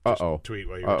did tweet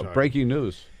while you were talking. Breaking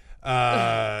news.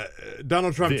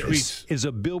 Donald Trump tweets. This is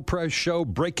a Bill Press Show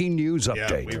breaking news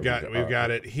update. Yeah, we've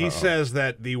got it. He says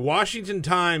that the Washington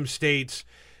Times states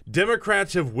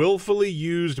Democrats have willfully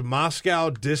used Moscow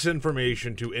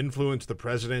disinformation to influence the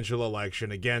presidential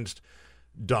election against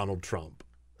Donald Trump.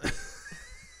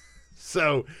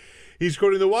 So he's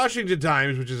quoting the Washington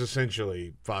Times, which is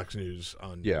essentially Fox News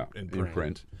in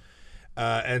print.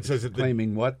 And says that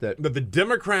claiming that the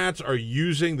Democrats are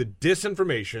using the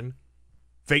disinformation,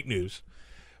 fake news,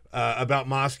 about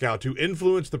Moscow to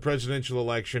influence the presidential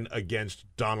election against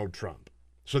Donald Trump.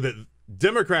 So that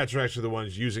Democrats are actually the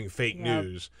ones using fake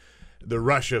news, the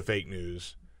Russia fake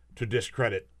news, to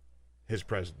discredit his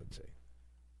presidency.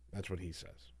 That's what he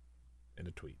says in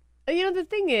a tweet. The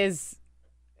thing is,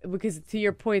 because to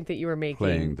your point that you were making,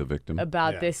 playing the victim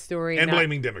about this story and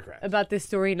blaming Democrats about this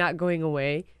story not going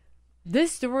away.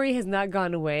 This story has not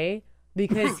gone away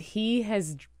because he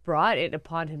has brought it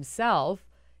upon himself.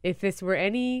 If this were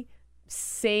any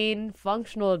sane,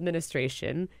 functional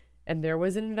administration and there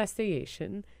was an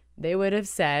investigation, they would have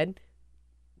said,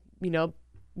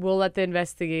 we'll let the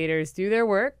investigators do their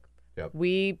work. Yep.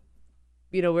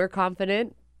 We're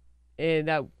confident in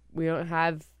that we don't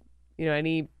have,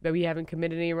 that we haven't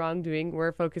committed any wrongdoing.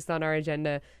 We're focused on our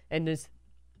agenda and just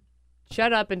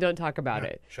shut up and don't talk about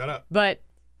it. Shut up. But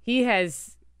he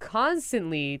has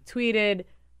constantly tweeted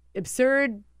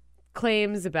absurd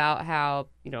claims about how,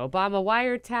 Obama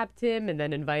wiretapped him and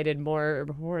then invited more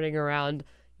reporting around,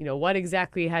 what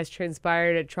exactly has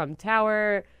transpired at Trump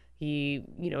Tower. He,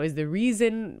 is the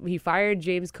reason he fired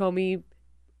James Comey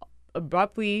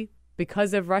abruptly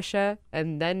because of Russia,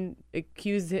 and then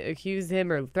accused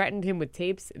him or threatened him with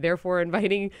tapes, therefore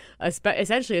inviting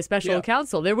essentially a special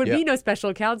counsel. There would be no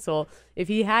special counsel if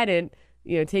he hadn't,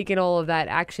 taken all of that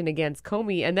action against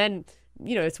Comey. And then,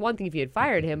 it's one thing if he had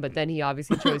fired him, but then he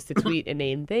obviously chose to tweet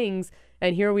inane things.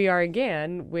 And here we are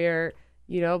again where,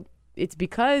 it's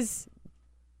because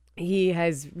he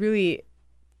has really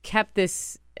kept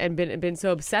this and been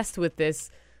so obsessed with this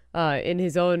in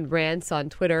his own rants on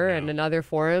Twitter and in other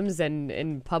forums and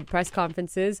in press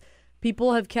conferences.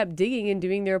 People have kept digging and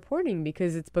doing their reporting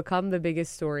because it's become the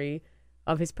biggest story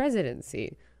of his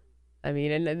presidency. I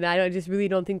mean, and I just really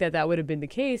don't think that would have been the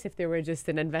case if there were just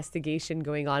an investigation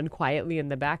going on quietly in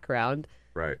the background.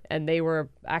 Right. And they were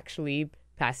actually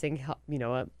passing,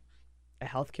 a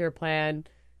healthcare plan,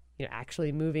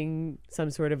 actually moving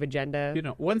some sort of agenda.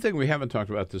 One thing we haven't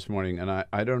talked about this morning, and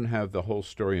I don't have the whole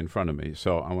story in front of me,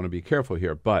 so I want to be careful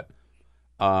here, but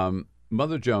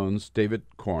Mother Jones, David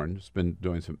Korn, has been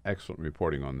doing some excellent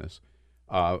reporting on this,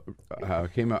 had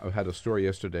a story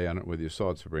yesterday, I don't know whether you saw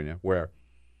it, Sabrina, where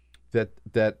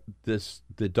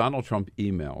the Donald Trump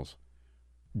emails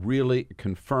really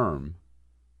confirm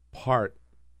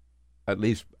at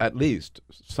least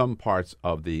some parts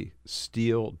of the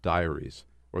Steele diaries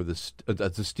or the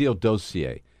Steele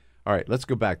dossier. All right, let's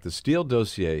go back. The Steele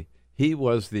dossier, he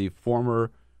was the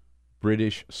former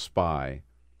British spy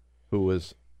who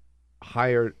was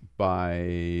hired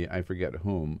by, I forget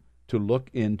whom, to look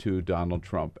into Donald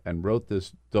Trump and wrote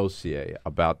this dossier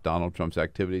about Donald Trump's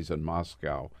activities in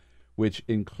Moscow, which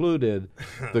included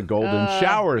the golden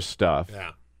shower stuff.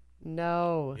 Yeah.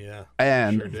 No. Yeah.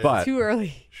 And Sure did. but Too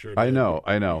early. Sure I did.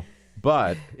 know.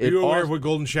 But Are you aware of what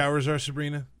golden showers are,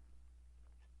 Sabrina?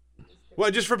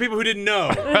 Well, just for people who didn't know.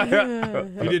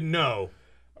 You didn't know.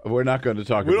 We're not going to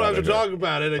talk We about it. don't have to here. talk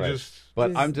about it.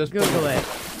 But I'm just Google it.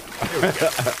 There we go.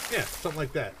 Yeah, something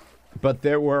like that. But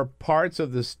there were parts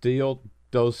of the Steele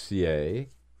dossier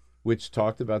which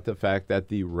talked about the fact that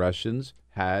the Russians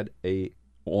had a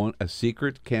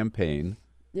secret campaign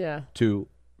to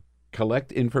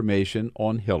collect information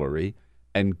on Hillary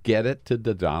and get it to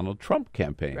the Donald Trump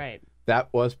campaign. Right. That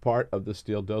was part of the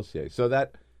Steele dossier. So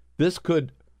that this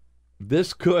could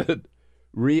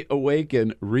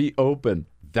reopen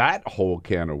that whole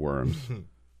can of worms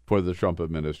for the Trump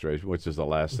administration, which is the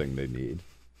last thing they need.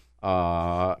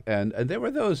 And there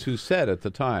were those who said at the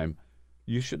time,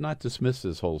 you should not dismiss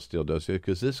this whole Steele dossier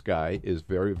because this guy is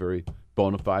very, very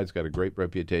bona fide. He's got a great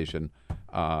reputation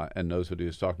and knows what he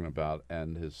was talking about,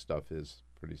 and his stuff is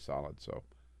pretty solid. So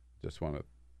just want to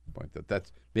point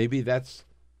that's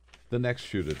the next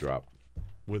shoe to drop.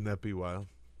 Wouldn't that be wild?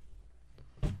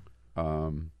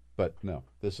 But no,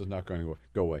 this is not going to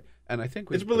go away. And I think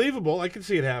it's believable. I can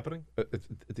see it happening.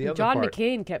 John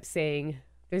McCain kept saying,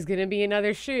 there's going to be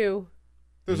another shoe.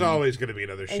 There's always going to be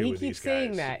another shoe And he with keeps these guys.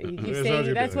 saying that. He keeps There's always saying gonna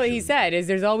be that's another what he shoe. said, is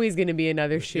there's always going to be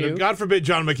another shoe. You know, God forbid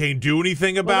John McCain do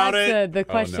anything about it. The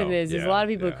question is a lot of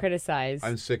people criticize.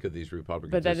 I'm sick of these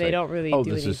Republicans. But then that they say, don't really oh,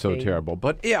 do this is so anything. terrible.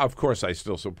 But yeah, of course I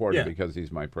still support him because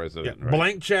he's my president. Yeah, right?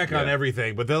 blank check on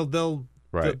everything, but they'll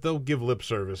Right. they'll give lip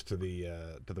service to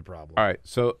the problem. All right.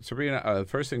 So, Sabrina,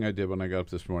 first thing I did when I got up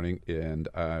this morning, and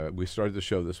we started the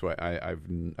show this way. I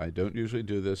don't usually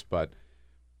do this, but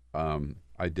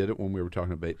I did it when we were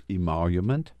talking about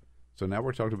emolument. So now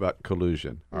we're talking about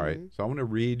collusion. All right. So I want to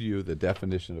read you the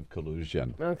definition of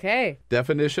collusion. Okay.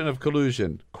 Definition of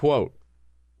collusion, quote,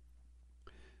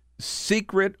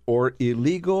 secret or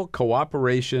illegal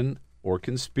cooperation or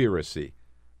conspiracy,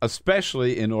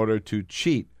 especially in order to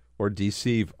cheat or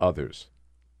deceive others.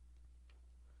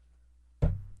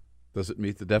 Does it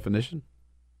meet the definition?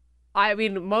 I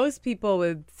mean, most people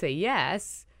would say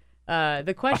yes.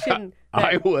 The question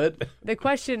I would. The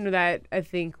question that I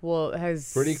think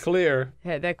has Pretty clear.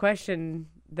 That question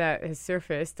that has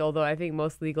surfaced, although I think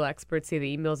most legal experts say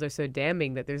the emails are so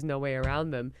damning that there's no way around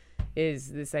them,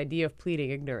 is this idea of pleading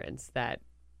ignorance, that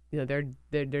they're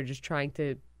just trying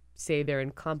to say they're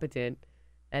incompetent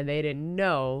and they didn't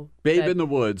know. Babe in the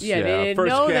woods. Yeah, they didn't First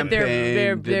know that campaign,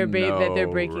 they're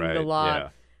breaking right, the law.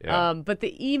 Yeah. But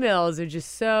the emails are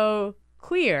just so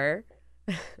clear.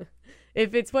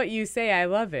 If it's what you say, I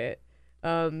love it.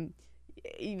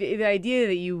 The idea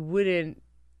that you wouldn't,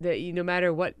 no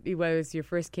matter what, whether it's your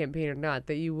first campaign or not,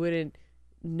 that you wouldn't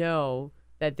know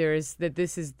that this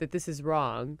is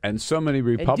wrong. And so many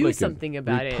and do something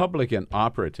about Republican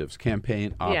operatives,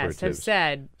 campaign operatives,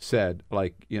 have said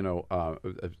like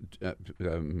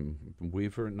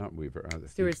Weaver, not Weaver,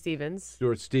 Stuart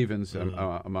Stevens,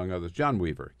 among others, John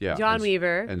Weaver, John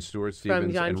Weaver, and Stuart Stevens,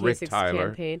 from John and Rick Kasich's Tyler.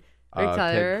 campaign. Rick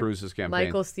Tyler, Ted Cruz's campaign.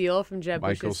 Michael Steele from Jeb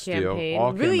Bush's campaign.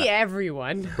 all came really, out.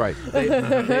 everyone. Right.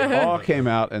 They all came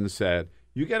out and said,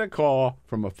 you get a call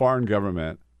from a foreign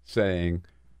government saying,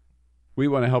 we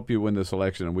want to help you win this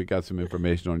election and we got some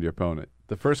information on your opponent.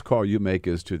 The first call you make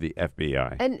is to the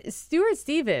FBI. And Stuart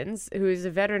Stevens, who is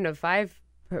a veteran of 5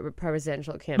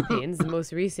 presidential campaigns, the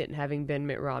most recent having been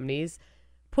Mitt Romney's,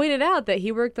 pointed out that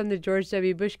he worked on the George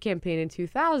W. Bush campaign in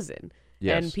 2000.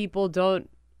 Yes. And people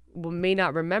may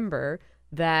not remember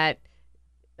that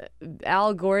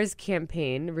Al Gore's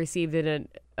campaign received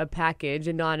a package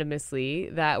anonymously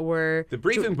that were the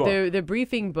briefing book, the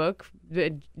briefing book,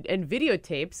 and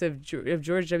videotapes of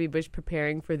George W. Bush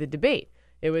preparing for the debate.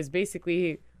 It was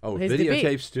basically his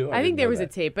videotapes debate. too. I think there was a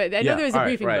tape, but I know there was a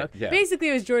briefing book. Yeah. Basically,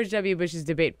 it was George W. Bush's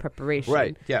debate preparation.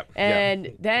 Right. Yeah.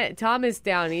 And that Thomas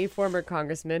Downey, former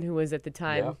congressman who was at the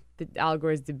time Al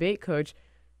Gore's debate coach,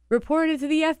 reported to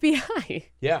the FBI.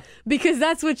 Yeah. Because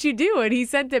that's what you do. And he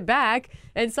sent it back.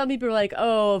 And some people were like,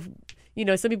 oh,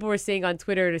 some people were saying on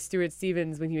Twitter to Stuart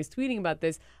Stevens when he was tweeting about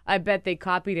this, I bet they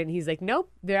copied it. And he's like,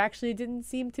 nope, there actually didn't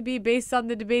seem to be, based on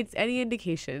the debates, any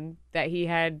indication that he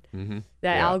had,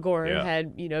 Al Gore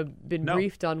had, been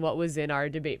briefed on what was in our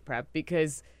debate prep,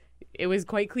 because it was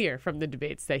quite clear from the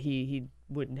debates that he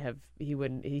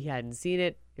hadn't seen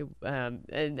it.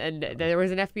 And there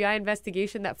was an FBI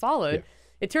investigation that followed. Yeah.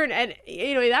 It turned, and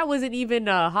that wasn't even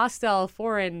a hostile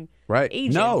foreign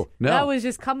agent. No, that was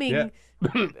just coming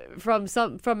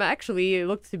from actually, it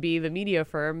looked to be the media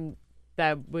firm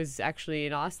that was actually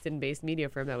an Austin-based media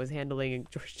firm that was handling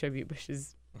George W.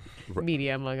 Bush's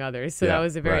media, among others. So that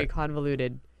was a very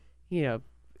convoluted,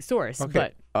 source.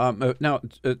 Okay. But now,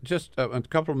 just a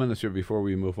couple of minutes here before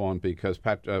we move on, because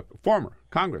former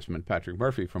Congressman Patrick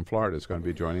Murphy from Florida is going to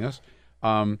be joining us.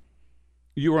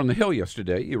 You were on the Hill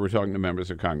yesterday. You were talking to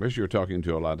members of Congress. You were talking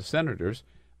to a lot of senators.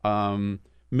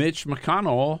 Mitch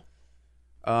McConnell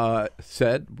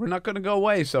said, we're not going to go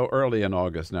away so early in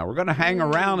August now. We're going to hang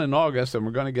around in August, and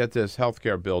we're going to get this health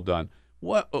care bill done.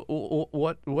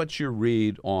 What's your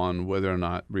read on whether or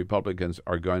not Republicans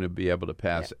are going to be able to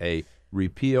pass a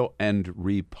repeal and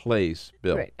replace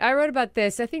bill? Right. I wrote about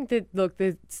this. I think that, look,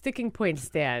 the sticking point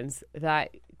stands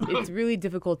that it's really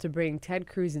difficult to bring Ted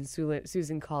Cruz and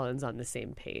Susan Collins on the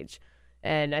same page.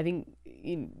 And I think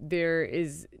there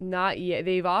is not yet.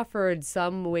 They've offered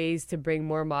some ways to bring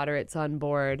more moderates on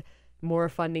board, more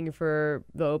funding for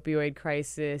the opioid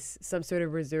crisis, some sort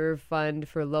of reserve fund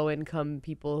for low-income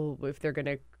people if they're going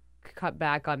to cut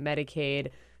back on Medicaid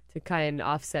to kind of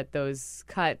offset those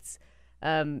cuts.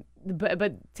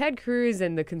 But Ted Cruz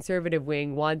and the conservative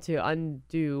wing want to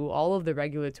undo all of the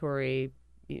regulatory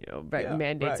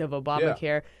mandates of Obamacare.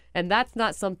 Yeah. And that's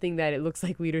not something that it looks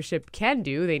like leadership can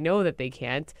do. They know that they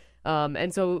can't.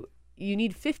 And so you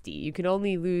need 50. You can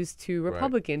only lose 2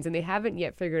 Republicans, and they haven't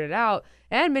yet figured it out.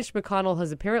 And Mitch McConnell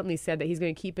has apparently said that he's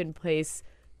going to keep in place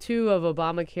 2 of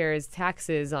Obamacare's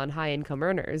taxes on high-income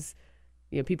earners.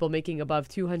 People making above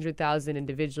 $200,000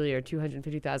 individually or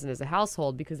 $250,000 as a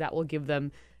household, because that will give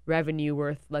them revenue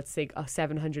worth, let's say,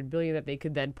 $700 billion that they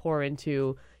could then pour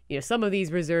into some of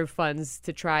these reserve funds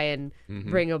to try and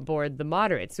bring aboard the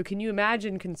moderates. So can you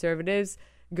imagine conservatives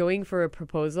going for a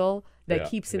proposal that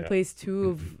keeps in place 2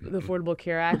 of the Affordable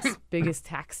Care Act's biggest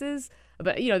taxes?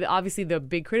 But obviously the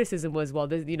big criticism was, well,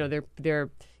 they're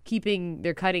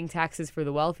cutting taxes for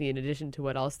the wealthy in addition to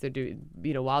what else they're doing,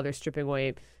 while they're stripping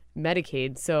away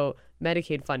Medicaid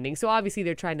funding. So obviously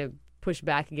they're trying to push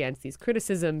back against these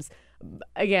criticisms.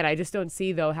 Again, I just don't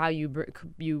see though how you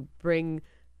bring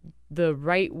the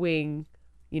right wing,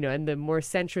 and the more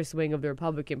centrist wing of the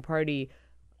Republican Party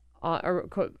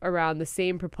around the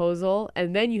same proposal,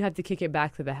 and then you have to kick it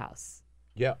back to the House.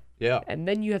 Yeah. And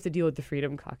then you have to deal with the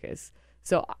Freedom Caucus.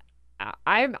 So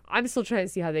I'm still trying to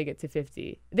see how they get to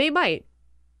 50. They might.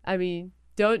 I mean,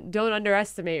 don't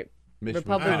underestimate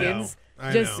Republicans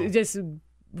just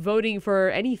voting for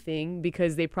anything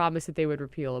because they promised that they would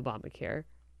repeal Obamacare.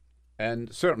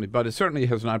 And but it certainly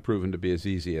has not proven to be as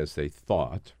easy as they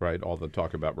thought, right? All the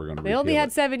talk about we're going to repeal it. They only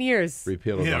had 7 years to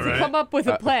come up with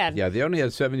a plan. They only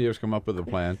had 7 years to come up with a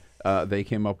plan. They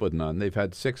came up with none. They've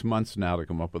had 6 months now to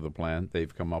come up with a plan.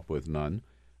 They've come up with none.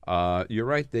 You're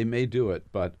right, they may do it,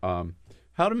 but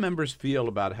how do members feel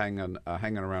about hanging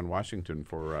around Washington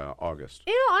for August?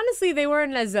 Honestly, they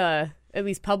weren't as, at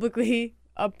least publicly,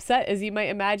 upset as you might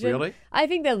imagine. Really? I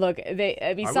think that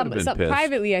some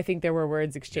privately, I think there were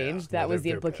words exchanged. That was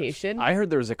the implication. I heard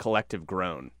there was a collective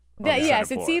groan. Yes,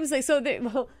 it seems like so.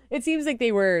 It seems like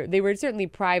they were certainly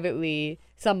privately,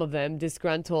 some of them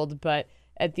disgruntled, but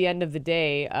at the end of the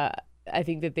day, I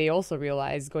think that they also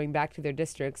realized going back to their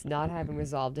districts, not having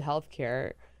resolved health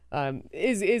care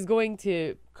is going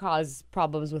to cause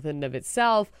problems within and of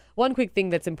itself. One quick thing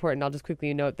that's important, I'll just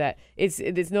quickly note that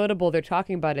it's notable they're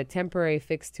talking about a temporary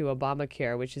fix to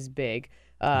Obamacare, which is big.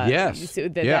 So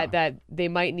that they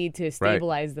might need to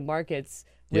stabilize the markets,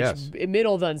 which amid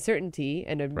all the uncertainty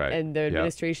and the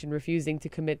administration refusing to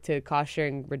commit to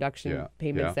cost-sharing reduction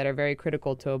payments that are very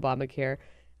critical to Obamacare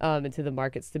and to the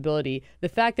market stability. The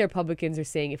fact that Republicans are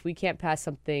saying if we can't pass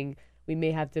something, we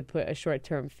may have to put a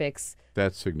short-term fix.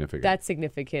 That's significant.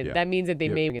 Yeah. That means that they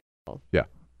may. Yeah.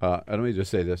 And let me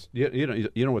just say this. You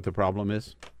know what the problem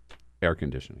is? Air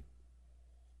conditioning.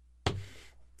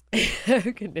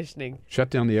 Air conditioning. Shut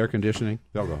down the air conditioning.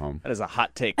 They'll go home. That is a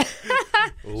hot take.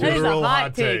 Literal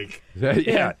hot take.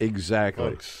 Yeah, exactly.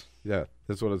 Folks. Yeah,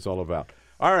 that's what it's all about.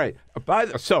 All right.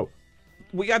 So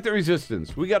we got the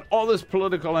resistance. We got all this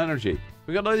political energy.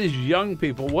 We got all these young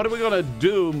people. What are we going to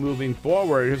do moving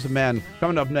forward? Here's a man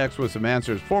coming up next with some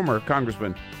answers. Former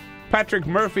Congressman Patrick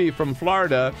Murphy from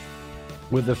Florida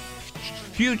with a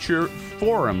Future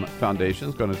Forum Foundation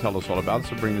is going to tell us all about it.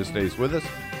 Sabrina stays with us,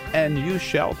 and you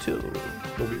shall too.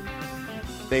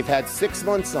 They've had 6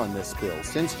 months on this bill,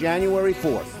 since January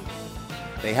 4th.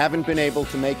 They haven't been able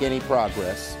to make any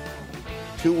progress.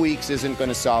 2 weeks isn't going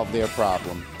to solve their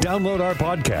problem. Download our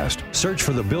podcast, search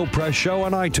for The Bill Press Show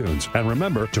on iTunes, and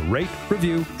remember to rate,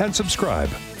 review, and subscribe.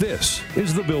 This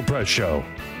is The Bill Press Show.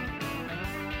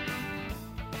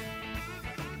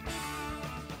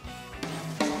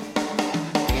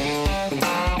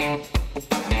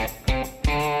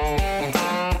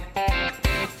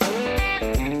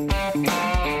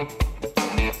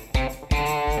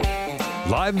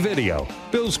 Live video,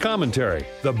 Bill's commentary,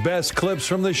 the best clips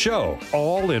from the show,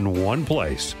 all in one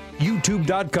place.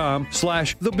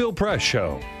 YouTube.com/The Bill Press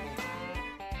Show.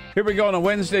 Here we go on a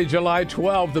Wednesday, July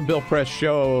 12th, the Bill Press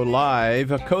Show live,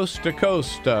 coast to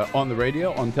coast, on the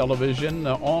radio, on television,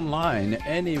 online.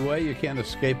 Any way you can't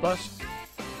escape us.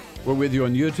 We're with you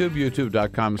on YouTube,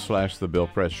 youtube.com/The Bill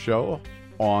Press Show,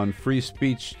 on Free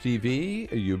Speech TV,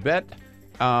 you bet.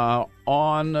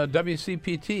 On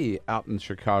WCPT out in the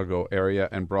Chicago area,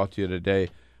 and brought to you today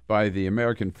by the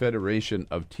American Federation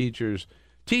of Teachers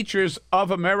of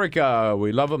America.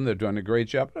 We love them. They're doing a great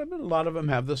job. A lot of them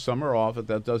have the summer off, but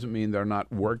that doesn't mean they're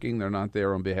not working. They're not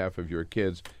there on behalf of your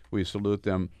kids. We salute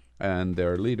them, and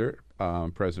their leader,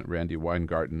 President Randy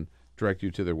Weingarten, direct you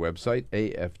to their website,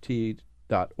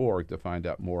 aft.org, to find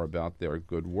out more about their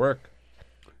good work.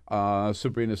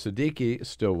 Sabrina Siddiqui is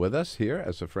still with us here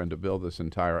as a friend of Bill this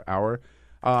entire hour.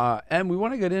 And we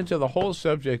want to get into the whole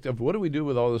subject of what do we do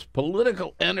with all this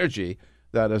political energy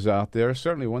that is out there.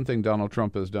 Certainly one thing Donald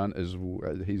Trump has done is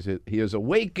he has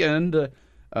awakened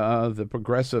the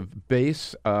progressive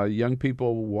base, young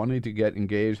people wanting to get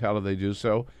engaged. How do they do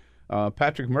so?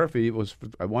 Patrick Murphy was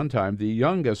at one time the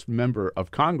youngest member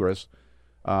of Congress,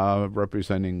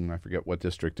 representing, I forget what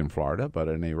district in Florida, but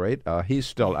at any rate, he's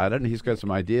still at it, and he's got some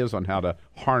ideas on how to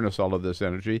harness all of this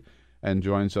energy, and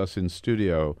joins us in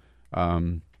studio.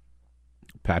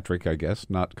 Patrick, I guess,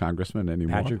 not Congressman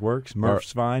anymore. Patrick works,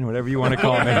 Murph's fine, whatever you want to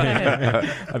call me.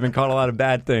 I've been called a lot of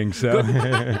bad things. So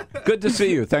good to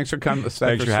see you. Thanks for coming.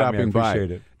 Thanks for stopping by.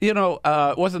 Appreciate it. You know,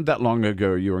 it wasn't that long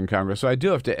ago you were in Congress, so I do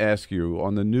have to ask you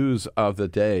on the news of the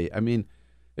day. I mean,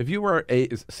 if you were a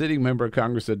sitting member of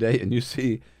Congress today and you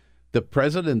see the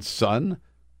president's son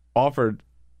offered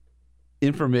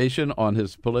information on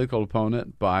his political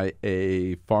opponent by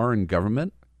a foreign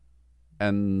government,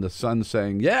 and the son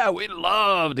saying, yeah, we'd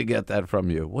love to get that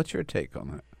from you. What's your take on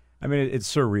that? I mean,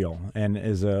 it's surreal. And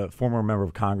as a former member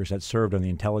of Congress that served on the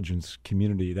intelligence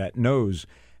community that knows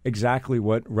exactly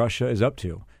what Russia is up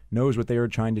to, knows what they are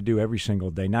trying to do every single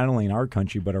day, not only in our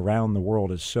country, but around the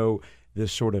world, is so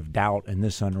this sort of doubt and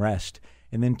this unrest.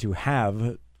 And then to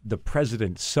have the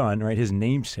president's son, right, his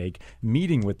namesake,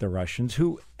 meeting with the Russians,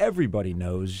 who everybody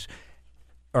knows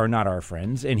are not our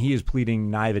friends, and he is pleading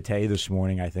naivete this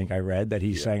morning. I think I read that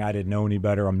he's saying, I didn't know any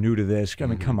better, I'm new to this. I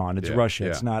mean, come on, it's Russia.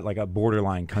 It's not like a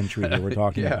borderline country that we're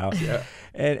talking about.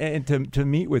 And to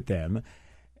meet with them,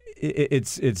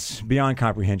 it's beyond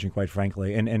comprehension, quite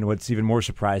frankly. And what's even more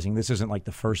surprising, this isn't like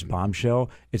the first bombshell.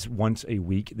 It's once a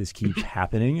week this keeps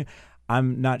happening.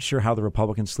 I'm not sure how the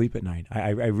Republicans sleep at night. I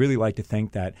really like to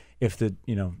think that if the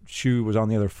shoe was on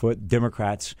the other foot,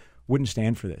 Democrats wouldn't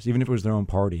stand for this, even if it was their own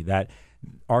party, that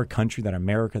our country, that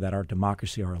America, that our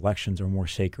democracy, our elections are more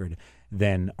sacred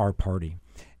than our party.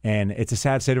 And it's a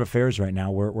sad state of affairs right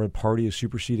now where the party is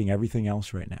superseding everything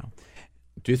else right now.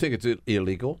 Do you think it's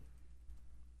illegal?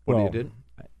 What you did?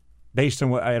 Based on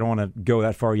what, I don't want to go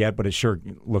that far yet, but it's sure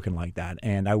looking like that.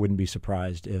 And I wouldn't be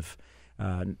surprised if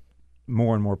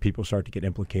more and more people start to get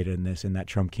implicated in this, in that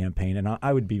Trump campaign. And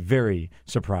I would be very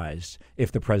surprised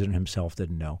if the president himself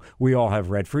didn't know. We all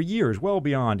have read for years, well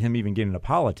beyond him even getting into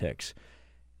politics,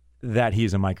 that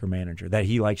he's a micromanager, that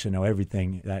he likes to know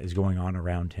everything that is going on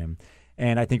around him.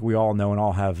 And I think we all know and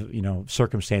all have,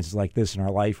 circumstances like this in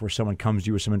our life where someone comes to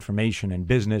you with some information and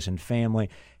business and family.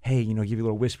 Hey, give you a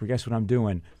little whisper. Guess what I'm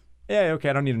doing? Yeah, okay,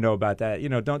 I don't need to know about that.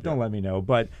 Don't let me know.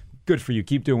 But good for you.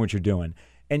 Keep doing what you're doing.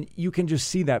 And you can just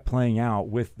see that playing out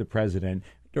with the president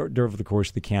over the course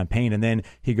of the campaign. And then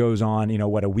he goes on,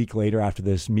 a week later after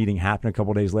this meeting happened, a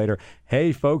couple of days later,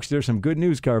 hey, folks, there's some good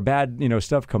news or bad,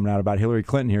 stuff coming out about Hillary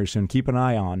Clinton here soon. Keep an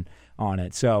eye on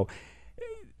it. So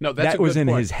that was in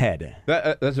his head.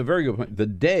 That's a very good point. The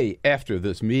day after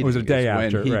this meeting was when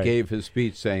he gave his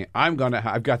speech saying, I've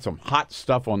got some hot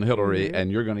stuff on Hillary, and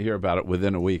you're going to hear about it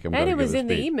within a week. And it was in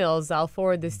the emails, I'll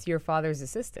forward this to your father's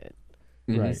assistant.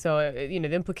 Right. So, the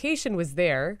implication was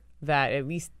there that at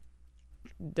least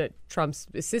that Trump's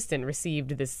assistant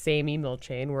received this same email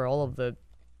chain where all of the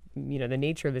the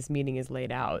nature of this meeting is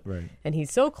laid out. Right. And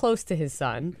he's so close to his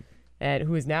son, and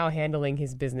who is now handling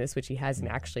his business, which he hasn't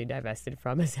actually divested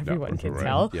from, as everyone can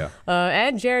tell. Yeah.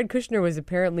 And Jared Kushner was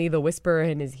apparently the whisperer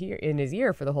in his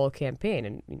ear for the whole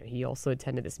campaign, and he also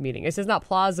attended this meeting. It's just not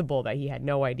plausible that he had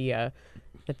no idea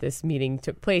that this meeting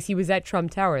took place. He was at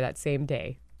Trump Tower that same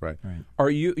day. Right. Are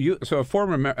you as a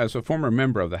former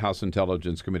member of the House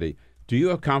Intelligence Committee? Do you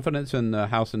have confidence in the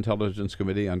House Intelligence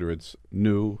Committee under its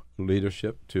new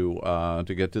leadership to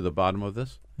get to the bottom of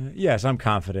this? Yes, I'm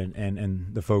confident in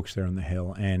the folks there on the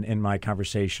Hill, and in my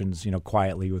conversations,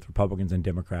 quietly with Republicans and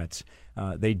Democrats,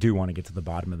 they do want to get to the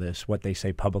bottom of this. What they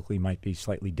say publicly might be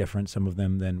slightly different, some of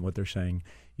them, than what they're saying,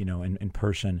 in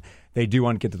person. They do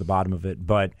want to get to the bottom of it,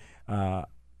 but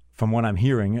from what I'm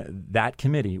hearing, that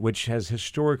committee, which has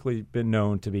historically been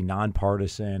known to be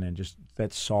nonpartisan and just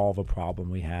let's solve a problem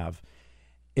we have,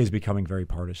 is becoming very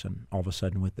partisan all of a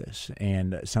sudden with this.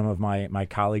 And some of my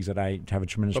colleagues that I have a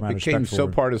tremendous amount of respect for. Became so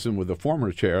partisan with the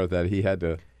former chair that he had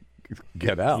to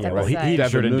get out. Yeah, well, he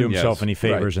sure didn't do himself any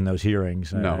favors in those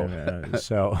hearings. No.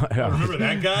 Remember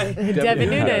that guy? Devin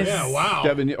Nunes. Yeah, wow.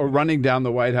 Devin, running down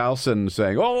the White House and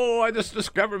saying, I just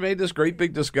made this great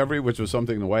big discovery, which was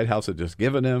something the White House had just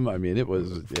given him. I mean, it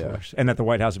was, And that the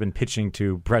White House had been pitching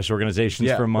to press organizations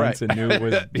for months and knew it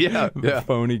was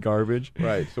phony garbage.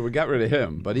 Right. So we got rid of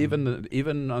him. But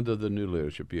even under the new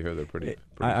leadership, you hear they're pretty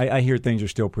I hear things are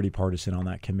still pretty partisan on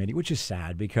that committee, which is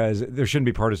sad because there shouldn't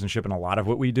be partisanship in a lot of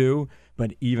what we do.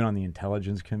 But even on the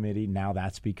Intelligence Committee, now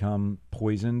that's become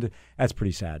poisoned. That's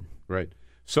pretty sad. Right.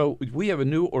 So we have a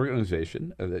new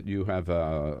organization that you have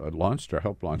launched or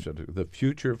helped launch, the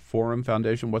Future Forum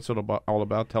Foundation. What's it all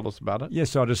about? Tell us about it.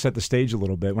 Yes, so I'll just set the stage a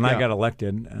little bit. When I got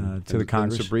elected to the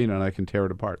Congress, Sabrina and I can tear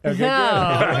it apart. Okay,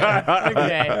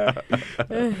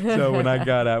 So when I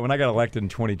got elected in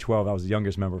 2012, I was the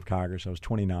youngest member of Congress. I was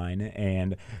 29,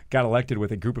 and got elected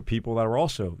with a group of people that were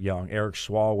also young: Eric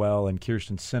Swalwell and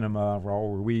Kirsten Sinema,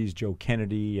 Raul Ruiz, Joe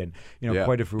Kennedy, and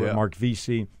quite a few, Mark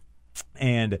Vesey,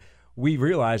 and we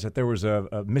realized that there was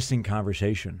a missing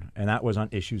conversation, and that was on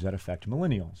issues that affect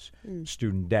millennials,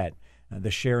 student debt,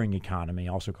 the sharing economy,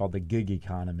 also called the gig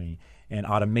economy, and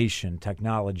automation,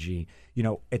 technology.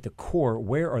 At the core,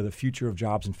 where are the future of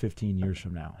jobs in 15 years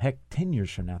from now? Heck, 10 years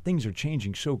from now. Things are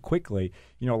changing so quickly.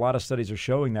 A lot of studies are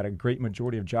showing that a great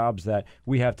majority of jobs that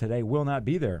we have today will not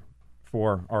be there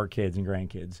for our kids and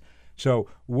grandkids. So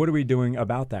what are we doing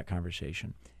about that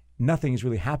conversation? Nothing is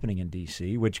really happening in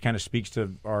D.C., which kind of speaks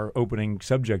to our opening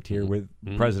subject here with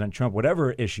President Trump.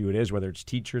 Whatever issue it is, whether it's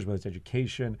teachers, whether it's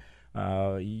education,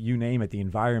 you name it, the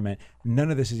environment, none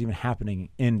of this is even happening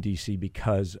in D.C.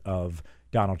 because of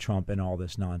Donald Trump and all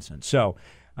this nonsense. So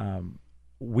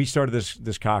we started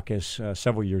this caucus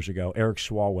several years ago. Eric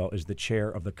Swalwell is the chair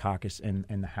of the caucus in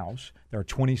the House. There are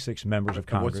 26 members of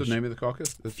Congress. What's the name of the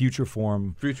caucus? Future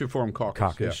Forum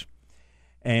Caucus. Yeah.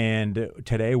 And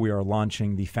today we are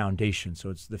launching the foundation. So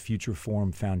it's the Future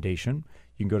Forum Foundation.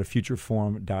 You can go to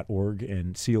futureforum.org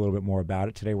and see a little bit more about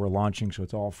it. Today we're launching, so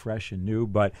it's all fresh and new.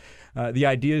 But the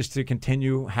idea is to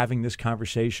continue having this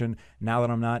conversation now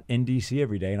that I'm not in D.C.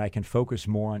 every day, and I can focus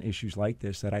more on issues like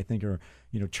this that I think are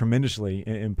tremendously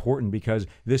important, because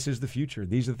this is the future.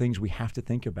 These are the things we have to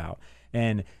think about.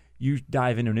 And you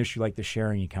dive into an issue like the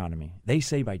sharing economy. They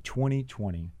say by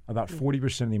 2020, about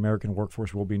 40% of the American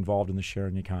workforce will be involved in the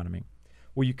sharing economy.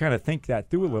 Well, you kind of think that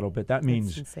through a little bit. That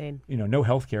means, no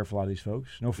health care for a lot of these folks,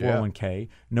 no 401k,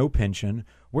 no pension.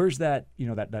 Where's that,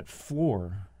 that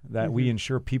floor that we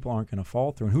ensure people aren't going to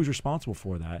fall through? And who's responsible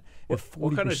for that?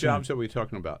 What kind of jobs are we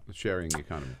talking about, the sharing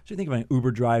economy? So you think of an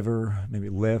Uber driver, maybe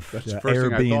Lyft, That's the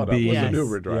first Airbnb. thing I thought of was an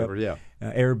Uber driver,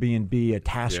 Airbnb,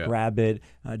 TaskRabbit,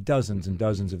 dozens and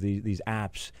dozens of these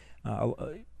apps. I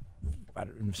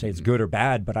don't say it's good or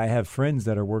bad, but I have friends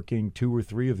that are working 2 or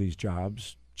 3 of these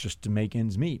jobs just to make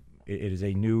ends meet. It is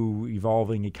a new,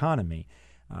 evolving economy.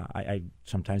 I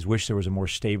sometimes wish there was a more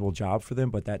stable job for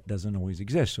them, but that doesn't always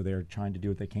exist. So they're trying to do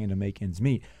what they can to make ends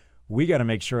meet. We got to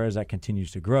make sure as that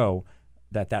continues to grow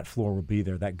that floor will be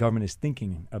there, that government is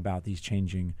thinking about these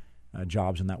changing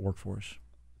jobs in that workforce.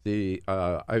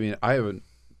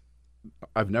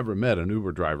 I've never met an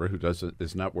Uber driver who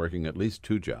is not working at least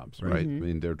 2 jobs, right? Mm-hmm. I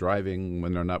mean, they're driving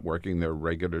when they're not working their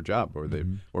regular job, or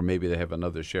or maybe they have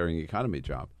another sharing economy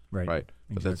job, right? But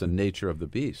exactly. That's the nature of the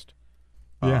beast.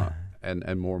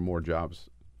 And more jobs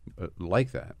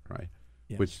like that, right?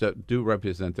 Yes. Which do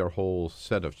represent their whole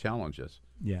set of challenges.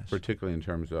 Yes. Particularly in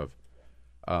terms of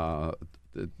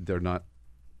they're not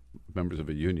members of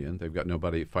a union. They've got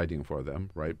nobody fighting for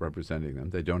them, right, representing them.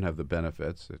 They don't have the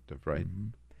benefits, right? Mm-hmm.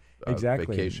 Exactly.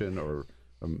 Vacation or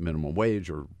a minimum wage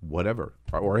or whatever,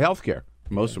 or health care.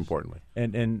 Most importantly.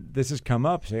 And this has come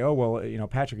up. Say, oh, well,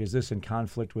 Patrick, is this in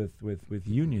conflict with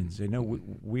unions?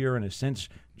 We are, in a sense,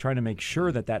 trying to make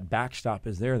sure that backstop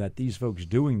is there, that these folks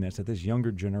doing this, that this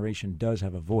younger generation does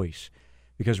have a voice.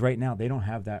 Because right now they don't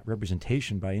have that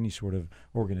representation by any sort of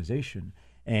organization.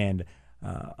 And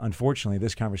unfortunately,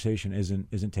 this conversation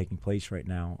isn't taking place right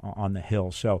now on the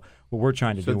Hill. So what we're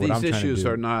trying to do, what I'm trying to do. So these issues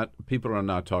are not, people are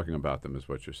not talking about them, is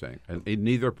what you're saying. And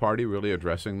neither party really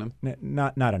addressing them?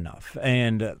 Not enough.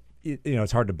 And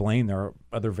it's hard to blame. There are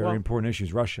other very important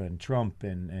issues, Russia and Trump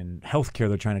and healthcare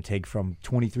they're trying to take from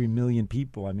 23 million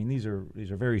people. I mean, these are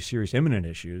very serious, imminent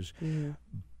issues. Mm-hmm.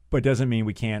 But doesn't mean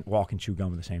we can't walk and chew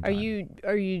gum at the same time.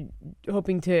 Are you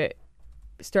hoping to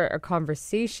start a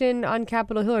conversation on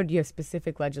Capitol Hill, or do you have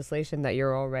specific legislation that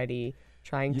you're already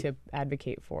trying to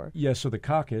advocate for? Yes, so the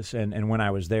caucus, and when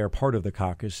I was there, part of the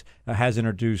caucus has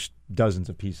introduced dozens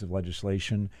of pieces of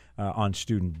legislation on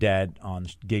student debt, on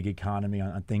gig economy,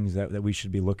 on things that we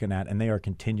should be looking at, and they are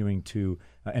continuing to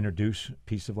introduce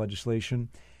pieces of legislation.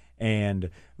 And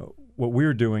what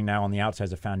we're doing now on the outside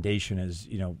as a foundation is,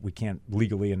 we can't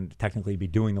legally and technically be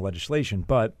doing the legislation,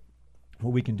 but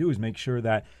what we can do is make sure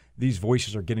that these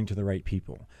voices are getting to the right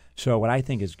people. So what I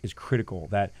think is critical,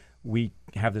 that we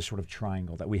have this sort of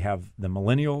triangle, that we have the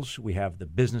millennials, we have the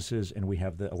businesses, and we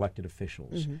have the elected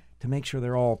officials to make sure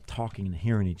they're all talking and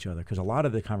hearing each other, because a lot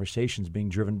of the conversation is being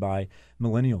driven by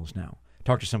millennials now.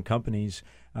 Talk to some companies,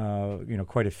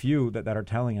 quite a few that are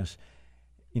telling us,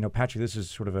 Patrick, this is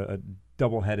sort of a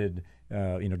double-headed,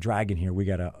 dragon here we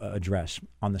got to address.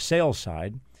 On the sales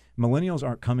side, millennials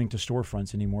aren't coming to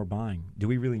storefronts anymore buying. Do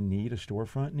we really need a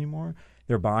storefront anymore?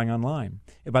 They're buying online.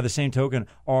 And by the same token,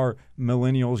 are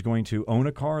millennials going to own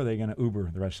a car? Or are they going to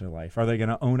Uber the rest of their life? Are they going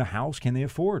to own a house? Can they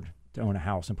afford to own a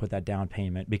house and put that down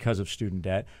payment because of student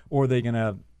debt? Or are they going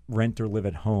to rent or live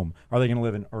at home? Are they going to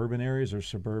live in urban areas or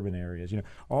suburban areas?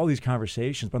 All these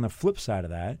conversations. But on the flip side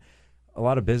of that, a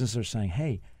lot of businesses are saying,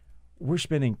 hey, we're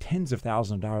spending tens of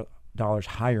thousands of dollars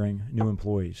hiring new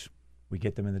employees. We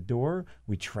get them in the door,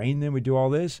 we train them, we do all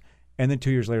this, and then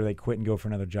 2 years later they quit and go for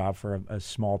another job for a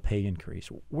small pay increase.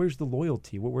 Where's the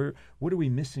loyalty? What are we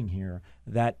missing here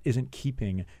that isn't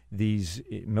keeping these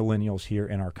millennials here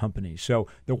in our company? So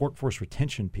the workforce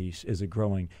retention piece is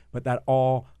growing, but that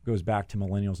all goes back to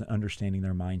millennials and understanding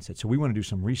their mindset. So we want to do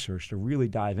some research to really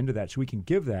dive into that so we can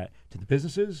give that to the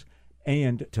businesses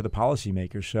and to the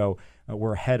policymakers. So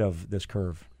we're ahead of this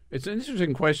curve. It's an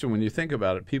interesting question when you think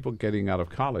about it. People getting out of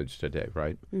college today,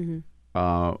 right?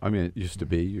 Mm-hmm. It used to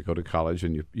be you go to college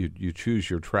and you choose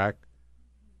your track.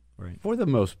 Right. For the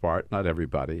most part, not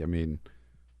everybody. A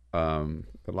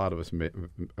lot of us,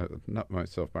 not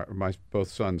myself, my both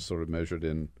sons sort of measured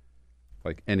in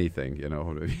like anything,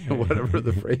 whatever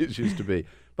the phrase used to be.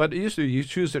 But it used to, you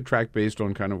choose a track based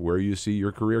on kind of where you see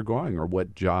your career going or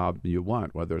what job you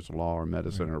want, whether it's law or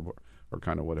medicine or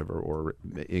kind of whatever, or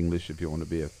English if you want to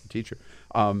be a teacher.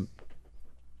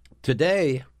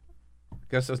 Today, I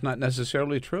guess that's not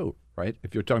necessarily true, right?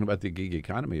 If you're talking about the gig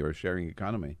economy or a sharing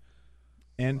economy.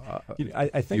 And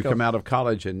I think you come out of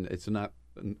college and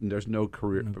there's no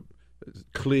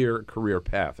clear career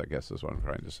path, I guess is what I'm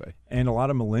trying to say. And a lot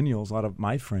of millennials, a lot of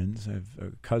my friends, I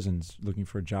have cousins looking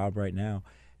for a job right now,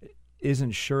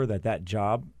 isn't sure that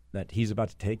job that he's about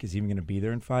to take is even going to be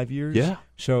there in 5 years. Yeah.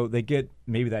 So they get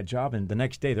maybe that job, and the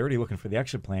next day they're already looking for the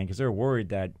exit plan because they're worried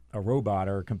that a robot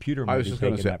or a computer might be taking that place.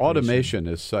 I was just going to say, automation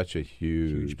is such a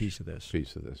huge piece of this.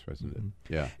 Isn't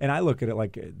it? Yeah. And I look at it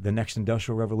like the next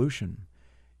industrial revolution.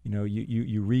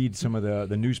 You read some of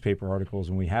the newspaper articles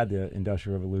when we had the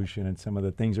Industrial Revolution and some of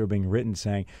the things that were being written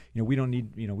saying, we don't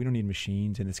need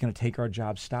machines and it's going to take our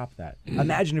jobs. Stop that.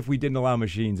 Imagine if we didn't allow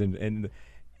machines. And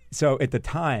so at the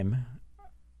time,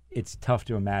 it's tough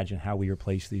to imagine how we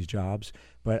replace these jobs.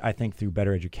 But I think through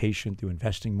better education, through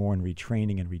investing more in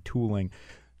retraining and retooling,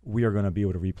 we are going to be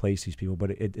able to replace these people.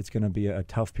 But it's going to be a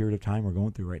tough period of time we're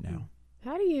going through right now.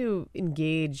 How do you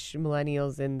engage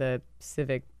millennials in the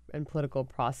civic and political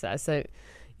process?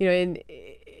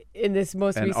 In this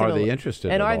most recent, are they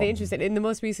interested? And are they interested in the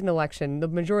most recent election? The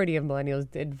majority of millennials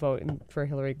did vote for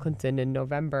Hillary Clinton in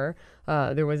November.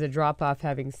 There was a drop off,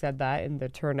 having said that, in the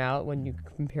turnout when you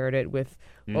compared it with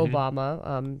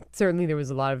Obama. Certainly, there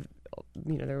was a lot of,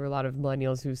 there were a lot of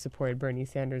millennials who supported Bernie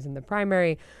Sanders in the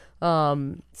primary.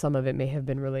 Some of it may have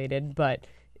been related, but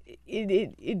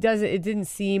it didn't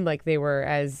seem like they were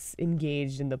as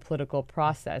engaged in the political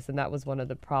process, and that was one of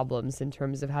the problems in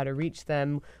terms of how to reach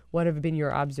them. What have been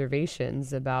your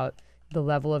observations about the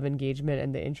level of engagement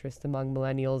and the interest among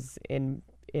millennials in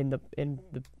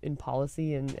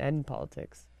policy and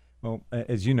politics? Well,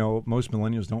 as you know, most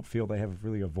millennials don't feel they have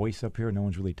really a voice up here. No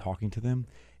one's really talking to them.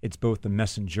 It's both the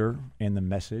messenger and the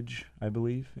message, I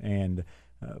believe, and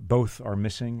both are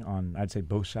missing on, I'd say,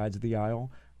 both sides of the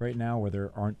aisle right now, where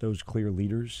there aren't those clear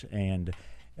leaders. And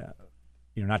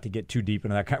not to get too deep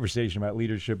into that conversation about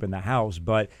leadership in the House,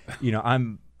 but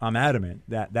I'm adamant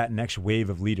that that next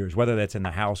wave of leaders, whether that's in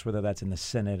the House, whether that's in the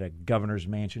Senate, a governor's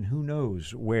mansion, who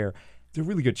knows where. There's a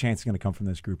really good chance it's going to come from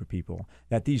this group of people,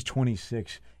 that these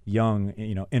 26 young,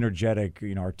 energetic,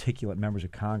 articulate members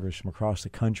of Congress from across the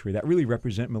country that really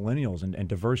represent millennials and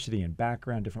diversity and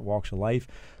background, different walks of life,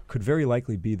 could very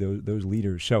likely be those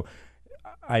leaders. So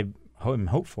I'm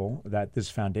hopeful that this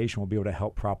foundation will be able to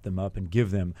help prop them up and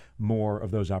give them more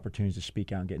of those opportunities to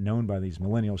speak out and get known by these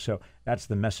millennials. So that's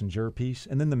the messenger piece.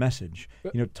 And then the message,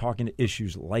 talking to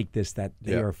issues like this that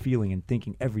they are feeling and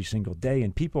thinking every single day.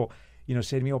 And people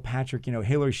say to me, "Oh, Patrick,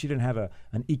 Hillary, she didn't have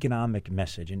an economic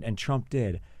message, and Trump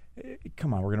did."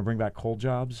 Come on, we're going to bring back coal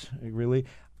jobs? Really?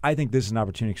 I think this is an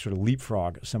opportunity to sort of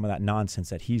leapfrog some of that nonsense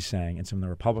that he's saying and some of the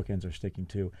Republicans are sticking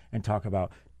to and talk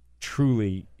about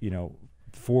truly,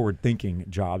 forward-thinking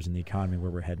jobs in the economy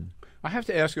where we're heading. I have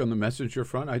to ask you on the messenger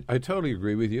front. I totally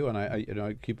agree with you, and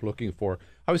I keep looking for.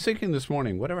 I was thinking this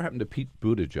morning, whatever happened to Pete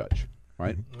Buttigieg?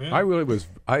 Right? Yeah.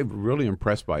 I really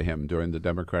impressed by him during the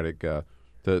Democratic.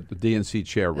 The DNC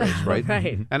chair race, right?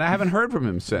 Right. And I haven't heard from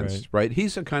him since, right?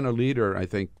 He's the kind of leader, I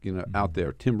think, out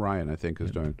there. Tim Ryan, I think, is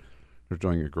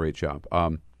doing a great job.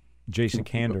 Jason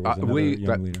Kander was another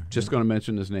young leader. Just going to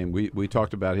mention his name. We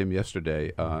talked about him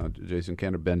yesterday. Jason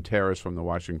Kander, Ben Terrace from the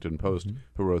Washington Post,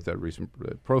 who wrote that recent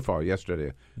profile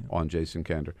yesterday on Jason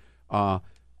Kander.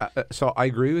 So I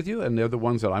agree with you, and they're the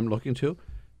ones that I'm looking to.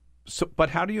 So, but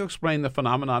how do you explain the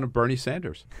phenomenon of Bernie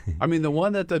Sanders? I mean, the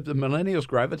one that the millennials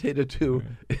gravitated to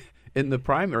in the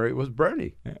primary was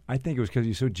Bernie. I think it was because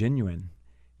he's so genuine.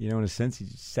 In a sense, he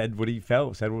said what he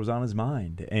felt, said what was on his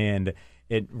mind, and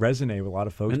it resonated with a lot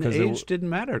of folks. And the age didn't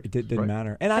matter. It didn't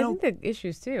matter. And I think the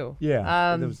issues too.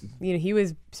 Yeah. He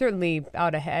was certainly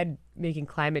out ahead, making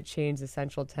climate change the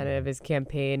central tenet of his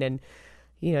campaign, and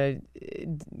in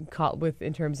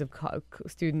terms of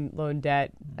student loan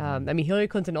debt. Hillary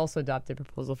Clinton also adopted a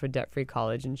proposal for debt-free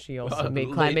college, and she also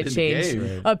made climate change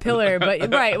a pillar.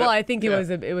 But right, well, I think it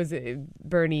was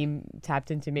Bernie tapped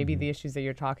into maybe the issues that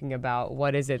you're talking about.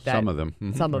 What is it that some of them?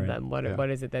 What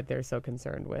is it that they're so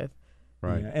concerned with?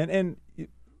 Right, and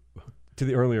to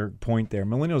the earlier point there,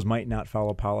 millennials might not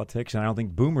follow politics, and I don't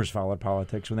think boomers followed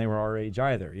politics when they were our age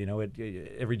either.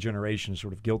 Every generation is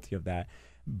sort of guilty of that.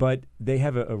 But they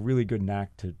have a really good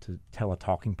knack to tell a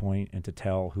talking point and to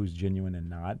tell who's genuine and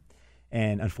not.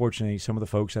 And unfortunately, some of the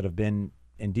folks that have been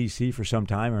in D.C. for some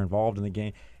time are involved in the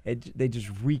game. They just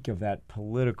reek of that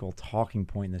political talking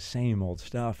point and the same old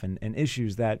stuff and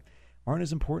issues that aren't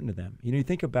as important to them. You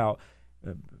think about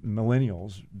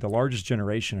millennials, the largest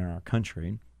generation in our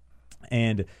country,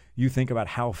 and you think about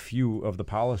how few of the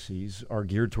policies are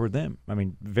geared toward them. I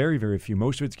mean, very, very few.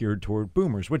 Most of it's geared toward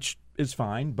boomers, which is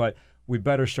fine, but we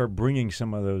better start bringing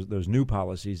some of those new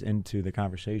policies into the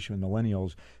conversation with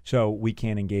millennials so we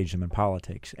can engage them in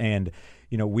politics. And,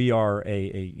 we are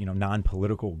a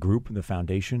non-political group, the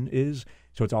foundation is,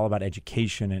 so it's all about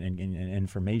education and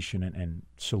information and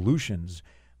solutions.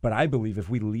 But I believe if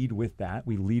we lead with that,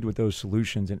 we lead with those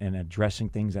solutions and addressing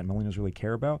things that millennials really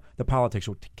care about, the politics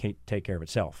will take care of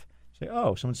itself. Say,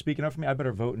 oh, someone's speaking up for me, I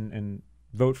better vote and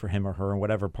vote for him or her in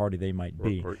whatever party they might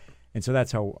be. Right. And so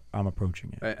that's how I'm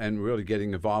approaching it. And really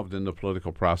getting involved in the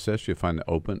political process, you find it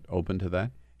open to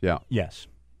that? Yeah. Yes.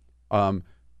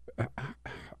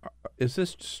 Is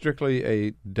this strictly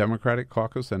a Democratic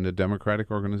caucus and a Democratic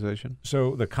organization?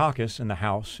 So the caucus in the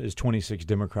House is 26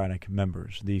 Democratic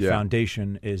members. The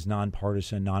foundation is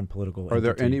nonpartisan, non-political. Are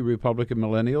there any Republican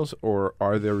millennials, or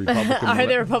are there Republican? Are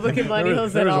there Republican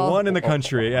millennials at all? There's one in the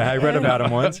country. I read about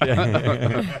him once.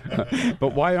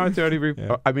 But why aren't there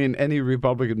any? Any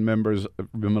Republican members,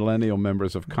 millennial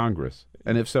members of Congress?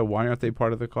 And if so, why aren't they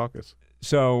part of the caucus?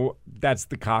 So that's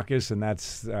the caucus, and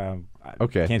that's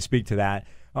okay. I can't speak to that.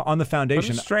 On the foundation,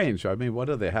 but it's strange. I mean, what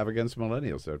do they have against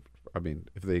millennials?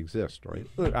 If they exist, right?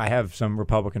 Look, I have some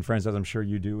Republican friends, as I'm sure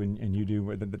you do, and you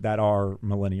do, that are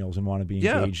millennials and want to be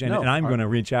engaged. And I'm going to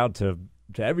reach out to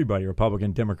everybody,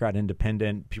 Republican, Democrat,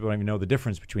 Independent. People don't even know the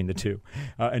difference between the two,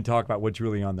 and talk about what's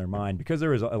really on their mind, because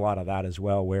there is a lot of that as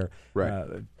well, where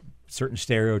certain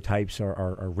stereotypes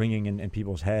are ringing in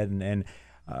people's head, and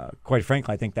quite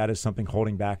frankly, I think that is something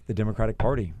holding back the Democratic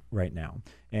Party right now.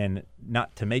 And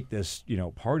not to make this,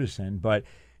 partisan, but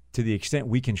to the extent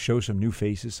we can show some new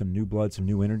faces, some new blood, some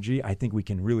new energy, I think we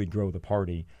can really grow the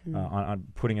party on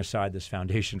putting aside this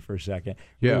foundation for a second,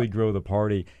 really grow the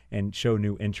party and show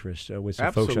new interest with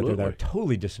some folks out there that are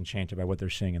totally disenchanted by what they're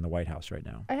seeing in the White House right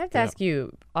now. I have to ask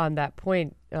you on that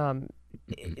point,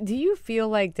 do you feel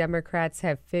like Democrats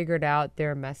have figured out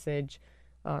their message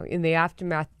in the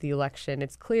aftermath of the election?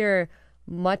 It's clear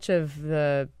much of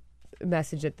the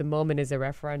message at the moment is a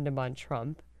referendum on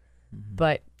Trump,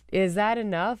 but is that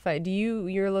enough?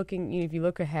 You're looking, if you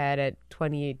look ahead at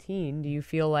 2018, do you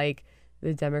feel like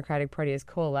the Democratic Party has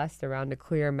coalesced around a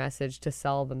clear message to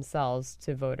sell themselves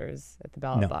to voters at the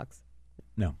ballot box?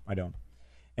 No, I don't.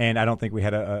 And I don't think we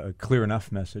had a clear enough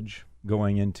message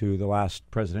going into the last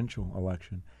presidential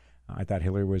election. I thought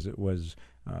Hillary was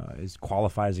as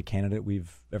qualified as a candidate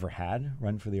we've ever had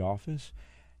run for the office.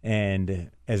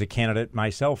 And as a candidate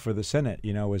myself for the Senate,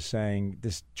 was saying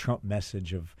this Trump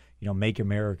message of, make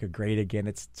America great again.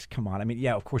 It's come on. I mean,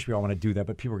 yeah, of course we all want to do that,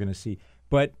 but people are going to see.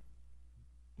 But,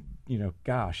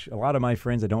 gosh, a lot of my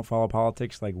friends that don't follow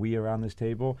politics like we around this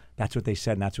table, that's what they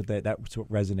said, and that's what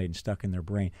resonated and stuck in their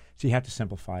brain. So you have to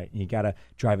simplify it, and you got to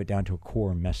drive it down to a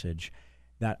core message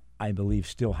that I believe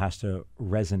still has to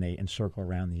resonate and circle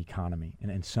around the economy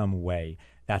in some way.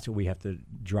 That's what we have to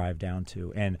drive down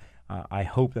to. And I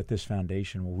hope that this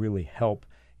foundation will really help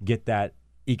get that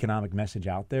economic message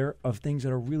out there of things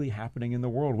that are really happening in the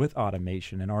world with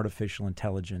automation and artificial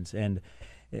intelligence. And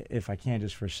if I can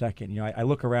just for a second, I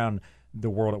look around the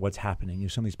world at what's happening,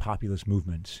 some of these populist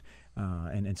movements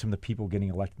and some of the people getting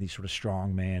elected, these sort of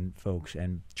strong man folks,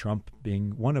 and Trump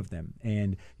being one of them.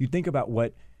 And you think about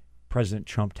what President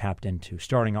Trump tapped into,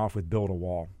 starting off with build a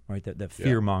wall, right? That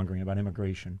fear-mongering about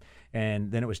immigration.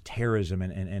 And then it was terrorism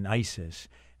and ISIS.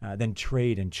 Then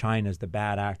trade, and China's the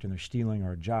bad actor, and they're stealing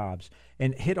our jobs,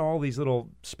 and hit all these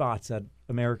little spots that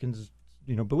Americans,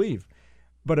 believe.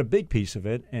 But a big piece of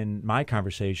it, in my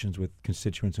conversations with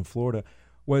constituents in Florida,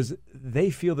 was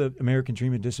they feel the American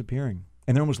dream is disappearing,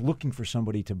 and they're almost looking for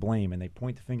somebody to blame, and they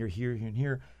point the finger here, here, and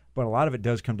here. But a lot of it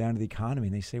does come down to the economy,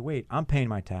 and they say, wait, I'm paying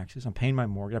my taxes, I'm paying my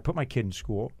mortgage, I put my kid in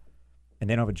school, and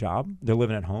they don't have a job, they're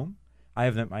living at home,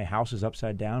 my house is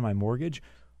upside down, my mortgage,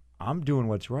 I'm doing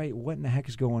what's right. What in the heck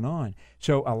is going on?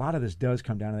 So a lot of this does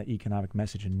come down to that economic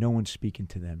message, and no one's speaking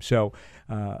to them. So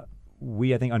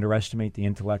we, I think, underestimate the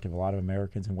intellect of a lot of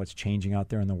Americans and what's changing out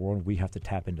there in the world. We have to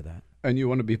tap into that. And you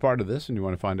want to be part of this, and you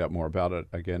want to find out more about it,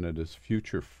 again, it is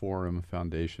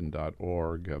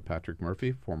futureforumfoundation.org. Patrick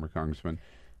Murphy, former congressman,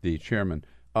 the chairman.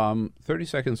 30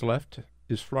 seconds left.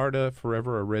 Is Florida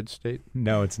forever a red state?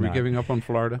 No, it's not. Are you giving up on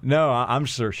Florida? No, I'm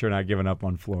sure not giving up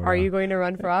on Florida. Are you going to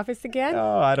run for office again?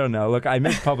 Oh, I don't know. Look, I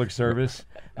miss public service.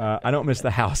 I don't miss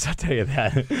the House, I'll tell you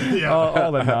that.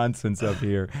 All the nonsense up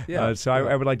here. So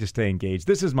I would like to stay engaged.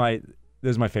 This is my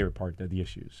favorite part, the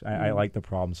issues. I like the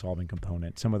problem-solving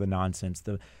component. Some of the nonsense,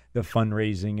 the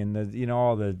fundraising, and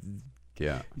all the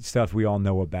stuff we all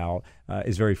know about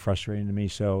is very frustrating to me.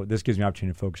 So this gives me an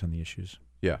opportunity to focus on the issues.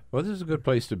 Yeah, well, this is a good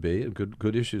place to be.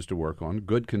 Good issues to work on.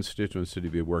 Good constituents to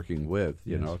be working with.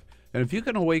 You know, and if you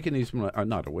can awaken these,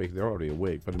 not awake, they're already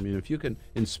awake. But I mean, if you can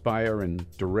inspire and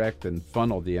direct and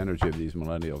funnel the energy of these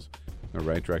millennials in the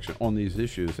right direction on these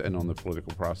issues and on the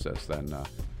political process, then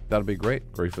that'll be great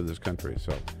for this country.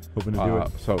 So hoping to do it.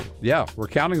 So yeah, we're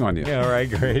counting on you. Yeah, all right,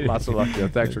 great. Lots of luck.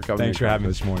 Thanks for coming. Thanks for having me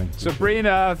this morning,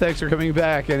 Sabrina. Thanks for coming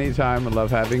back anytime. I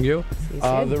love having you.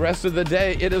 The rest of the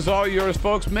day, it is all yours,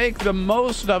 folks. Make the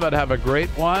most of it. Have a great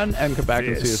one, and come back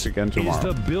and see us again tomorrow.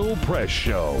 This is the Bill Press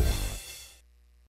Show.